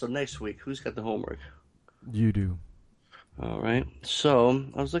 All right, so next week, who's got the homework? You do. All right. So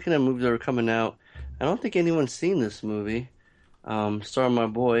I was looking at movies that were coming out. I don't think anyone's seen this movie. Starring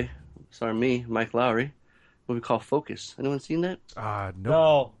me, Mike Lowry. A movie called Focus. Anyone seen that?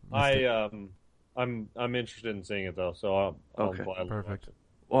 No. I'm interested in seeing it though, so I'll gladly perfect. watch it.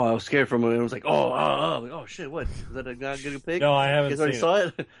 Well, I was scared for a moment. I was like, oh shit, what? Is that a not good pick? No, I haven't seen it. You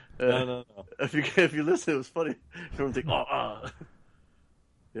already saw it? No. If you listen, it was funny. Everyone's like,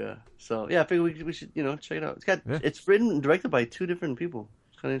 Yeah. So yeah, I figured we should check it out. It's written and directed by two different people.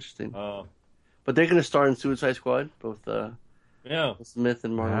 It's kind of interesting. But they're gonna star in Suicide Squad, both Smith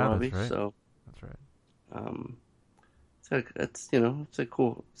and Margot Robbie. That's right. So that's right. It's a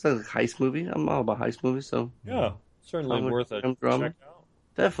cool. It's like a heist movie. I'm all about heist movies, so yeah, certainly worth it. Drama. Check out.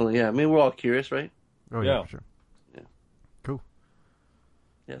 Definitely, yeah. I mean, we're all curious, right? Oh yeah, for sure. Yeah. Cool.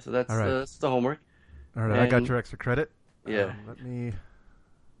 Yeah, so that's right. the homework. All right, I got your extra credit. Yeah. Let me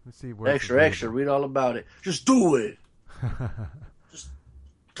see where. Extra. Read all about it. Just do it.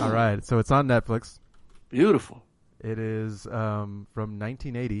 All right, so it's on Netflix. Beautiful. It is from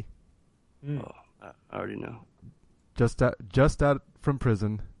 1980. Oh, I already know. Just out from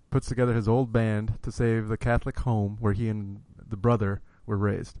prison, puts together his old band to save the Catholic home where he and the brother were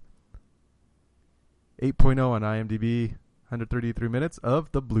raised. 8.0 on IMDb, 133 minutes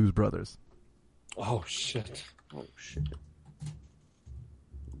of The Blues Brothers. Oh shit!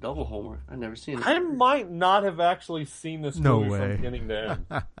 Double homework. I've never seen it. I might not have actually seen this movie from beginning to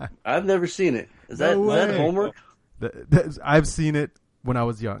end. I've never seen it. Is that homework? I've seen it when I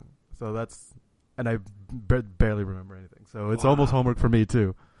was young, so that's, and I barely remember anything. So it's almost homework for me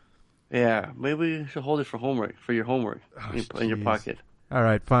too. Yeah, maybe you should hold it for homework, for your homework in your pocket. All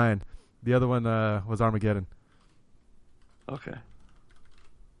right, fine. The other one was Armageddon. Okay.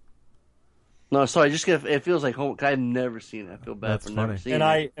 No, sorry. It feels like homework. I've never seen it. I feel bad for never seeing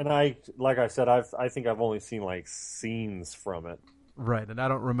it. And I, like I said, I think I've only seen like scenes from it. Right, and I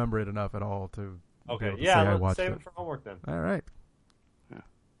don't remember it enough at all to. Okay, say I watched save it for homework then. All right. Yeah.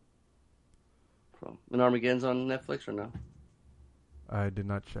 And Armageddon's on Netflix or no? I did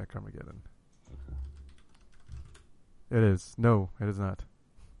not check Armageddon. It is. No, it is not.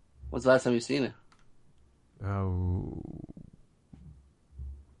 When's the last time you've seen it? Oh,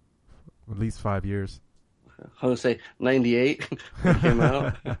 at least 5 years. I was going to say 98 when it came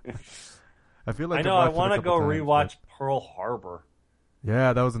out. I feel like I know. I want to go rewatch Pearl Harbor.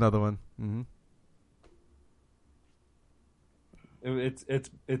 Yeah, that was another one. Mm-hmm.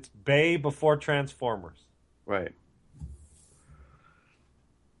 It's Bay before Transformers. Right.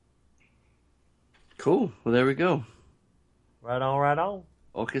 Cool. Well, there we go. Right on.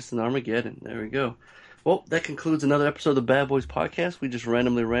 Focus and Armageddon. There we go. Well, that concludes another episode of the Bad Boys Podcast. We just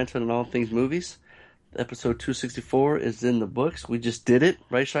randomly ranted on all things movies. Episode 264 is in the books. We just did it,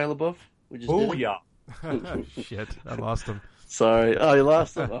 right, Shia LaBeouf? We just did it. Yeah. Shit, I lost him. Sorry. Oh, you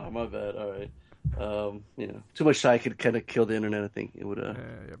lost him? Oh, my bad. All right. Too much shy could kind of kill the internet, I think. It would, too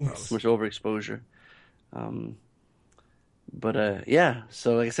much overexposure. Yeah.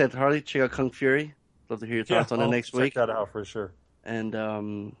 So, like I said, Harley, check out Kung Fury. Love to hear your thoughts on it next week. Check that out for sure. And,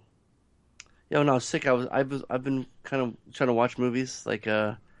 when I was sick, I've been kind of trying to watch movies. Like,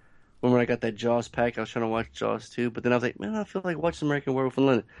 when I got that Jaws pack, I was trying to watch Jaws too. But then I was like, man, I feel like watching American Werewolf in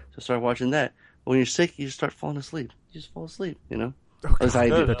London. So I started watching that. But when you're sick, you just start falling asleep. You just fall asleep, you know? That's how I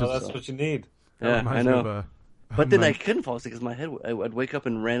do. That's what you need. Yeah, I know. But then I couldn't fall asleep because my head, I'd wake up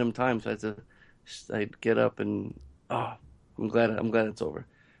in random times. So I'd get up and, I'm glad it's over.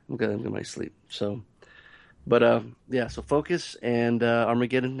 I'm glad I'm getting my sleep. So, but, so Focus and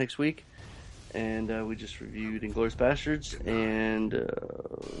Armageddon next week. And we just reviewed Inglourious Bastards and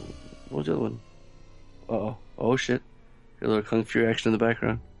what was the other one? Oh shit! Hear a little Kung Fury action in the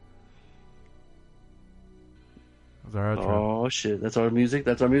background. That's our outro. Oh shit! That's our music.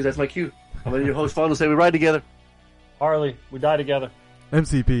 That's my cue. I'm gonna your host Fawn will say we ride together. Harley, we die together.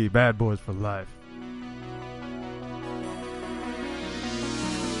 MCP, Bad Boys for Life.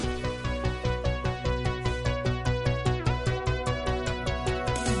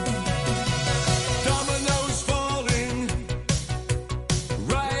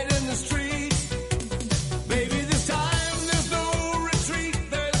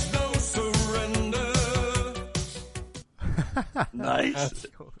 Nice.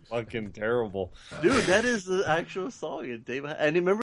 Fucking terrible. Dude, that is the actual song. And remember